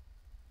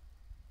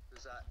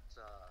 Because that,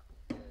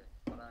 yeah,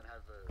 I don't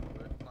have a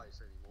workplace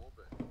anymore,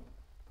 but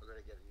I've got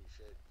to get a new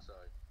shed.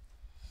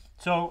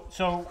 So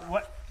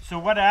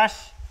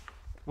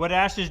what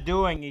Ash is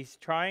doing, he's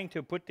trying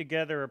to put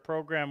together a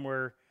program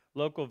where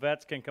local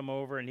vets can come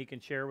over and he can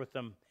share with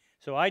them.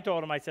 So I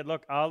told him, I said,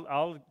 look,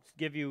 I'll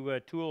give you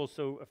tools,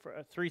 so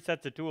 3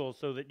 sets of tools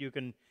so that you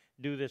can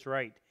do this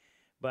right.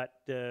 But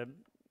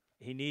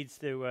he needs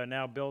to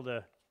now build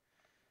a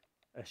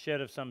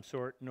shed of some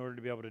sort in order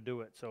to be able to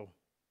do it. So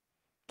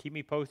keep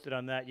me posted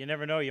on that. You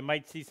never know, you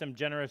might see some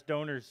generous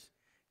donors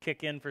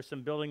kick in for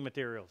some building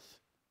materials.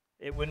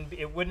 It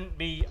wouldn't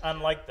be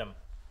unlike them.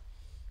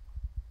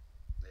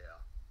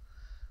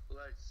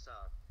 Well, it's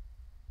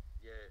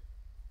yeah,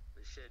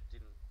 the shed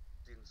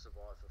didn't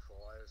survive the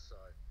fires, so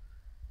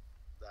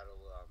that'll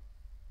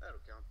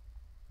come.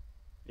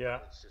 Yeah.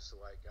 It's just the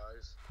way it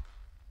goes.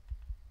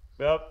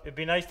 Well, it'd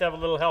be nice to have a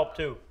little help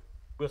too.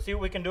 We'll see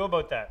what we can do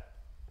about that.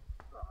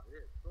 Oh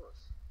yeah, of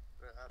course,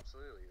 yeah,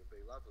 absolutely, it'd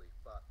be lovely.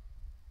 But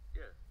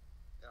yeah,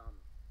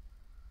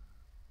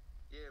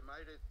 yeah,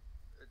 mate.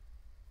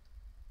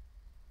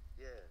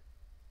 Yeah,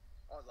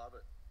 I love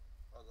it.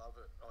 I love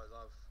it. I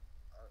love,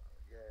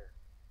 yeah,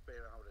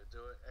 being able to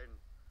do it, and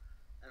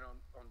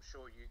I'm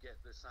sure you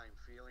get the same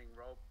feeling,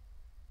 Rob.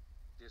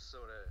 Just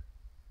sort of,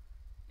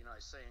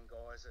 seeing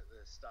guys at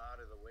the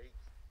start of the week,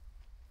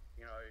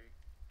 you know,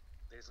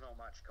 there's not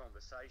much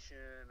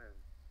conversation, and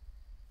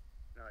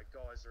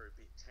guys are a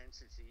bit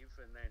tentative,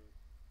 and then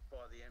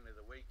by the end of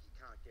the week, you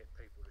can't get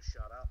people to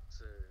shut up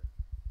to,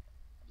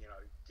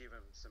 give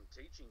them some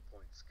teaching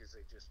points because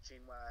they're just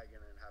chin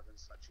wagging and having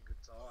such a good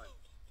time.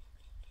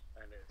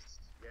 And it's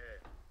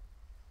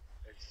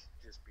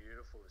just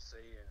beautiful to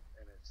see,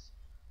 and it's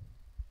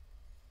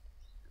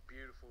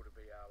beautiful to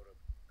be able to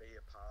be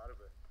a part of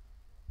it.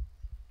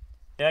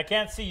 Yeah, I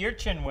can't see your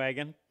chin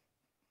wagging.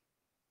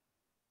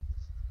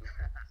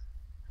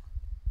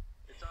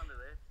 It's under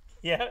there.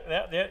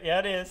 Yeah,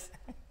 it is.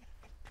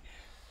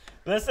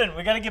 Listen,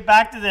 we got to get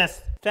back to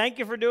this. Thank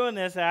you for doing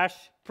this, Ash.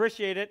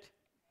 Appreciate it.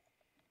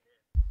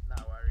 No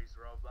worries,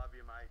 Rob. Love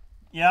you, mate.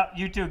 Yeah,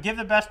 you too. Give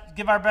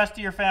our best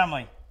to your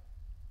family.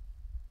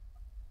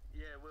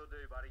 Yeah, will do,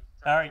 buddy.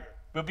 All right,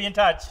 we'll be in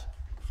touch.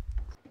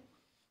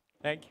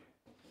 Thank you.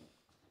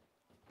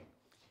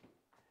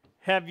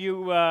 Have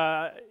you?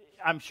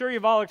 I'm sure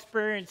you've all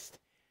experienced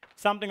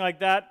something like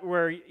that,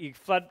 where you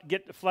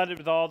get flooded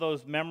with all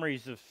those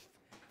memories of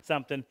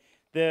something.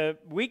 The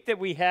week that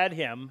we had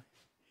him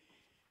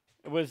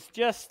was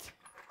just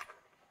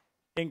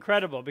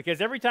incredible,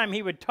 because every time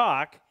he would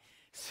talk,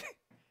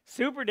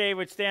 Super Dave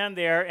would stand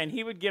there and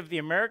he would give the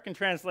American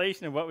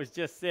translation of what was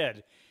just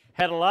said.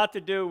 Had a lot to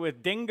do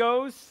with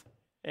dingoes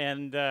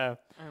and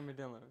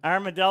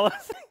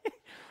armadillos.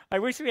 I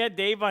wish we had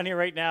Dave on here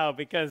right now,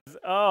 because,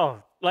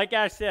 like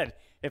Ash said,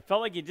 it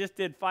felt like you just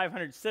did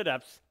 500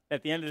 sit-ups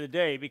at the end of the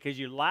day because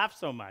you laughed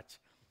so much.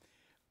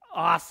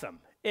 Awesome.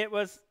 It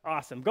was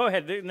awesome. Go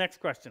ahead. The next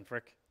question,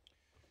 Frick.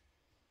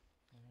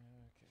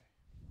 Okay.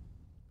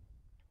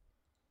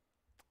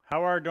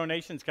 How are our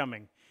donations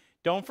coming?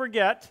 Don't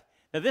forget.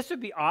 Now, this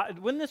would be,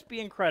 wouldn't this be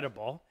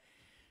incredible?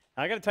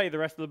 I got to tell you the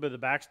rest, a little bit of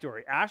the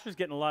backstory. Ash was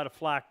getting a lot of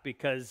flack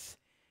because,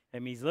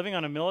 he's living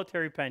on a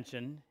military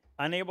pension,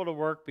 unable to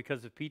work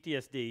because of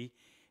PTSD,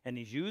 and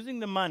he's using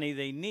the money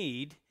they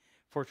need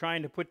for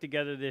trying to put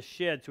together this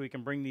shed so he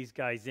can bring these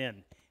guys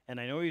in. And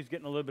I know he was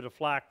getting a little bit of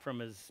flack from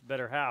his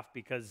better half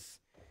because,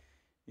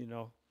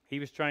 he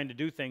was trying to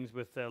do things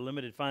with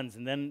limited funds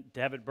and then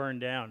to have it burned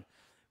down.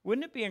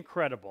 Wouldn't it be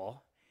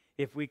incredible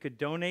if we could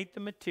donate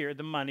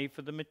the money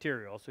for the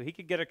material so he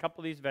could get a couple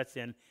of these vets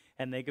in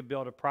and they could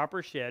build a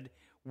proper shed?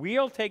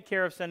 We'll take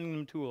care of sending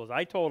them tools.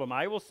 I told him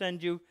I will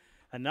send you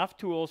enough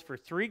tools for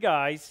 3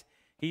 guys.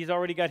 He's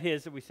already got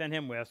his that we sent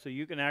him with, so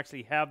you can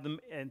actually have them.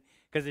 And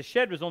because the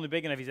shed was only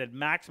big enough, he said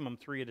maximum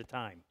 3 at a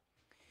time.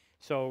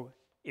 So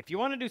if you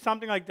want to do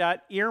something like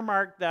that,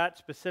 earmark that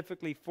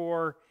specifically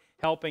for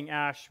helping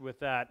Ash with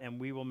that, and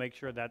we will make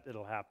sure that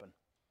it'll happen.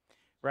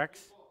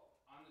 Rex?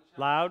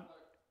 Loud?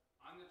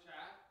 On the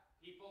chat,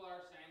 people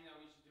are saying that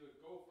we should do a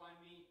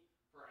GoFundMe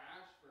for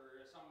Ash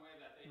for some way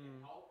that they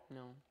can help.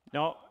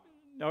 No,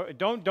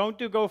 don't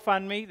do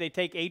GoFundMe. They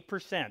take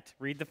 8%.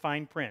 Read the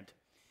fine print.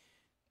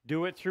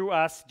 Do it through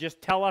us.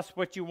 Just tell us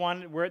what you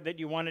want, that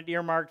you want it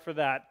earmarked for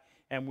that,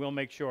 and we'll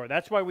make sure.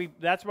 That's why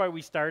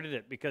we started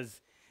it, because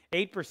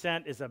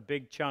 8% is a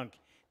big chunk.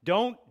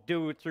 Don't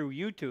do it through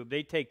YouTube.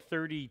 They take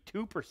 32%.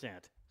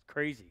 It's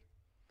crazy.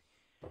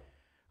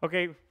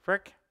 Okay,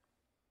 Frick.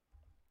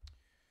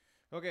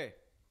 Okay.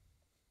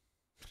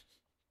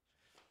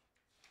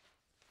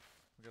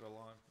 We got a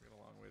long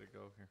way to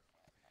go here.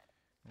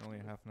 Only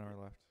a half an hour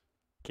left.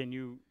 Can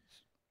you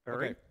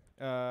hurry?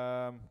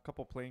 Okay.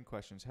 Couple plain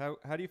questions. How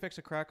do you fix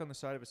a crack on the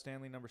side of a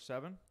Stanley number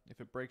 7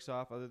 if it breaks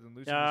off other than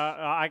losing?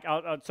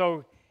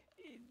 So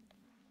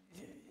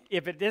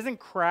if it isn't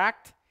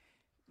cracked,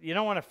 you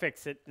don't want to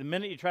fix it. The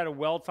minute you try to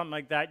weld something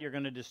like that, you're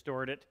going to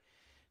distort it.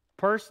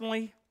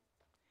 Personally,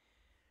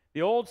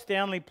 the old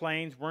Stanley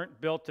planes weren't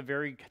built to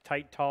very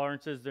tight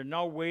tolerances. There's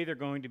no way they're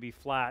going to be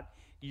flat.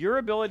 Your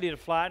ability to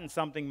flatten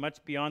something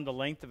much beyond the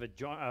length of a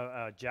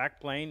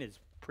jack plane is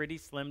pretty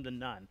slim to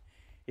none,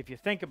 if you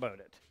think about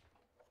it.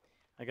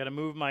 I got to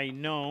move my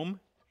gnome.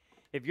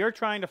 If you're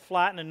trying to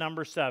flatten a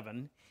number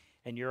 7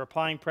 and you're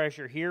applying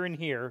pressure here and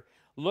here,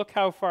 look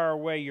how far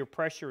away your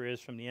pressure is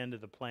from the end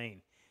of the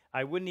plane.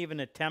 I wouldn't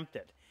even attempt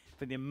it.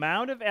 For the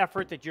amount of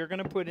effort that you're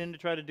going to put in to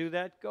try to do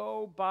that,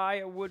 go buy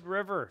a Wood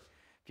River.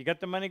 If you got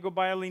the money, go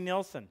buy a Lee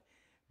Nielsen.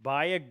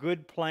 Buy a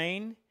good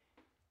plane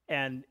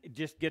and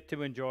just get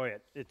to enjoy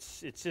it.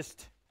 It's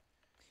just,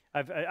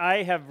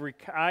 I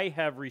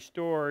have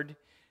restored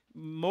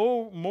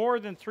more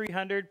than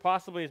 300,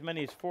 possibly as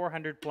many as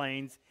 400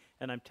 planes,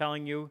 and I'm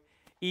telling you,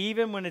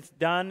 even when it's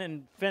done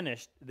and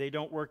finished, they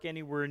don't work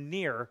anywhere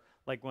near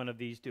like one of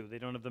these do. They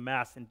don't have the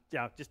mass. And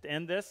just to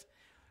end this,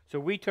 so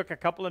we took a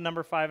couple of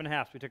number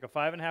 5.5s. We took a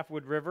 5.5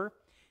 Wood River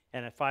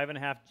and a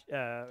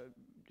 5.5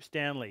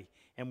 Stanley,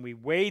 and we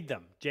weighed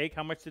them. Jake,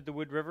 how much did the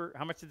Wood River?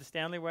 How much did the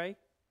Stanley weigh?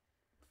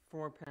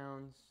 4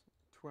 pounds,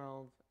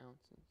 12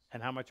 ounces.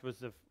 And how much was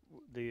the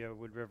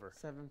Wood River?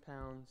 7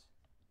 pounds,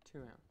 2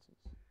 ounces.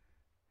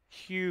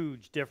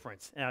 Huge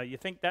difference. Now, you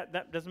think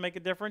that doesn't make a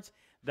difference?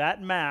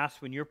 That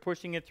mass, when you're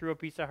pushing it through a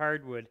piece of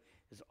hardwood,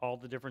 is all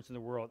the difference in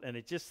the world. And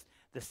it's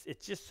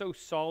just so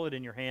solid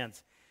in your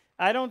hands.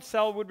 I don't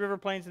sell Wood River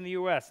planes in the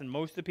U.S., and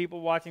most of the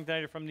people watching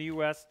tonight are from the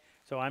U.S.,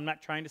 so I'm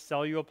not trying to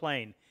sell you a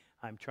plane.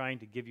 I'm trying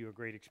to give you a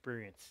great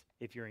experience.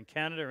 If you're in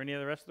Canada or any of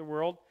the rest of the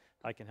world,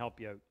 I can help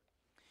you out.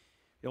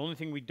 The only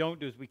thing we don't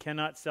do is we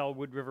cannot sell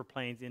Wood River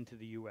planes into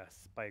the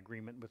U.S. by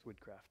agreement with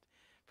Woodcraft.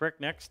 Frick,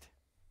 next.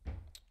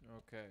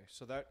 Okay,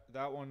 so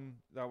that one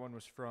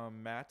was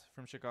from Matt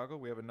from Chicago.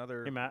 We have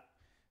another. Hey, Matt.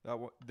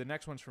 The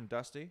next one's from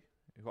Dusty,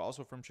 who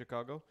also from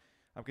Chicago.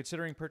 I'm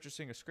considering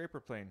purchasing a scraper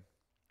plane.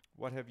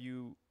 What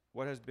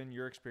has been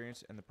your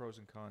experience and the pros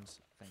and cons?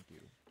 Thank you.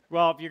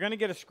 Well, if you're going to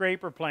get a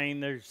scraper plane,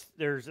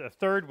 there's a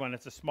third one.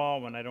 It's a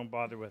small one. I don't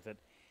bother with it.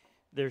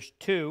 There's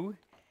two.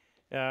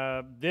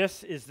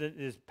 This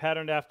is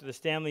patterned after the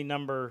Stanley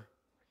number.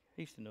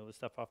 I used to know this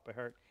stuff off by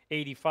heart.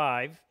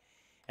 85.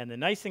 And the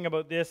nice thing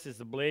about this is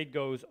the blade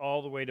goes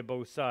all the way to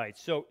both sides.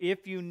 So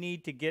if you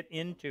need to get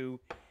into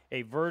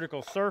a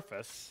vertical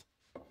surface,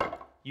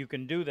 you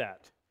can do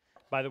that.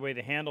 By the way,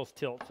 the handles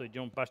tilt so you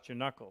don't bust your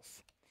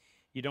knuckles.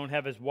 You don't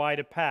have as wide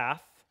a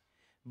path,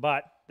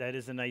 but that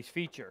is a nice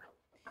feature.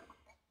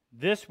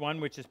 This one,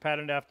 which is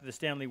patterned after the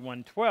Stanley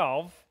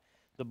 112,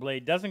 the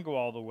blade doesn't go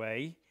all the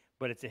way,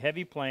 but it's a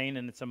heavy plane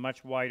and it's a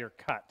much wider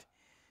cut.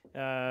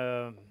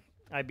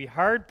 I'd be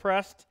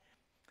hard-pressed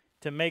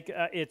to make,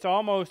 it's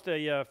almost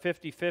a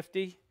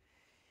 50-50.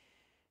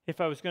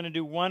 If I was going to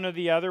do one or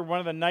the other, one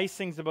of the nice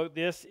things about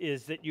this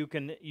is that you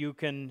can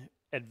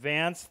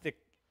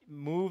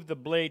move the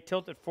blade,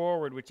 tilt it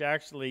forward, which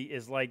actually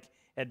is like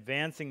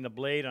advancing the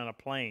blade on a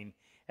plane.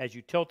 As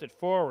you tilt it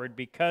forward,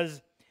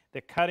 because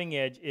the cutting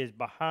edge is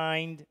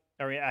behind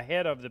or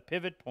ahead of the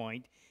pivot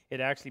point,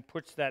 it actually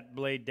puts that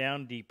blade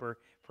down deeper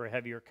for a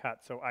heavier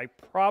cut. So I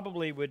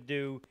probably would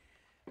do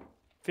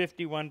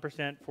 51%,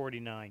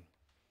 49%.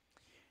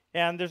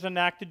 And there's a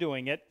knack to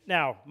doing it.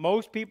 Now,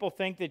 most people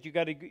think that you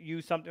got to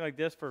use something like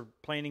this for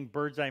planing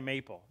bird's eye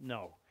maple.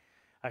 No.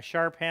 A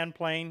sharp hand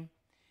plane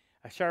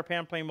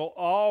will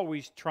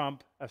always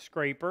trump a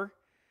scraper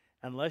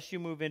unless you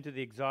move into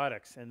the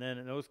exotics. And then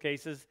in those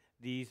cases,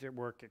 these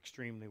work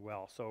extremely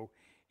well. So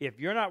if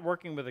you're not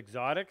working with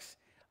exotics,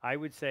 I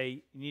would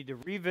say you need to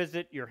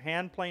revisit your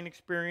hand plane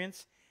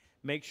experience.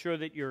 Make sure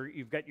that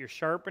you've got your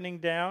sharpening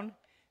down.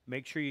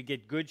 Make sure you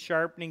get good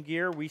sharpening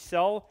gear.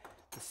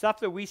 The stuff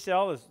that we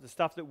sell is the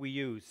stuff that we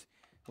use.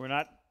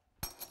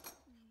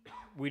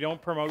 We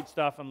don't promote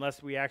stuff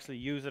unless we actually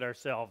use it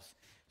ourselves.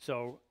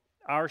 So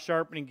our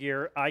sharpening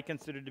gear I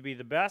consider to be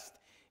the best.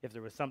 If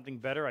there was something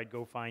better, I'd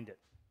go find it.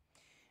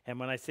 And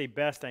when I say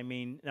best, I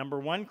mean number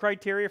one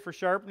criteria for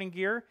sharpening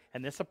gear,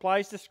 and this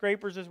applies to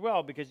scrapers as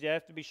well because you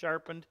have to be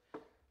sharpened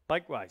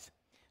likewise.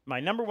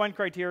 My number one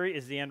criteria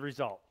is the end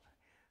result.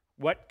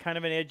 What kind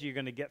of an edge are you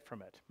going to get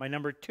from it? My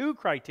number two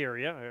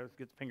criteria, let's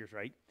get the fingers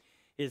right,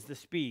 is the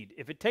speed.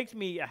 If it takes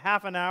me a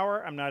half an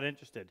hour, I'm not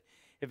interested.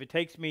 If it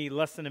takes me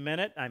less than a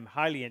minute, I'm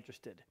highly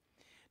interested.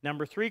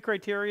 Number three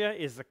criteria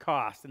is the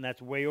cost, and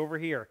that's way over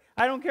here.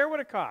 I don't care what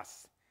it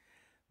costs.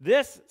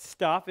 This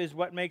stuff is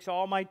what makes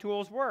all my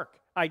tools work.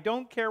 I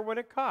don't care what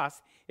it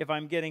costs if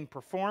I'm getting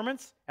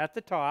performance at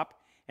the top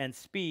and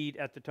speed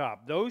at the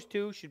top. Those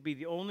two should be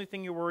the only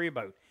thing you worry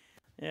about.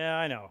 Yeah,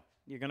 I know.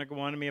 You're going to go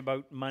on to me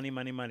about money,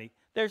 money, money.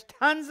 There's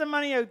tons of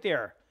money out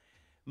there.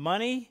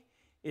 Money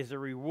is a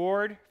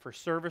reward for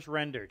service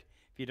rendered.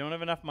 If you don't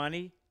have enough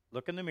money,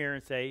 look in the mirror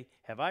and say,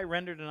 have I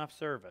rendered enough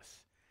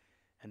service?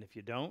 And if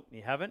you don't,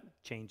 you haven't,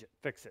 change it,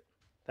 fix it.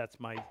 That's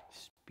my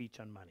speech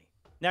on money.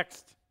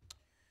 Next.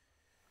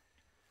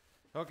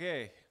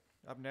 Okay,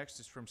 up next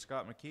is from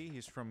Scott McKee.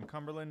 He's from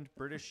Cumberland,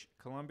 British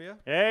Columbia.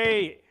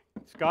 Hey,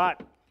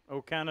 Scott,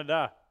 oh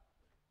Canada.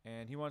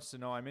 And he wants to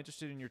know, I'm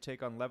interested in your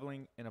take on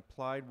leveling an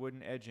applied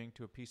wooden edging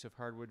to a piece of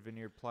hardwood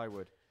veneered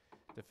plywood.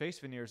 The face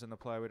veneers on the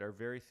plywood are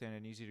very thin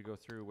and easy to go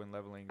through when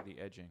leveling the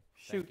edging.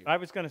 Shoot, I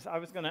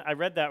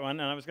read that one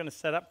and I was gonna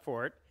set up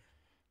for it,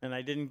 and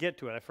I didn't get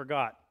to it. I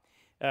forgot.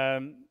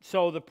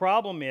 So the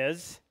problem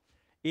is,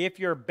 if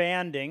you're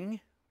banding,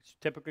 which is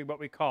typically what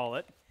we call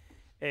it,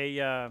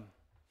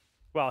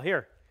 well,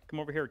 here, come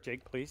over here,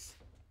 Jake, please.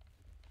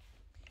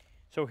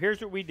 So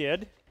here's what we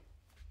did.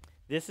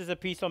 This is a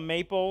piece of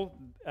maple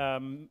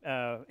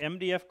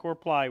MDF core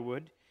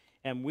plywood.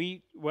 And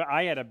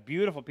I had a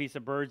beautiful piece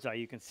of bird's eye.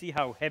 You can see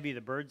how heavy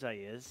the bird's eye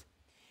is.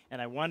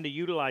 And I wanted to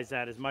utilize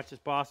that as much as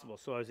possible.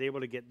 So I was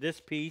able to get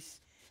this piece,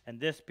 and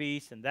this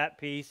piece, and that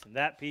piece, and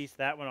that piece,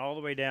 that one, all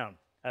the way down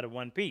out of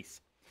one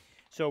piece.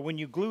 So when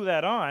you glue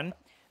that on,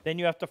 then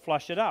you have to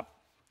flush it up.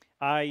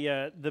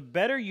 The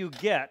better you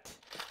get,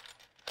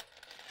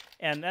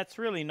 and that's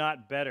really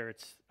not better.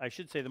 I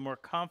should say the more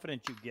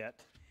confident you get.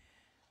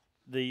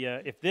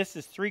 If this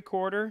is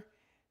 3/4,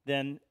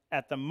 then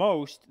at the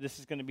most, this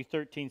is going to be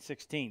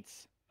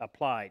 13/16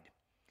 applied.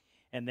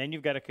 And then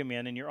you've got to come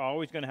in, and you're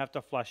always going to have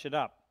to flush it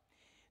up.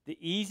 The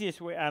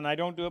easiest way, and I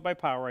don't do it by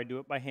power, I do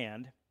it by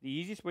hand. The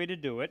easiest way to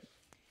do it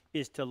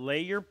is to lay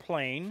your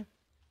plane,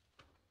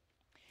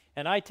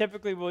 and I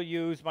typically will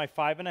use my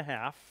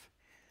 5.5.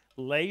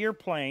 Lay your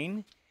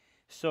plane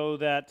so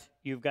that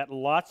you've got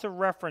lots of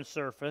reference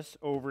surface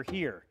over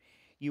here.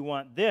 You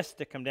want this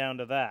to come down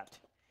to that.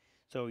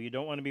 So you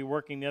don't want to be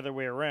working the other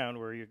way around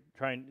where you're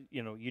trying,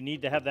 you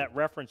need to have that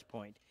reference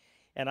point.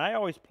 And I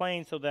always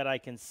plane so that I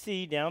can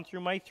see down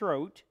through my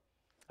throat.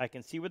 I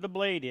can see where the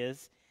blade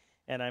is,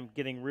 and I'm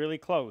getting really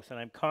close. And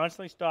I'm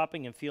constantly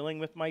stopping and feeling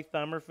with my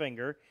thumb or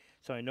finger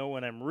so I know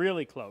when I'm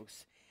really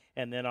close.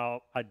 And then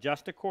I'll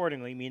adjust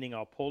accordingly, meaning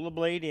I'll pull the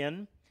blade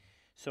in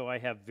so I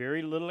have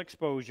very little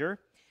exposure.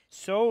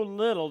 So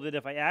little that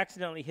if I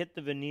accidentally hit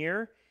the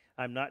veneer,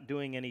 I'm not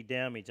doing any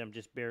damage. I'm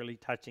just barely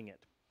touching it.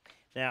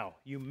 Now,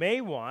 you may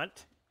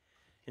want,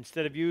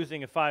 instead of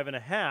using a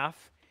 5.5,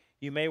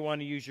 you may want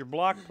to use your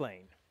block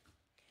plane.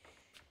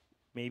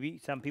 Maybe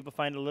some people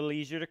find it a little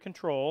easier to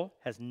control.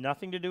 Has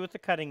nothing to do with the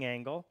cutting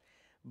angle,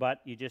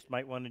 but you just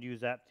might want to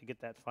use that to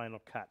get that final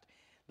cut.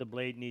 The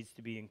blade needs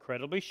to be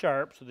incredibly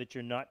sharp so that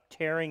you're not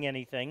tearing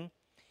anything.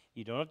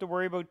 You don't have to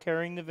worry about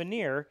tearing the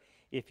veneer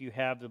if you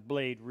have the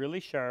blade really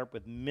sharp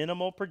with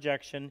minimal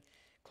projection.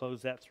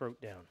 Close that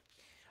throat down.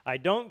 I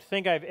don't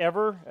think I've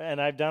ever,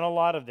 and I've done a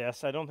lot of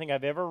this, I don't think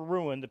I've ever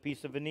ruined a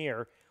piece of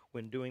veneer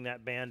when doing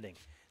that banding.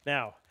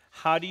 Now,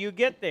 how do you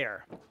get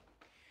there?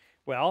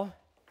 Well,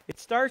 it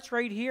starts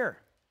right here.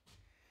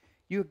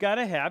 You've got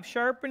to have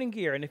sharpening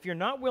gear, and if you're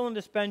not willing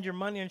to spend your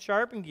money on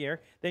sharpening gear,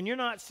 then you're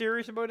not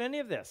serious about any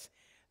of this.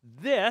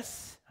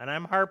 This, and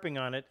I'm harping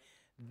on it,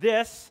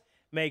 this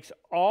makes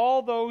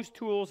all those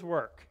tools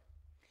work.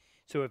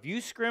 So if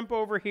you scrimp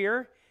over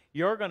here,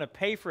 you're going to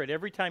pay for it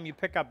every time you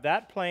pick up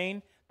that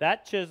plane,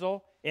 that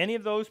chisel, any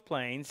of those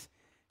planes.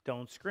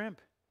 Don't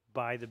scrimp.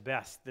 Buy the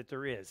best that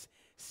there is.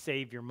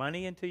 Save your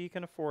money until you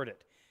can afford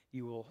it.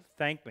 You will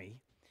thank me.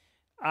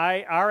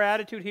 Our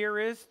attitude here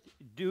is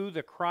do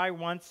the cry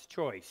once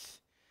choice.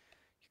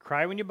 You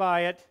cry when you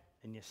buy it,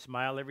 and you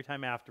smile every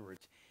time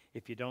afterwards.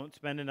 If you don't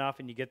spend enough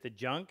and you get the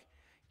junk,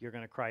 you're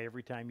going to cry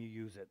every time you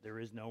use it. There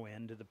is no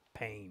end to the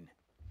pain.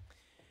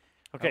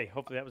 Okay,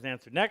 hopefully that was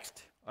answered.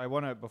 Next. I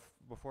want to,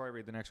 before I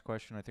read the next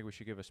question, I think we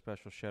should give a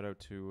special shout out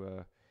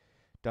to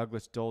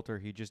Douglas Dolter.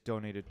 He just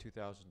donated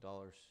 $2,000.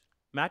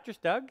 Mattress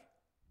Doug?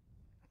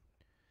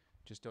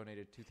 Just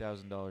donated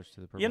 $2,000 to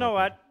the Purple You know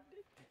Heart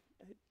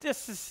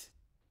what?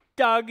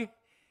 Doug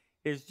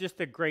is just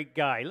a great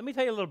guy. Let me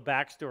tell you a little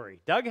backstory.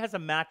 Doug has a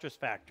mattress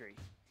factory.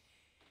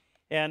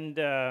 And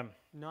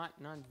Not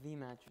the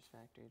mattress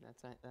factory.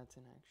 That's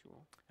an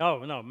actual.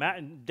 oh no,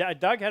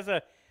 Doug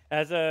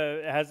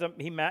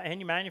he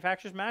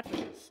manufactures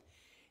mattresses,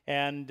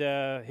 and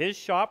his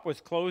shop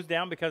was closed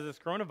down because of this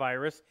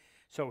coronavirus.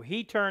 So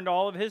he turned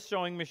all of his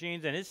sewing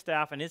machines and his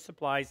staff and his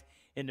supplies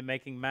into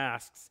making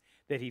masks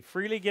that he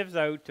freely gives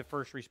out to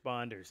first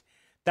responders.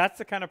 That's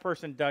the kind of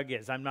person Doug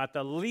is. I'm not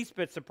the least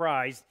bit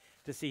surprised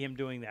to see him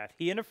doing that.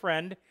 He and a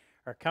friend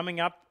are coming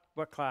up.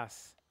 What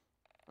class?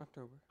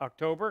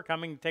 October,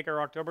 coming to take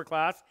our October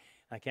class.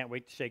 I can't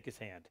wait to shake his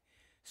hand.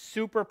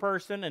 Super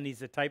person, and he's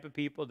the type of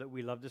people that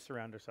we love to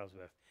surround ourselves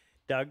with.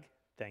 Doug,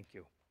 thank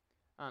you.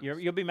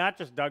 You'll be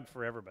Mattress Doug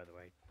forever, by the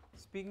way.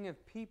 Speaking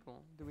of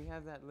people, do we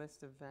have that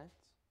list of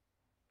vets?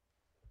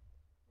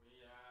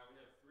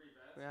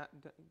 We have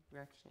 3 vets.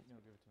 Actually, No,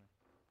 give it to me.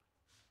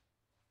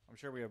 I'm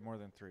sure we have more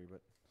than 3,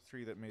 but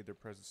 3 that made their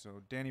presence.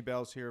 So Danny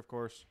Bell's here, of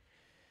course.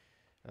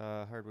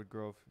 Hardwood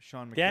Grove.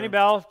 Sean McDermott.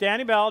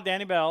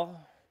 Danny Bell.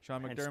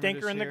 Sean McDermott And Stinker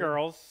is and the here.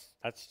 girls.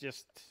 That's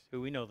just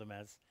who we know them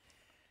as.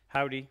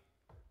 Howdy.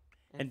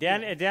 And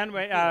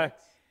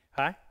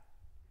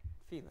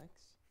Felix.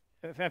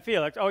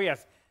 Felix. Oh,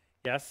 yes.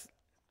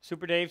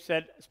 Super Dave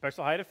said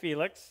special hi to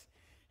Felix.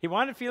 He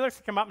wanted Felix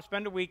to come up and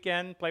spend a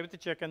weekend, play with the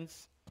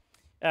chickens.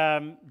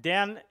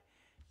 Dan,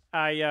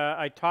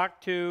 I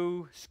talked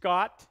to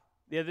Scott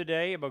the other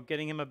day about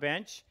getting him a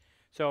bench.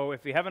 So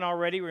if you haven't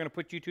already, we're going to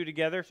put you two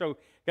together. So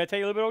got to tell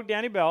you a little bit about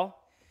Danny Bell.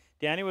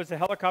 Danny was a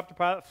helicopter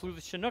pilot that flew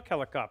the Chinook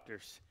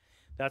helicopters.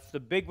 That's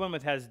the big one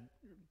that has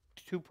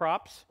 2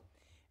 props.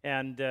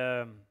 And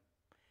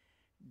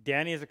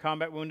Danny is a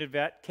combat wounded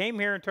vet. Came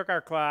here and took our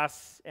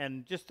class,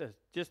 and just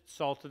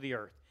salt of the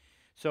earth.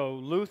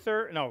 So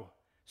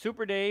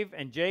Super Dave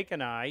and Jake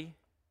and I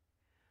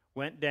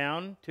went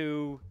down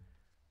to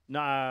where'd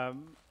I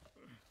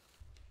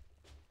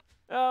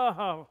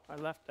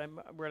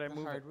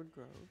move? Hardwood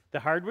Grove. The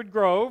Hardwood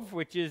Grove,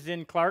 which is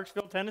in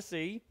Clarksville,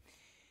 Tennessee.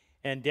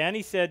 And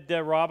Danny said,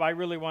 Rob, I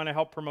really want to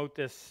help promote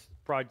this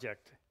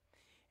project.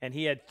 And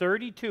he had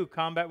 32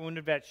 combat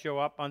wounded vets show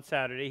up on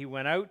Saturday. He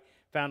went out,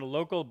 found a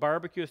local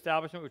barbecue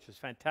establishment, which was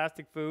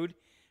fantastic food,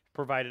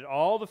 provided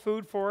all the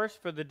food for us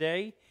for the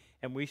day,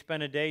 and we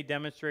spent a day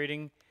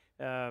demonstrating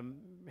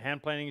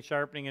hand planing and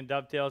sharpening and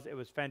dovetails. It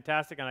was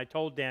fantastic, and I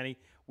told Danny,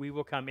 we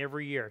will come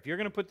every year. If you're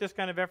going to put this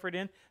kind of effort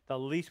in, the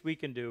least we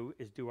can do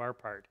is do our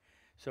part.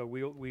 So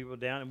we will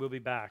down, and we'll be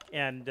back.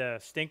 And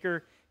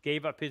Stinker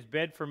gave up his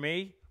bed for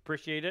me.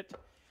 Appreciate it.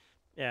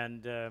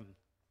 And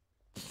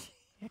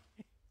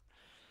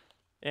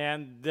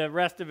And the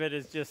rest of it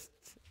is just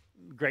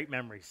great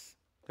memories.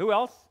 Who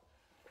else?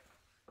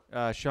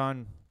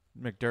 Sean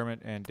McDermott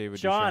and David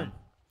Sean. Ducharme.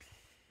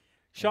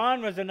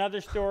 Sean was another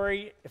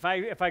story. If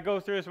I go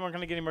through this, we're not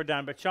going to get any more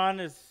done. But Sean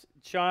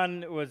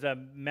was a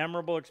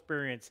memorable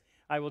experience.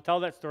 I will tell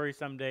that story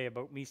someday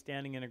about me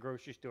standing in a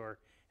grocery store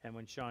and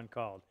when Sean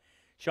called.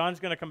 Sean's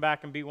going to come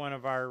back and be one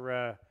of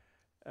our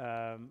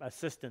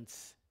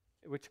assistants.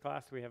 Which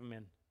class do we have him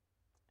in?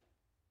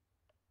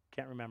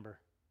 Can't remember.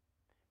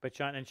 But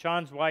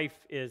Sean's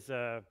wife is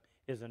a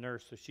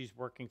nurse, so she's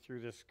working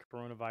through this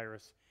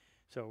coronavirus.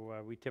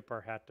 So we tip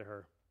our hat to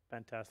her.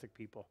 Fantastic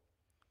people.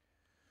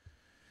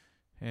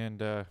 And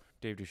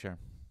Dave Ducharme.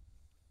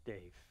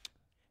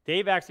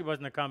 Dave actually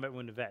wasn't a combat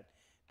wounded vet.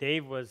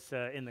 Dave was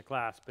in the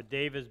class, but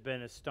Dave has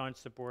been a staunch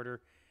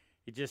supporter.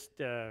 You just,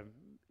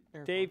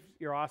 Dave,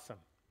 you're awesome.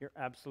 You're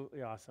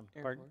absolutely awesome.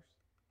 Air Force.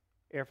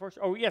 Air Force?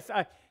 Oh, yes.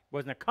 I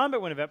wasn't a combat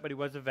wounded vet, but he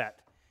was a vet.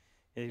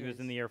 He was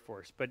in the Air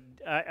Force. But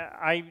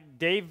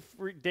Dave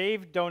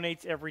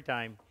donates every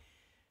time.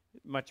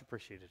 Much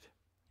appreciated.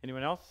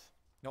 Anyone else?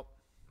 Nope.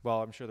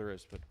 Well, I'm sure there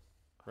is, but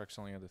Rex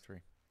only had the 3.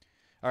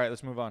 All right,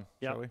 let's move on,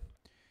 shall we?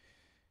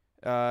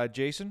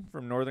 Jason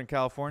from Northern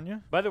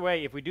California. By the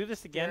way, if we do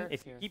this again,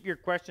 Derek's if you here. keep your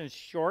questions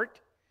short,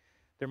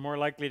 they're more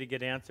likely to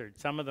get answered.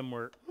 Some of them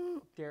were.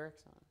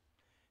 Derek's on.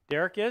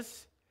 Derek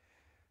is?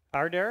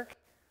 Our Derek?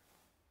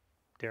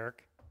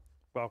 Derek,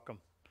 welcome.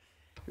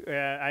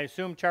 I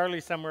assume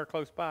Charlie's somewhere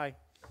close by.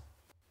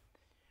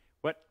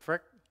 What,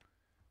 frick?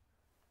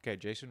 Okay,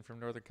 Jason from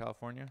Northern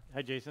California.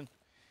 Hi, Jason.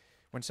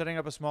 When setting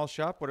up a small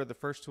shop, what are the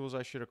first tools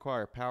I should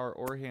acquire? Power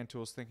or hand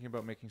tools, thinking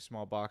about making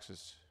small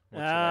boxes.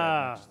 What should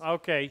I add next?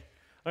 Okay.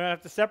 I'm going to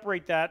have to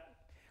separate that.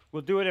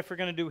 We'll do it if we're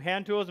going to do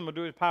hand tools, and we'll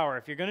do it with power.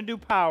 If you're going to do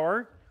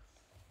power,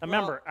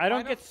 remember, I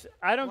don't get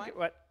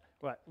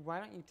what? Why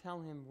don't you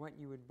tell him what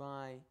you would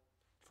buy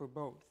for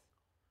both?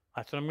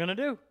 That's what I'm going to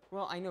do.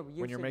 Well, I know, but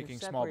When you're said making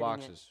small separating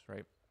boxes,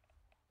 right?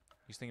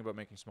 He's thinking about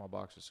making small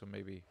boxes, so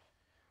maybe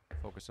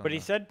focus on But he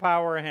that. said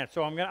power and hand,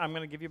 so I'm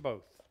going to give you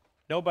both.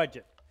 No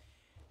budget.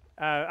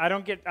 I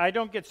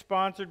don't get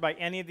sponsored by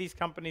any of these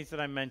companies that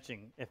I'm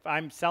mentioning. If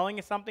I'm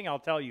selling something, I'll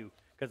tell you,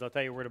 because I'll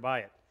tell you where to buy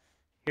it.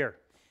 Here,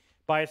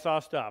 buy a saw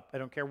stop. I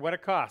don't care what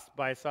it costs.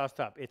 Buy a saw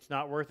stop. It's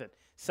not worth it.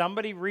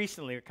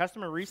 A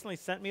customer recently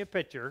sent me a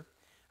picture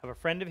of a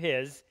friend of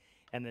his,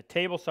 and the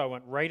table saw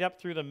went right up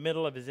through the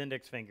middle of his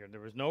index finger. There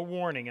was no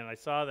warning, and I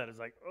saw that. It's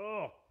like,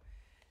 oh,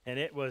 and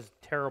it was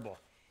terrible.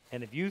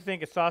 And if you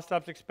think a saw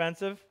stop's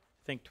expensive,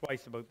 think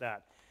twice about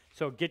that.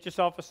 So get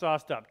yourself a saw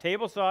stop.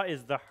 Table saw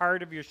is the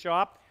heart of your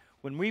shop.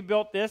 When we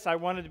built this, I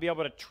wanted to be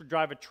able to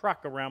drive a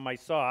truck around my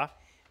saw,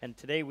 and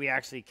today we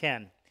actually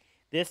can.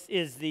 This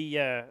is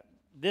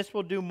this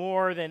will do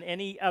more than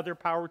any other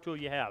power tool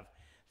you have.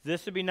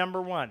 This would be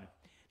number 1.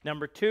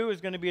 Number 2 is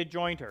going to be a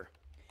jointer.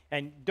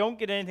 And don't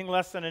get anything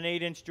less than an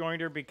 8-inch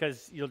jointer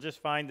because you'll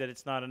just find that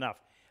it's not enough.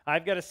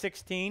 I've got a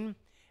 16,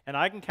 and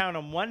I can count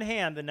on one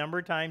hand the number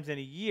of times in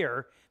a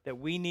year that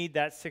we need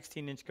that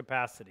 16-inch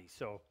capacity.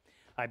 So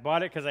I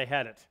bought it because I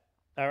had it.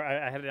 Or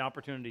I had an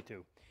opportunity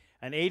to.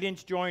 An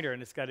 8-inch jointer,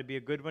 and it's got to be a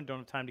good one. Don't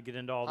have time to get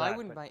into all that. I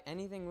wouldn't buy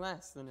anything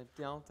less than a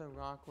Delta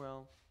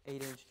Rockwell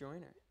 8-inch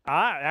joiner.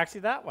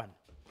 Actually that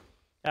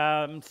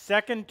one.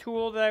 Second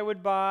tool that I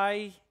would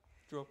buy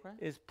Drill press?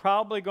 is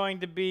probably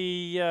going to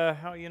be,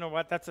 you know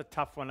what, that's a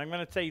tough one. I'm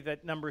going to say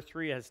that number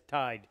 3 has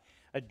tied.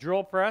 A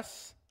drill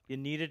press, you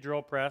need a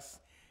drill press,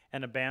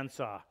 and a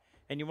bandsaw.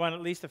 And you want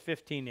at least a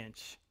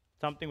 15-inch,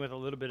 something with a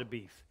little bit of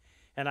beef.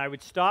 And I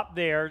would stop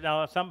there.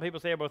 Now, some people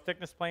say about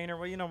thickness planer.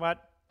 Well, you know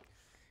what?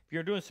 If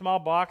you're doing small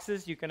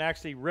boxes, you can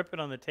actually rip it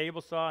on the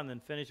table saw and then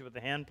finish it with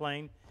the hand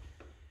plane.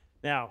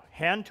 Now,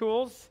 hand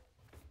tools,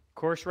 of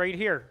course, right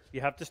here.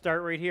 You have to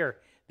start right here.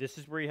 This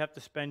is where you have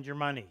to spend your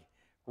money.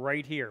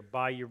 Right here.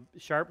 Buy your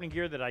sharpening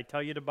gear that I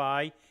tell you to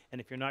buy. And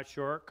if you're not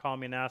sure, call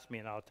me and ask me,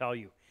 and I'll tell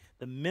you.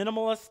 The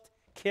minimalist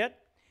kit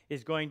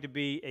is going to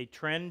be a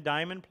Trend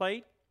diamond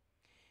plate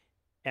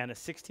and a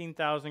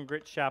 16,000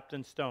 grit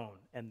Shapton stone,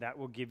 and that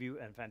will give you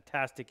a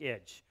fantastic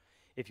edge.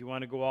 If you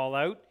want to go all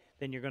out,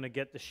 then you're going to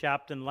get the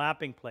Shapton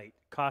lapping plate.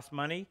 Costs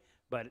money,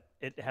 but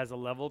it has a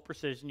level of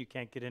precision you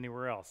can't get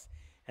anywhere else.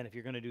 And if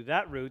you're going to do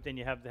that route, then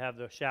you have to have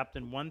the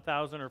Shapton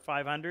 1,000 or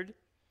 500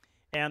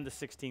 and the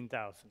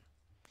 16,000.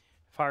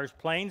 As far as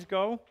planes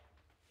go,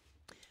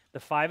 the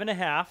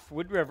 5.5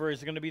 Wood River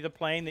is going to be the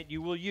plane that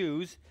you will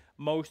use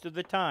most of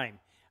the time.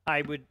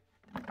 I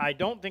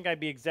don't think I'd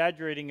be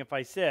exaggerating if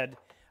I said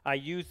I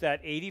use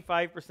that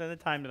 85% of the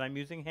time that I'm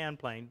using hand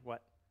plane.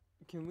 What?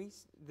 Can we?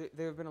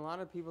 There have been a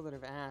lot of people that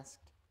have asked.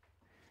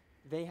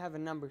 They have a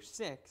number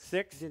 6.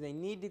 6? Do they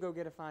need to go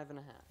get a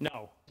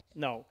 5.5?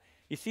 No.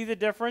 You see the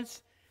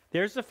difference?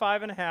 There's the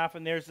 5.5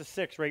 and there's the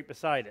 6 right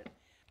beside it.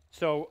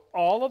 So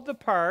all of the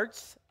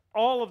parts,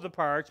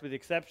 with the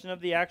exception of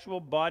the actual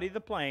body of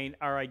the plane,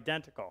 are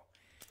identical.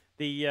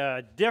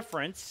 The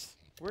difference,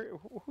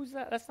 who's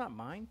that? That's not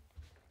mine.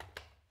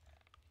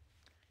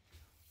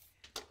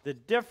 The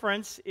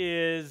difference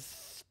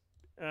is,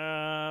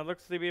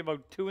 looks to be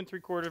about 2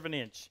 3/4 of an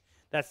inch.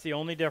 That's the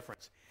only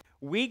difference.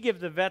 We give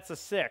the vets a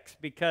 6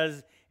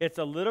 because it's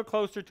a little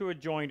closer to a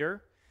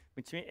jointer,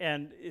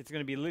 and it's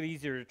going to be a little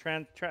easier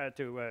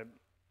to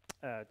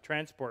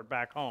transport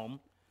back home.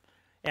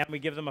 And we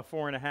give them a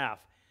 4.5.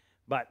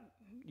 But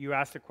you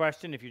asked the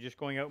question, if you're just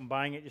going out and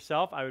buying it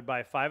yourself, I would buy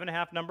a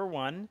 5.5 number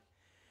 1.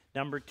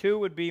 Number 2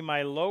 would be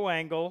my low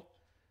angle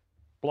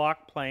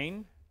block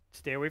plane.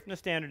 Stay away from the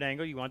standard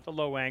angle. You want the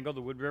low angle.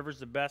 The Wood River's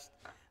the best,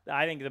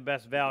 I think, the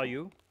best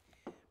value.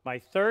 My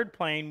third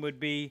plane would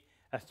be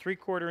a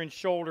 3/4 inch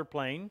shoulder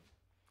plane.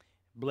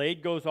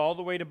 Blade goes all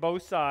the way to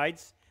both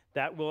sides.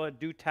 That will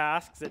do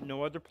tasks that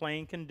no other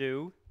plane can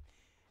do.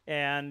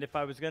 And if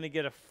I was going to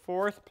get a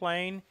fourth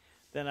plane,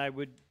 then I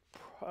would,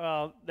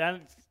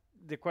 then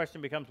the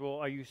question becomes, well,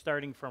 are you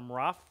starting from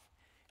rough?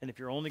 And if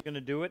you're only going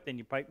to do it, then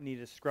you probably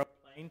need a scrub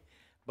plane.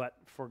 But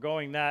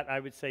foregoing that, I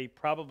would say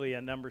probably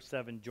a number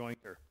 7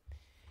 jointer.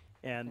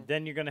 And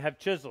then you're going to have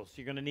chisels.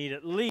 You're going to need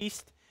at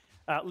least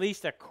a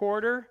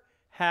 1/4,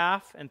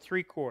 1/2, and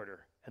 3/4.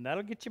 And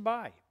that'll get you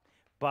by.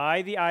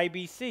 Buy the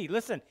IBC.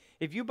 Listen,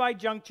 if you buy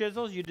junk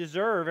chisels, you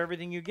deserve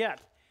everything you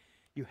get.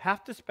 You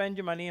have to spend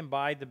your money and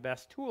buy the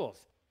best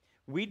tools.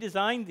 We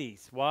designed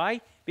these.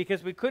 Why?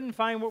 Because we couldn't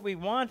find what we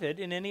wanted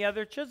in any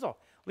other chisel.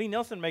 Lee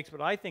Nielsen makes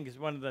what I think is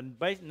one of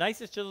the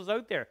nicest chisels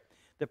out there.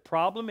 The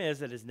problem is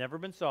that it's never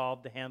been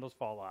solved. The handles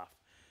fall off.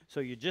 So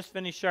you just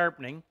finished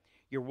sharpening.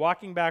 You're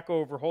walking back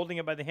over, holding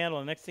it by the handle,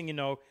 and next thing you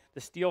know, the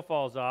steel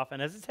falls off.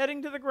 And as it's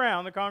heading to the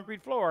ground, the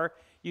concrete floor,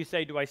 you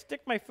say, do I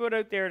stick my foot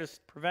out there to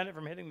prevent it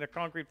from hitting the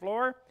concrete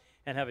floor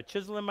and have a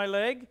chisel in my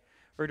leg,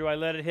 or do I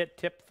let it hit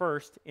tip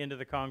first into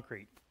the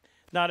concrete?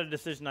 Not a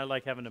decision I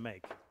like having to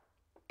make.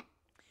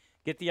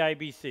 Get the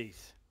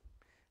IBCs,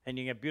 and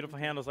you get beautiful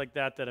handles like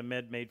that that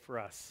Ahmed made for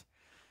us.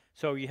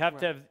 So you have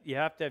to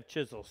have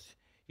chisels.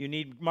 You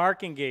need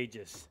marking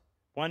gauges,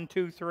 1,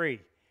 2, 3.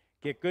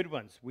 Get good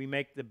ones. We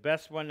make the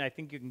best one I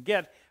think you can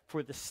get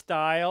for the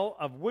style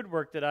of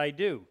woodwork that I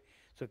do.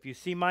 So if you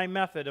see my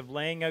method of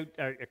laying out,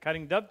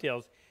 cutting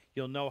dovetails,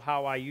 you'll know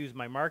how I use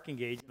my marking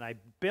gauge, and I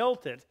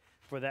built it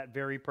for that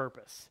very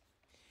purpose.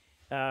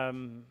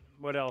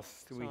 What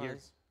else do we hear?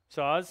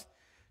 Saws.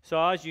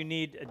 Saws, you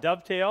need a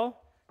dovetail,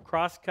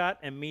 crosscut,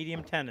 and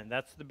medium tenon.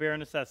 That's the bare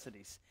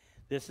necessities.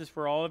 This is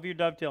for all of your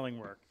dovetailing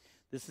work.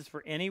 This is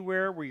for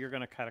anywhere where you're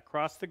going to cut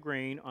across the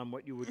grain on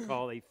what you would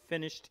call a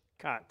finished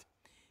cut.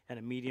 And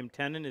a medium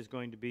tenon is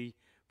going to be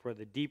for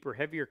the deeper,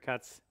 heavier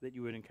cuts that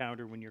you would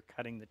encounter when you're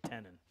cutting the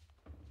tenon.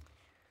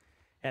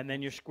 And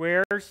then your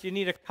squares, you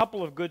need a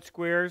couple of good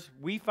squares.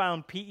 We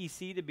found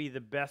PEC to be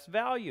the best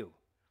value.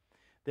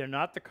 They're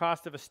not the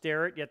cost of a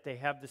Starrett, yet they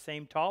have the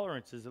same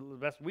tolerances, the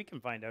best we can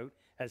find out,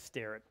 as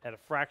Starrett at a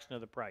fraction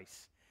of the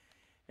price.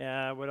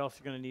 What else are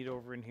you going to need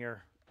over in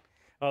here?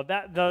 Oh,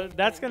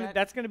 that's going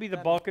to be the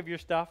bulk of your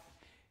stuff.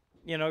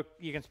 You know,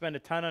 you can spend a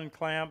ton on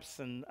clamps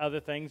and other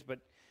things, but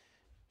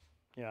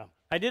yeah.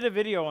 I did a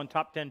video on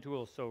top 10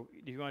 tools, so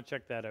if you want to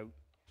check that out.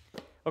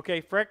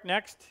 Okay, Freck,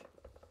 next.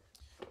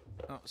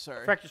 Oh,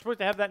 sorry. Freck, you're supposed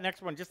to have that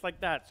next one just like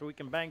that, so we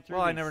can bang through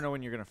Well, I these. never know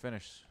when you're going to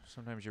finish.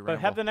 Sometimes you But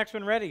ramble. have the next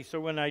one ready, so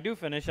when I do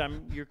finish,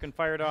 you can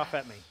fire it off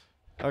at me.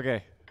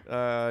 Okay.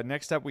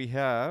 Next up we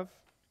have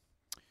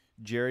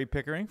Jerry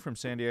Pickering from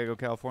San Diego,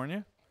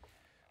 California.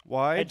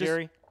 Hey,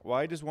 Jerry.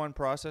 Why does one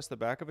process the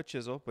back of a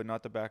chisel but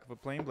not the back of a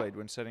plane blade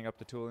when setting up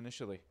the tool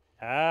initially?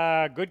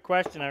 Good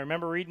question. I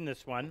remember reading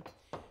this one.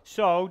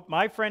 So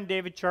my friend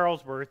David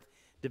Charlesworth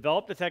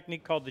developed a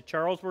technique called the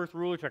Charlesworth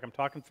ruler trick. I'm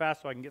talking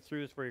fast so I can get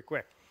through this very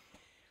quick.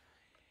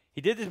 He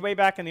did this way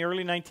back in the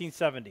early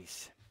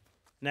 1970s.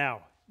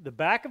 Now, the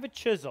back of a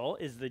chisel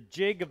is the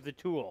jig of the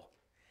tool.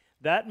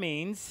 That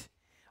means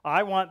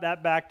I want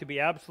that back to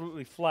be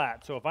absolutely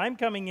flat. So if I'm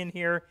coming in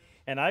here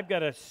and I've got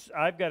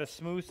to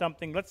smooth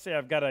something, let's say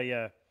I've got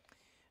a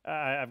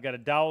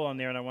dowel on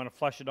there and I want to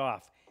flush it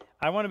off.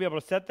 I want to be able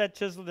to set that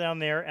chisel down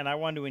there, and I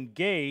want to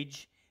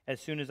engage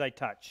as soon as I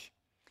touch.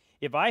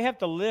 If I have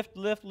to lift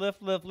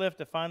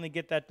to finally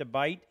get that to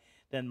bite,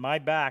 then my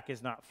back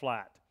is not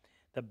flat.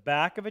 The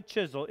back of a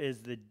chisel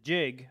is the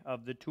jig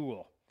of the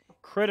tool.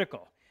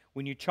 Critical.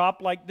 When you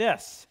chop like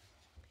this,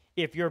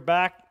 if your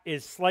back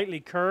is slightly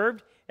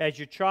curved, as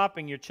you're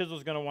chopping, your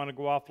chisel's going to want to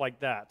go off like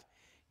that.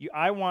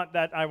 I want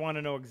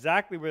to know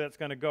exactly where that's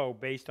going to go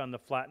based on the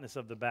flatness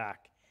of the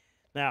back.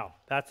 Now,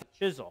 that's a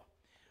chisel.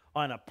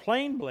 On a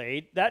plane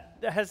blade,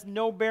 that has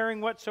no bearing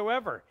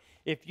whatsoever.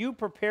 If you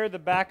prepare the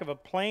back of a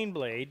plane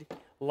blade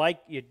like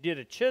you did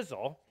a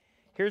chisel,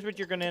 here's what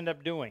you're going to end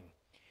up doing.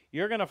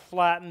 You're going to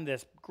flatten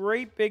this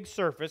great big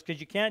surface, because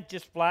you can't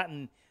just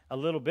flatten a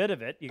little bit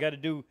of it. You got to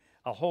do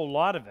a whole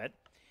lot of it.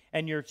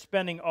 And you're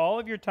spending all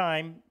of your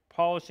time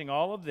polishing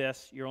all of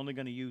this. You're only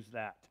going to use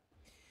that.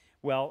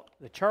 Well,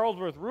 the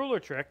Charlesworth ruler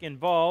trick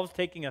involves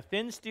taking a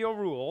thin steel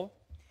rule,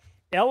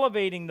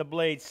 elevating the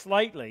blade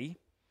slightly,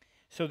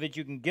 so that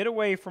you can get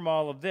away from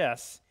all of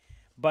this,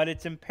 but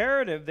it's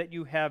imperative that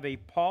you have a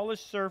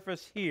polished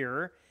surface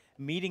here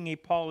meeting a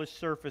polished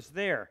surface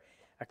there.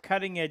 A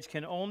cutting edge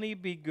can only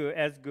be good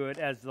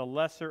as the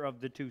lesser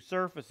of the two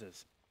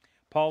surfaces.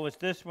 Polish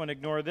this one,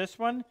 ignore this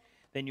one,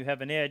 then you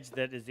have an edge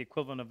that is the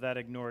equivalent of that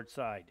ignored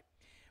side.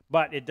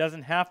 But it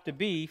doesn't have to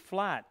be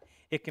flat.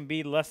 It can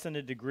be less than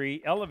a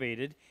degree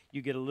elevated.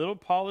 You get a little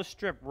polished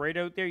strip right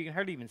out there. You can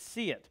hardly even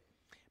see it.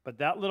 But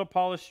that little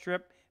polished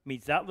strip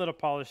meets that little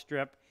polished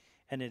strip,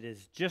 and it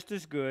is just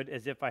as good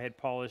as if I had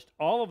polished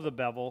all of the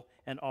bevel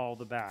and all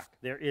the back.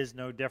 There is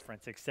no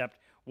difference, except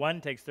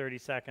one takes 30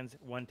 seconds,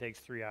 one takes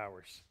 3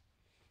 hours.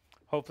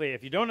 Hopefully,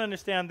 if you don't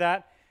understand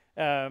that,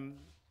 I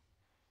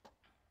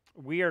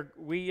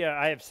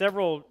have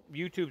several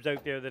YouTubes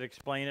out there that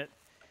explain it,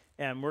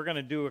 and we're going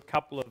to do a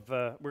couple of,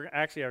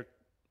 our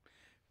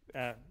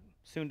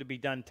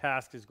soon-to-be-done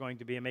task is going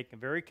to be making a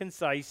very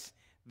concise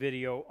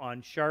video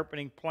on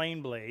sharpening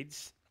plane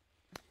blades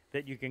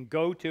that you can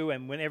go to,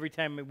 and every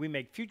time we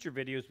make future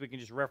videos, we can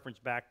just reference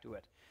back to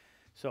it.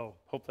 So,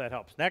 hope that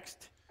helps.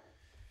 Next.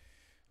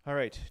 All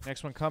right.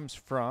 Next one comes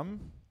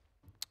from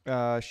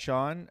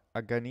Sean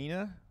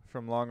Aganina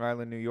from Long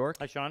Island, New York.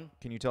 Hi, Sean.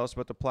 Can you tell us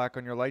about the plaque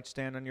on your light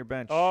stand on your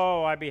bench?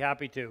 Oh, I'd be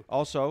happy to.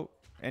 Also,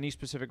 any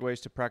specific ways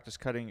to practice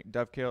cutting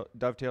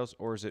dovetails,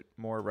 or is it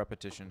more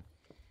repetition?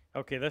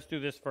 Okay, let's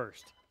do this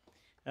first.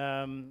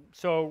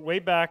 So way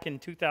back in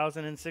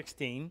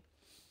 2016,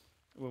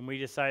 when we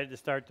decided to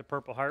start the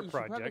Purple Heart You should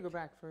probably Project. go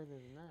back further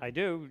than that. I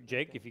do,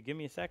 Jake, if you give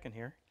me a second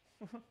here.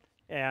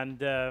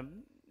 And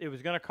it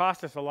was going to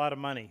cost us a lot of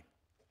money.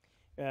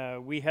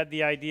 We had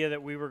the idea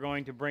that we were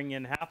going to bring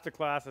in half the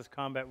class as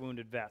combat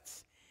wounded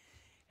vets.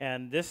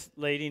 And this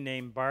lady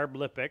named Barb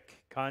Lippick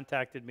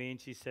contacted me,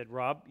 and she said,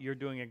 Rob, you're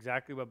doing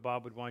exactly what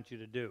Bob would want you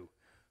to do.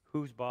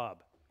 Who's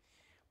Bob?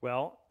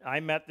 Well,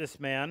 I met this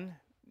man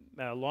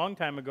a long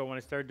time ago when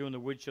I started doing the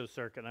wood show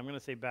circuit. I'm going to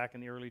say back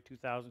in the early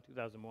 2000,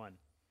 2001.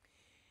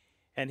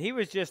 And he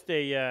was just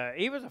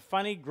he was a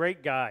funny,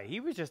 great guy.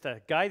 He was just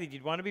a guy that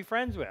you'd want to be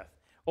friends with.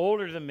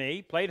 Older than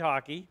me, played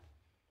hockey.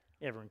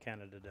 Everyone in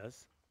Canada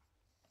does.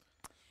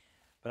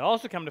 But I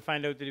also come to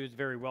find out that he was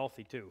very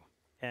wealthy too.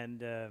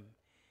 And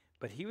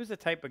but he was the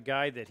type of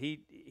guy that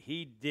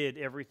he did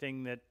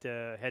everything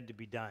that had to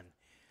be done.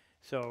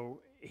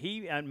 So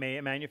he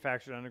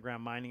manufactured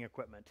underground mining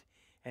equipment,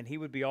 and he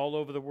would be all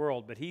over the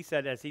world. But he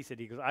said,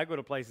 he goes, I go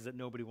to places that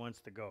nobody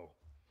wants to go.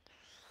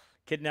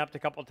 Kidnapped a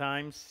couple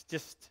times,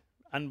 just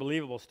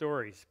unbelievable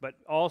stories, but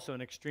also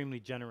an extremely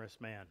generous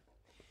man.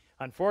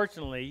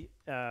 Unfortunately,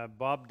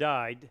 Bob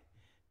died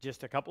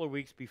just a couple of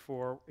weeks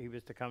before he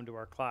was to come to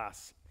our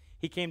class.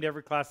 He came to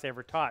every class I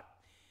ever taught,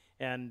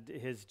 and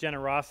his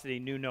generosity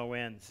knew no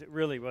ends. It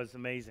really was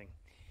amazing.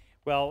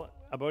 Well,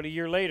 about a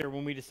year later,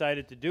 when we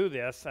decided to do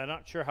this, I'm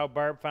not sure how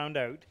Barb found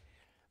out,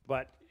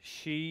 but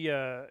she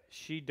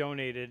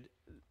donated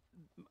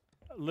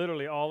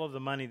literally all of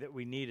the money that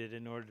we needed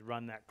in order to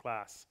run that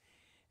class.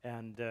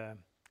 And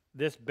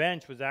this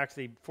bench was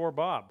actually for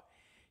Bob.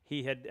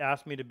 He had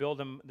asked me to build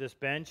him this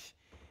bench,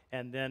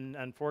 and then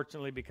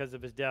unfortunately, because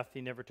of his death, he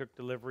never took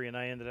delivery, and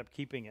I ended up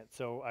keeping it.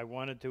 So I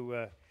wanted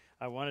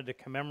to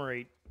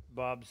commemorate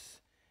Bob's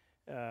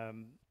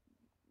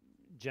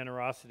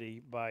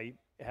generosity by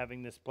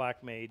having this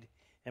plaque made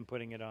and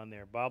putting it on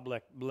there. Bob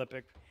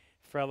Lippick,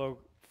 fellow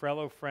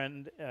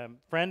friend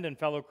and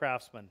fellow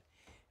craftsman.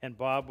 And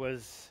Bob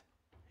was,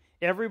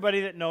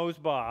 everybody that knows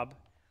Bob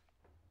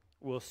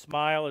will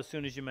smile as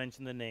soon as you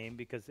mention the name,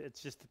 because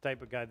it's just the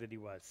type of guy that he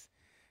was.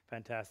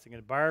 Fantastic.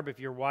 And Barb, if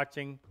you're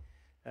watching,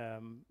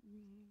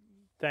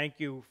 thank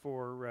you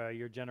for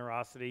your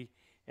generosity.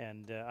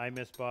 And I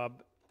miss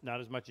Bob,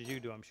 not as much as you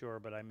do, I'm sure,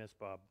 but I miss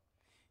Bob.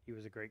 He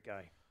was a great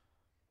guy.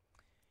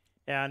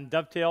 And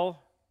dovetail,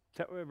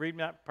 read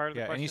that part of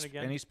the question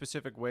again. Any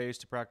specific ways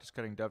to practice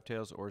cutting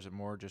dovetails, or is it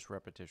more just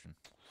repetition?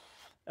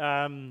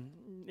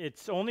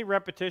 It's only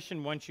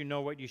repetition once you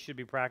know what you should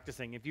be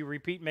practicing. If you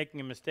repeat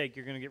making a mistake,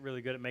 you're going to get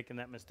really good at making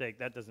that mistake.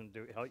 That doesn't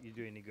help you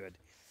do any good.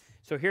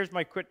 So here's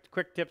my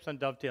quick tips on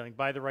dovetailing.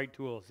 Buy the right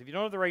tools. If you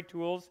don't have the right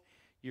tools,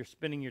 you're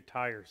spinning your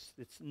tires.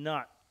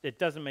 It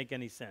doesn't make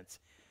any sense.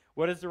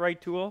 What is the right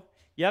tool?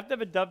 You have to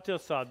have a dovetail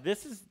saw.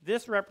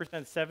 This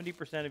represents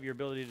 70% of your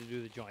ability to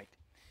do the joint.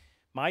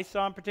 My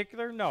saw in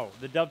particular? No,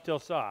 the dovetail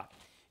saw.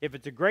 If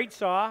it's a great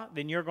saw,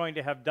 then you're going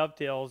to have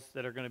dovetails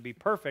that are going to be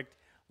perfect,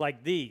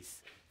 like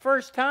these.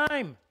 First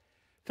time.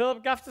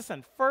 Philip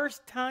Gustafson,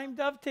 first time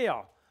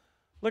dovetail.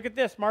 Look at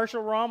this,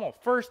 Marshall Rommel,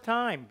 first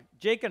time.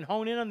 Jake can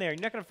hone in on there.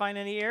 You're not going to find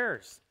any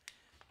errors.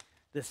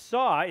 The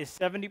saw is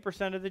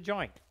 70% of the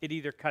joint. It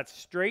either cuts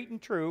straight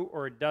and true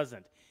or it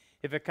doesn't.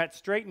 If it cuts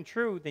straight and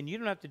true, then you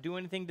don't have to do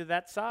anything to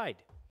that side.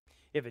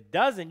 If it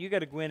doesn't, you got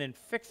to go in and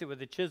fix it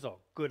with a chisel.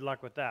 Good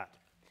luck with that.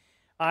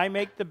 I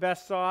make the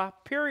best saw,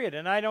 period.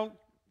 And I don't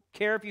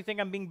care if you think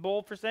I'm being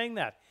bold for saying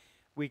that.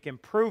 We can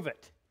prove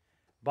it.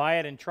 Buy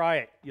it and try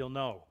it. You'll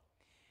know.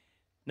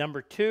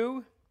 Number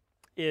two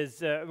is,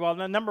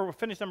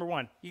 finish number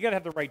one. You got to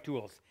have the right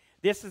tools.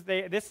 This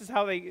is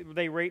how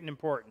they rate in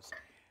importance.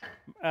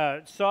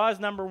 Saw is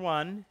number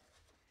one.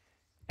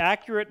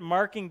 Accurate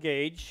marking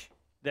gauge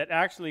that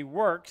actually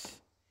works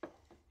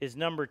is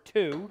number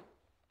two.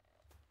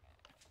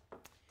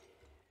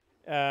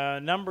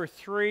 Number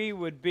three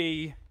would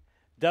be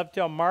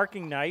dovetail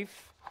marking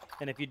knife.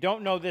 And if you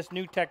don't know this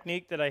new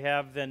technique that I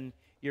have, then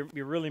you're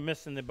really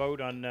missing the boat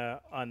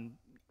on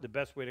the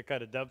best way to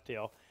cut a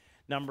dovetail.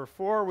 Number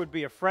 4 would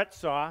be a fret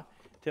saw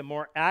to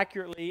more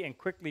accurately and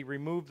quickly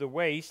remove the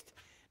waste.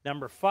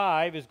 Number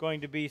 5 is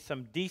going to be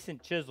some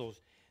decent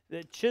chisels.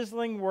 The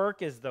chiseling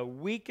work is the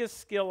weakest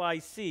skill I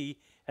see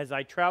as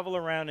I travel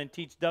around and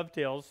teach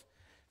dovetails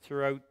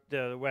throughout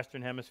the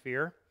Western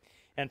Hemisphere.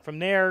 And from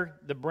there,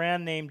 the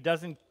brand name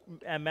doesn't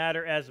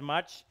matter as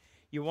much.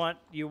 You want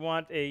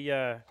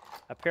a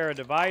pair of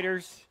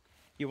dividers.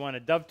 You want a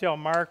dovetail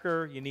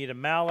marker. You need a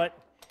mallet.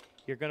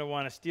 You're going to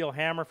want a steel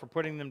hammer for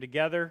putting them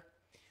together.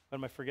 What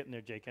am I forgetting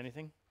there, Jake?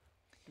 Anything?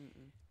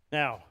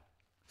 Now,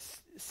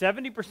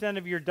 70%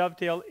 of your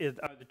dovetail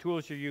are the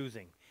tools you're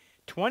using.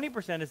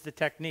 20% is the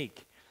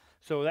technique.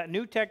 So that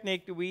new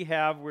technique that we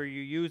have where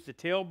you use the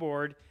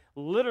tailboard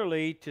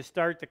literally to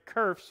start the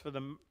kerfs for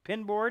the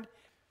pin board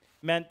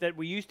meant that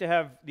we used to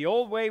have, the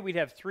old way we'd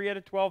have 3 out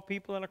of 12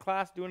 people in a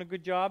class doing a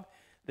good job.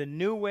 The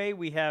new way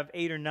we have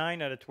 8 or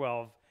 9 out of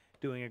 12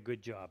 doing a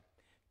good job.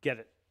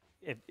 Get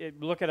it.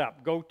 Look it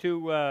up. Go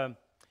to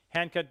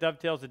Hand Cut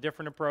Dovetails, A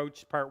Different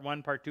Approach, Part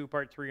 1, Part 2,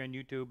 Part 3 on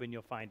YouTube, and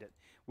you'll find it.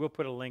 We'll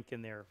put a link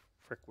in there,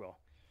 Frick will.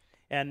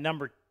 And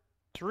number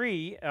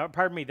 3,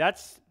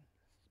 that's,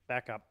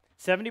 back up,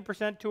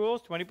 70%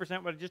 tools,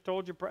 20% what I just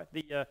told you,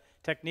 the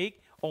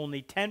technique,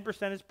 only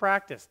 10% is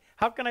practice.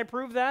 How can I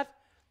prove that?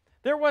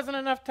 There wasn't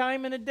enough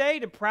time in a day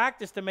to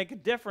practice to make a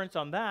difference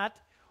on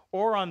that,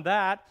 or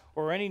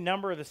any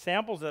number of the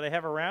samples that I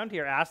have around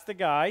here. Ask the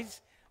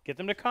guys, get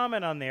them to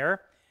comment on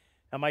there.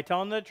 Am I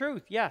telling the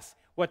truth? Yes.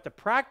 What the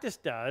practice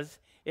does,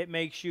 it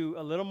makes you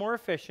a little more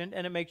efficient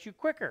and it makes you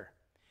quicker.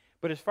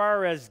 But as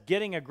far as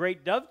getting a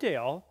great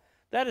dovetail,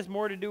 that is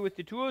more to do with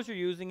the tools you're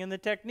using and the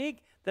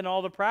technique than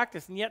all the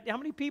practice. And yet, how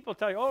many people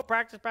tell you, oh,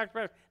 practice, practice,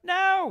 practice?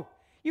 No!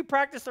 You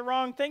practice the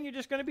wrong thing, you're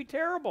just going to be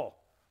terrible.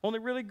 Only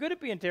really good at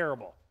being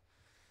terrible.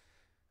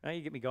 Now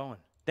you get me going.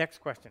 Next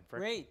question.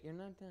 Frick. Wait, you're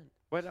not done.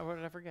 What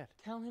did I forget?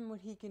 Tell him what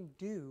he can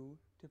do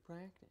to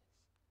practice.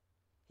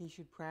 He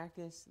should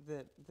practice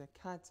the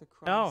cuts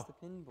across the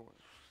pin board.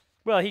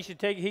 Well,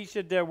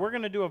 we're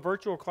going to do a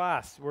virtual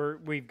class where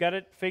we've got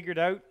it figured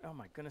out. Oh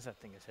my goodness, that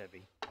thing is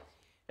heavy.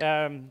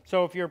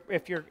 So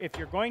if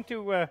you're going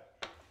to,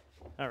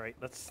 all right,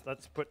 let's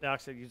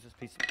actually use this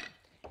piece.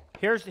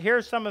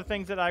 Here's some of the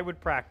things that I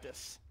would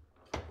practice.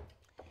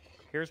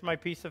 Here's my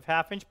piece of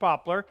 1/2-inch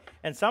poplar.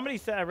 And somebody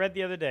said, I read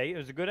the other day, it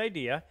was a good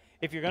idea.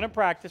 If you're going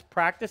to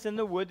practice in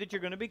the wood that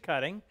you're going to be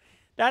cutting.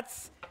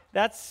 That's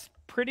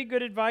pretty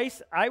good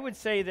advice. I would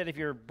say that if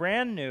you're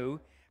brand new,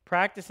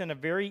 practice in a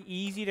very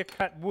easy to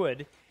cut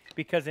wood,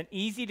 because an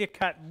easy to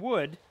cut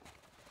wood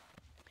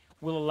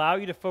will allow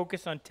you to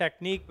focus on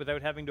technique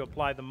without having to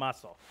apply the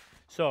muscle.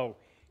 So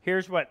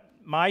here's what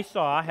my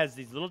saw has,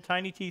 these little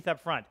tiny teeth up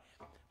front.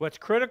 What's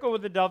critical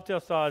with the dovetail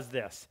saw is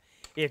this.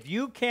 If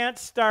you can't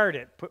start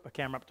it, put my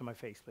camera up to my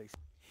face, please.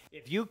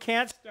 If you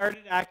can't start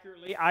it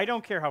accurately, I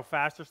don't care how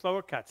fast or slow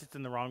it cuts, it's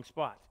in the wrong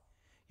spot.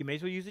 You may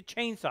as well use a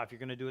chainsaw if you're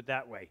going to do it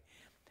that way.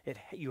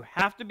 You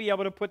have to be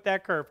able to put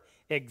that curve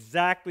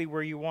exactly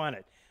where you want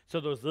it. So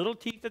those little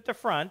teeth at the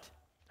front,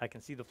 I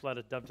can see the flood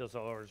of dovetails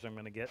all over, so I'm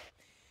going to get.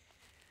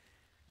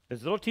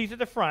 Those little teeth at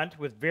the front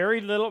with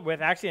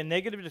actually a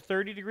negative to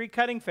 30-degree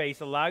cutting face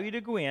allow you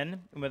to go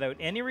in, and without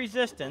any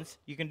resistance,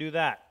 you can do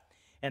that.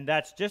 And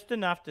that's just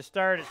enough to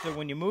start it, so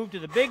when you move to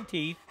the big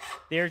teeth,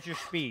 there's your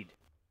speed.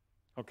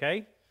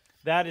 Okay?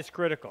 That is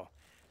critical.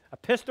 A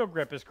pistol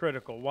grip is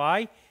critical.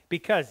 Why?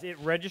 Because it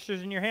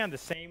registers in your hand the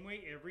same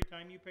way every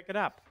time you pick it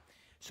up.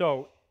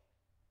 So,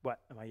 what?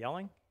 Am I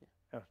yelling?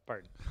 Oh,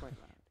 pardon. Quite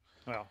loud.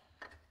 Well,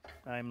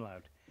 I'm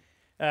loud.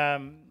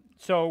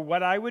 So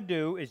what I would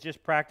do is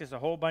just practice a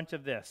whole bunch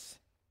of this.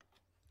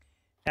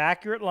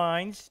 Accurate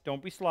lines.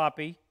 Don't be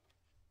sloppy.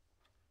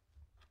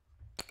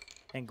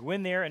 And go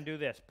in there and do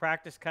this.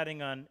 Practice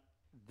cutting on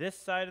this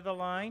side of the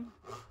line.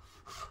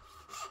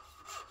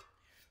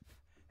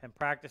 And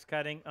practice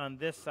cutting on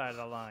this side of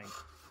the line.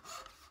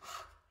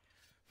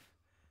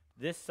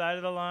 This side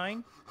of the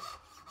line.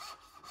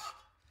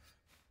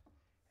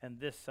 And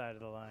this side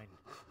of the line.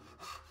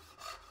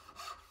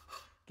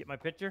 Get my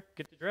picture?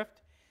 Get the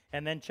drift?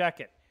 And then check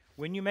it.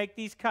 When you make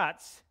these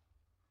cuts,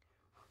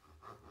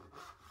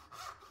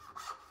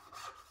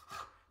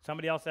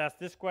 somebody else asked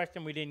this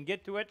question. We didn't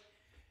get to it.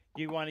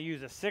 You want to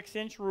use a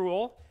 6-inch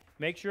rule.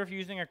 Make sure if you're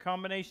using a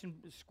combination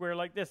square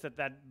like this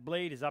that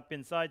blade is up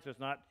inside, so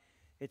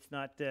it's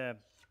not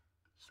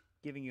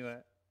giving you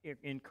an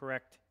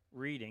incorrect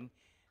reading.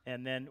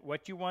 And then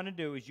what you want to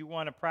do is you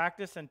want to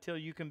practice until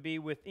you can be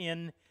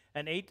within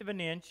 1/8 of an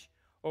inch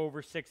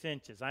over 6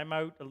 inches. I'm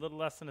out a little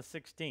less than a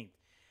 16th.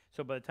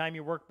 So by the time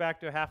you work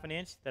back to a 1/2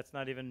 inch, that's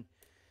not even,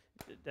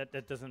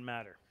 that doesn't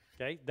matter.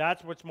 Okay?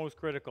 That's what's most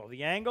critical.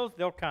 The angles,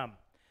 they'll come.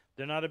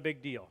 They're not a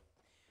big deal.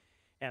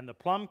 And the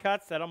plumb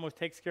cuts, that almost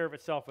takes care of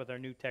itself with our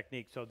new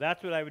technique. So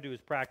that's what I would do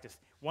is practice.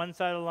 One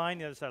side of the line,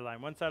 the other side of the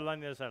line. One side of the line,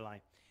 the other side of the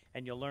line.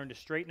 And you'll learn to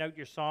straighten out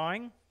your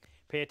sawing.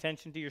 Pay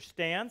attention to your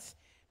stance.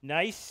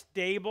 Nice,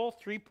 stable,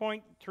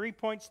 three-point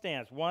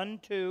stance. 1,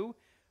 2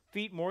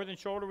 feet more than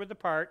shoulder width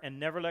apart, and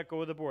never let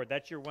go of the board.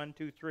 That's your 1,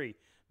 2, 3.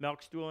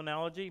 Milk stool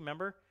analogy,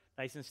 remember?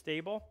 nice and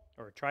stable,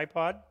 or a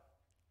tripod.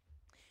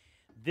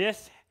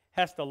 This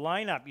has to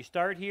line up. You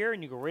start here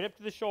and you go right up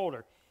to the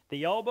shoulder.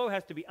 The elbow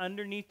has to be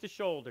underneath the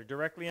shoulder,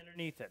 directly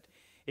underneath it.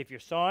 If you're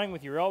sawing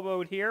with your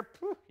elbow here,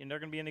 you're not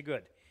going to be any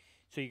good.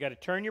 So you got to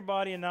turn your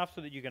body enough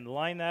so that you can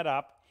line that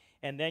up,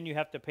 and then you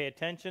have to pay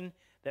attention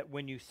that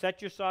when you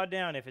set your saw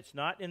down, if it's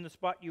not in the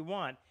spot you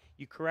want,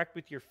 you correct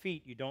with your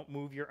feet. You don't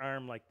move your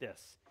arm like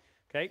this.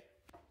 Okay?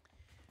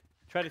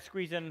 Try to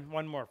squeeze in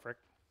one more, Frick.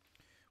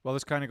 Well,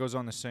 this kind of goes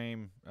on the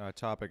same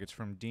topic. It's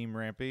from Dean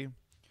Rampy.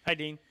 Hi,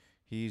 Dean.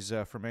 He's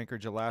from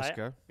Anchorage,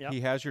 Alaska. Yep.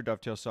 He has your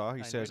dovetail saw.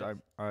 He I says,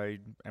 noticed. I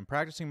am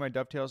practicing my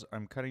dovetails.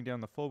 I'm cutting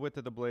down the full width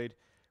of the blade.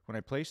 When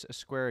I place a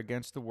square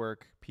against the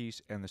work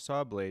piece and the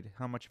saw blade,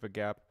 how much of a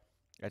gap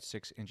at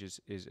 6 inches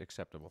is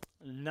acceptable?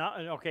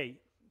 Okay,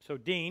 so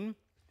Dean,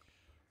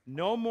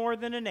 no more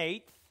than an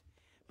eighth.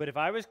 But if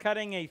I was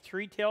cutting a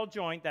 3-tail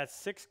joint, that's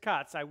 6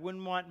 cuts, I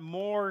wouldn't want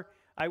more.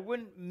 I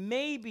wouldn't,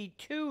 maybe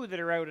 2 that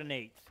are out an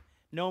eighth.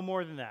 No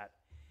more than that.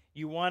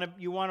 You want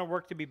to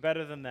work to be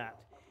better than that.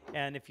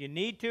 And if you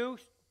need to,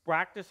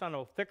 practice on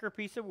a thicker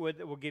piece of wood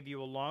that will give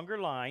you a longer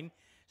line.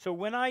 So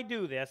when I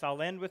do this,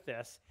 I'll end with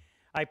this.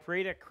 I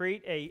create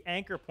a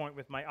anchor point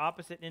with my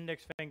opposite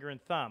index finger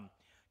and thumb.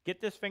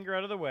 Get this finger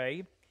out of the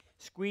way.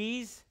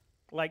 Squeeze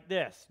like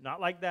this,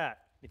 not like that.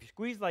 If you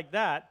squeeze like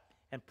that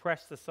and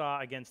press the saw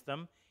against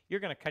them,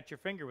 you're going to cut your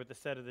finger with the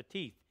set of the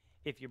teeth.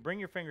 If you bring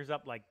your fingers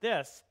up like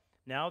this,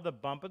 now the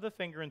bump of the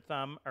finger and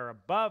thumb are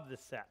above the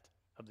set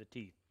of the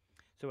teeth.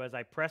 So as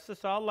I press the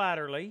saw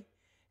laterally,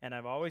 and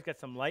I've always got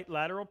some light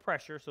lateral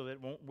pressure so that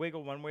it won't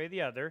wiggle one way or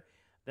the other,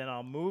 then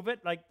I'll move it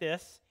like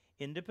this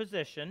into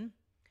position.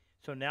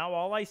 So now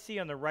all I see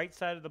on the right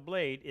side of the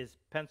blade is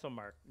pencil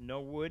mark.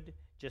 No wood,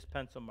 just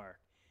pencil mark.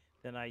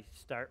 Then I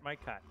start my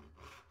cut.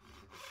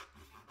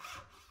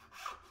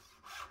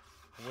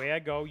 Away I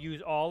go.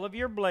 Use all of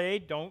your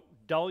blade. Don't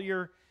dull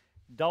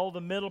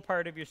the middle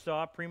part of your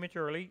saw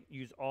prematurely.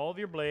 Use all of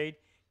your blade.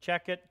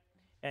 Check it,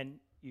 and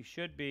you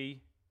should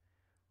be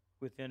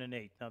within an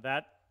eighth. Now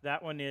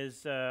that one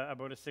is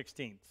about a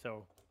 16th,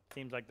 so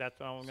seems like that's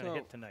all I'm going to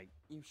hit tonight.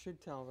 You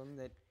should tell them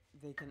that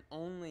they can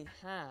only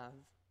have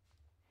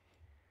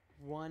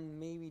 1,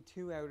 maybe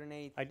 2 out an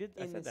eighth I in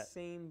said the that.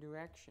 same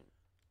direction.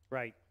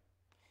 Right.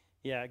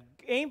 Yeah.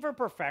 Aim for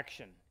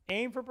perfection.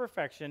 Aim for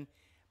perfection.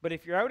 But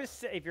if you're out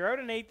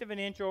an eighth of an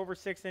inch over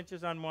 6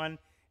 inches on one,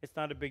 it's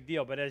not a big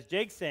deal. But as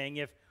Jake's saying,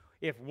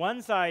 if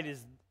one side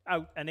is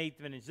out an eighth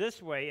of an inch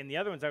this way and the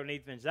other one's out an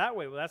eighth of an inch that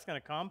way, well, that's going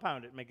to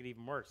compound it and make it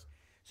even worse.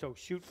 So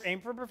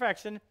aim for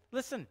perfection.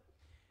 Listen,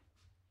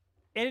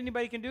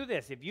 anybody can do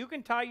this. If you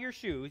can tie your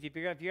shoes, if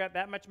you got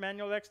that much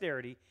manual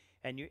dexterity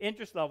and your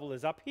interest level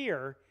is up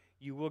here,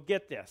 you will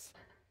get this.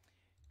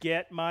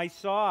 Get my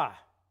saw.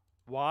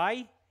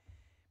 Why?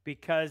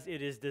 Because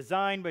it is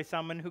designed by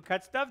someone who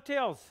cuts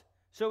dovetails.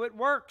 So it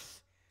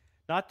works.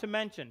 Not to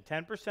mention,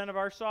 10% of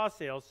our saw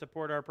sales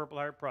support our Purple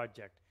Heart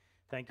Project.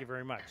 Thank you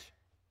very much.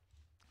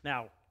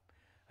 Now,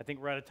 I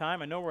think we're out of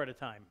time. I know we're out of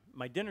time.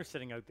 My dinner's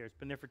sitting out there. It's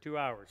been there for 2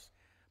 hours.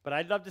 But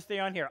I'd love to stay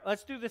on here.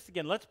 Let's do this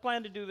again. Let's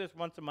plan to do this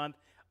once a month.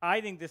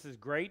 I think this is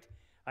great.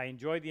 I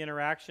enjoy the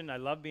interaction. I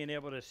love being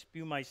able to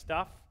spew my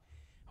stuff.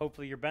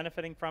 Hopefully you're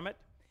benefiting from it.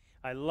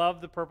 I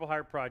love the Purple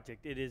Heart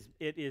Project. It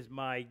is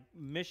my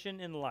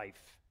mission in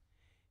life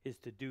is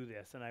to do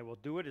this, and I will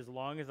do it as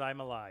long as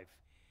I'm alive.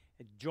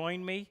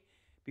 Join me,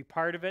 be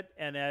part of it,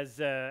 and as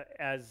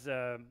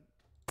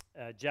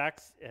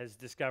Jax has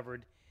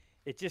discovered,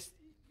 it just,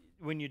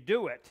 when you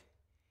do it,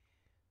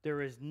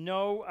 there is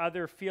no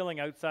other feeling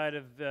outside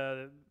of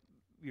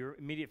your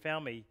immediate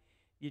family.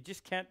 You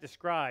just can't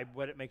describe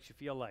what it makes you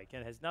feel like.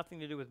 And it has nothing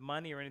to do with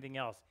money or anything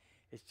else.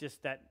 It's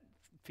just that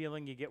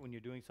feeling you get when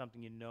you're doing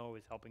something you know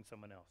is helping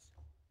someone else.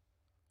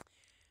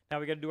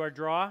 Now we got to do our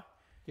draw.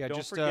 Yeah, Don't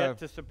just forget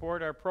to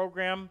support our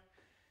program.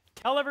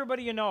 Tell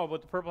everybody you know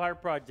about the Purple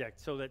Heart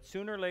Project so that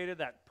sooner or later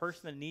that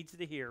person that needs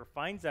to hear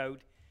finds out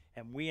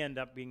and we end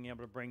up being able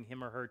to bring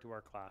him or her to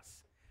our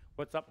class.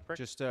 What's up, Prick?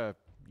 just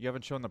you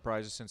haven't shown the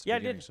prizes since the Yeah, I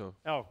beginning, did. so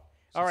Oh,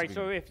 all right.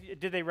 So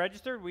did they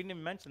register? We didn't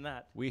even mention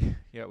that. we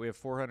have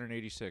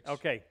 486.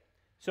 Okay.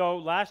 So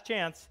last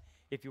chance.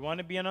 If you want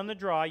to be in on the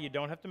draw, you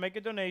don't have to make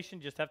a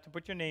donation. Just have to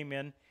put your name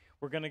in.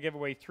 We're going to give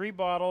away 3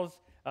 bottles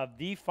of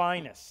the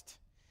finest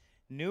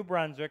New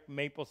Brunswick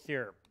maple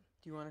syrup.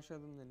 Do you want to show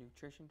them the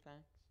nutrition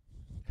facts?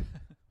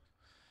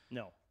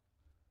 No.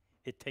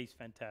 It tastes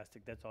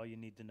fantastic. That's all you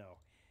need to know.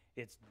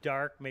 It's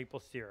dark maple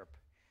syrup.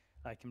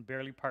 I can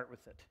barely part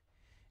with it.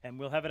 And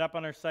we'll have it up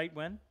on our site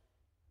when?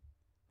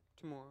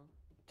 Tomorrow.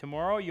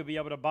 Tomorrow you'll be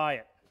able to buy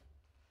it.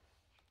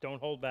 Don't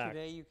hold back.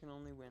 Today you can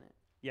only win it.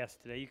 Yes,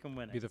 today you can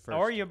win it. Be the first.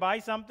 Or you buy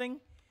something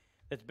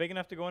that's big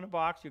enough to go in a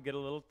box, you'll get a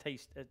little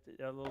taste,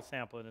 a little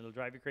sample, and it'll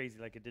drive you crazy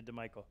like it did to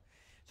Michael.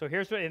 So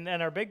here's what, and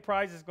then our big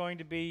prize is going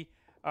to be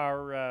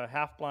our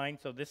half blind.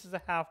 So this is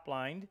a half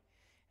blind.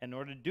 In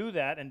order to do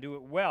that and do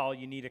it well,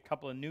 you need a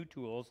couple of new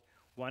tools.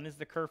 One is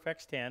the Kerf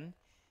X10,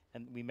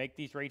 and we make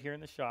these right here in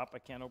the shop. I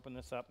can't open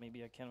this up.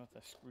 Maybe I can with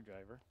a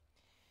screwdriver.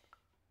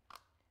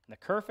 And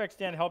the kerf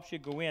extend helps you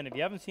go in. If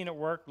you haven't seen it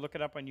work, look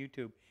it up on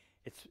YouTube.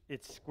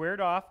 It's squared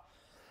off.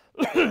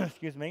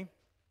 Excuse me.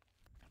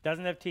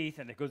 Doesn't have teeth,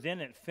 and it goes in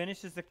and it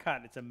finishes the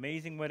cut. It's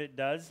amazing what it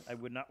does. I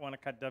would not want to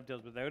cut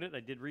dovetails without it.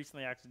 I did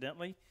recently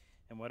accidentally,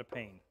 and what a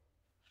pain.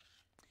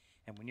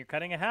 And when you're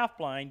cutting a half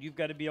blind, you've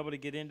got to be able to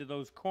get into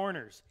those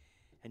corners.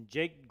 And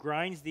Jake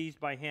grinds these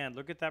by hand.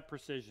 Look at that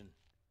precision.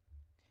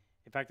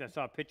 In fact, I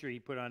saw a picture he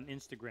put on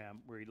Instagram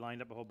where he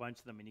lined up a whole bunch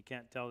of them, and you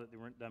can't tell that they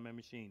weren't done by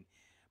machine.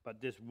 But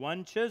this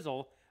one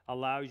chisel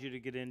allows you to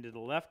get into the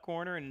left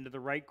corner and into the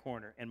right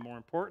corner. And more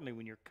importantly,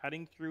 when you're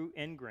cutting through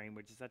end grain,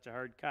 which is such a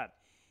hard cut,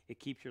 it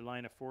keeps your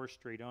line of force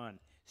straight on.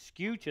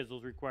 Skew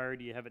chisels require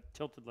you have it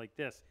tilted like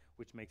this,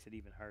 which makes it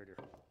even harder.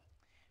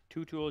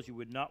 Two tools you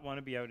would not want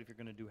to be out if you're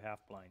going to do half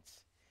blinds.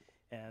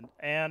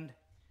 And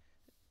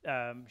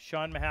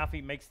Sean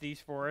Mahaffey makes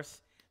these for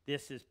us.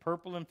 This is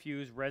purple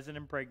infused resin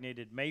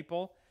impregnated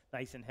maple,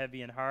 nice and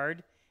heavy and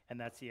hard, and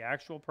that's the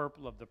actual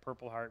purple of the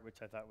Purple Heart,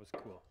 which I thought was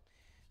cool.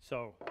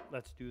 So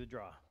let's do the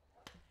draw.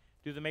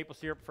 Do the maple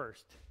syrup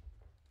first.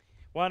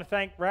 Want to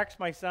thank Rex,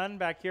 my son,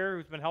 back here,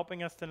 who's been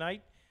helping us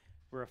tonight.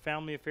 We're a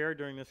family affair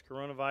during this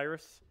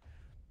coronavirus.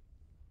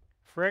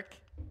 Frick,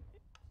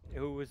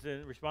 who was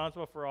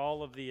responsible for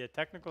all of the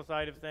technical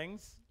side of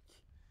things.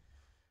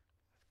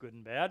 Good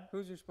and bad.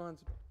 Who's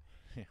responsible?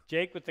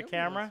 Jake with the Nobody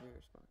wants camera. to be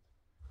responsible.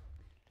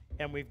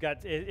 And we've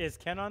got, is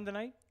Ken on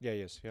tonight? Yeah,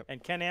 yes, yep.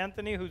 And Ken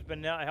Anthony, who's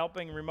been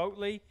helping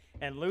remotely.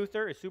 And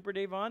Luther. Is Super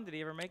Dave on? Did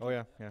he ever make it? Oh,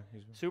 yeah, yeah.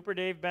 Super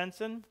Dave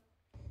Benson.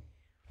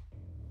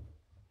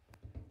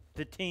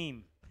 The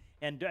team.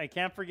 And I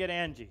can't forget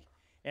Angie.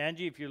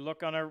 Angie, if you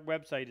look on our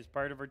website, is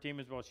part of our team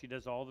as well. She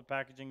does all the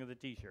packaging of the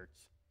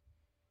T-shirts.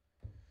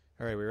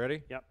 All right, we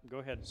ready? Yep, go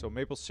ahead. So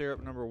maple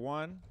syrup number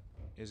 1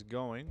 is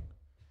going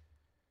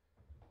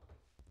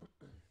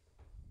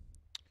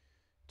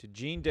to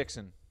Gene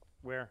Dixon.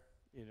 Where?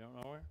 You don't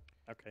know where?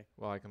 Okay.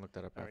 Well, I can look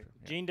that up All after. right.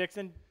 Yeah. Gene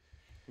Dixon,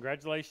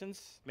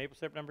 congratulations. Maple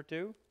syrup number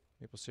 2.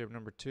 Maple syrup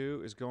number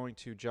 2 is going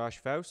to Josh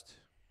Faust.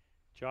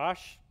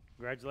 Josh,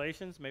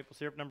 congratulations. Maple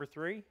syrup number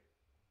 3.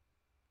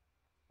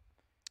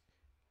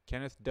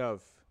 Kenneth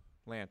Dove.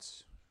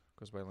 Lance.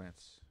 Goes by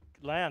Lance.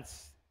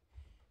 Lance,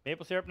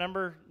 maple syrup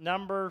number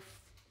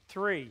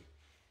 3.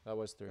 That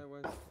was 3. That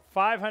was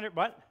 500,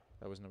 what?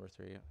 That was number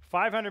 3, yeah.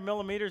 500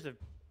 millimeters of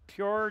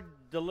pure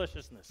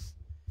deliciousness.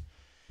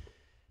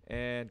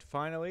 And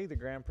finally, the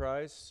grand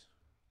prize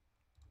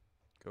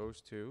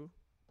goes to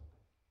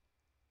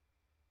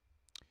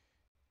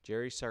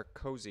Jerry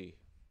Sarkozy.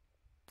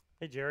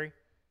 Hey, Jerry.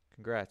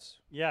 Congrats.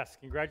 Yes,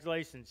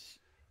 congratulations.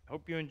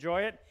 Hope you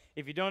enjoy it.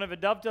 If you don't have a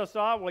dovetail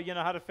saw, well, you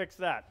know how to fix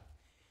that.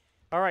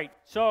 All right,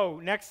 so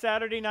next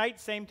Saturday night,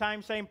 same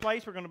time, same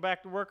place, we're going to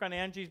back to work on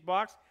Angie's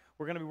box.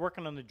 We're going to be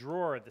working on the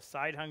drawer, the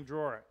side-hung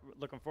drawer.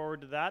 Looking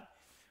forward to that.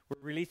 We'll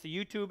release a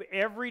YouTube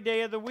every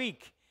day of the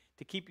week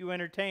to keep you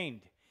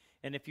entertained.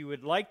 And if you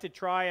would like to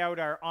try out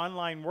our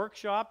online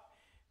workshop,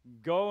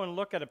 go and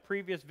look at a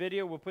previous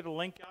video. We'll put a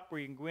link up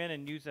where you can go in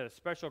and use a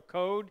special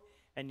code,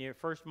 and your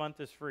first month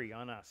is free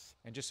on us.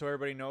 And just so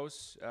everybody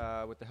knows,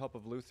 with the help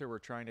of Luther, we're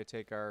trying to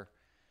take our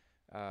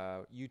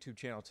YouTube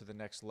channel to the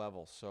next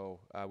level. So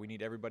we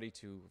need everybody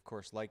to, of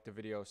course, like the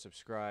video,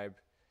 subscribe,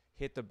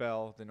 hit the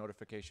bell, the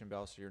notification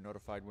bell, so you're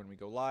notified when we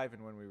go live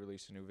and when we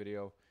release a new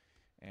video.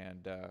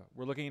 And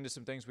we're looking into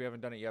some things. We haven't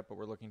done it yet, but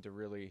we're looking to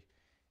really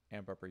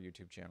amp up our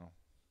YouTube channel.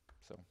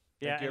 So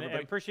thank you, and I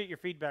everybody. appreciate your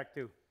feedback,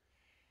 too.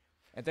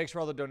 And thanks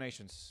for all the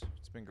donations.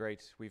 It's been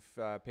great. We've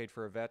paid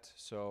for a vet,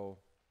 so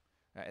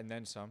and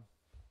then some.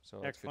 So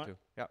that's good, Excellent. too.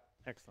 Yeah.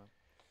 Excellent.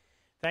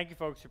 Thank you,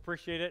 folks.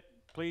 Appreciate it.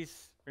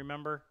 Please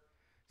remember,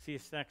 see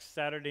us next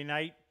Saturday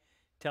night.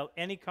 Tell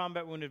any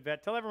combat wounded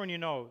vet, tell everyone you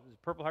know, the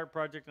Purple Heart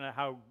Project and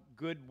how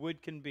good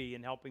wood can be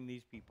in helping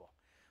these people.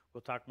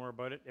 We'll talk more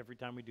about it every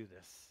time we do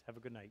this. Have a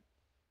good night.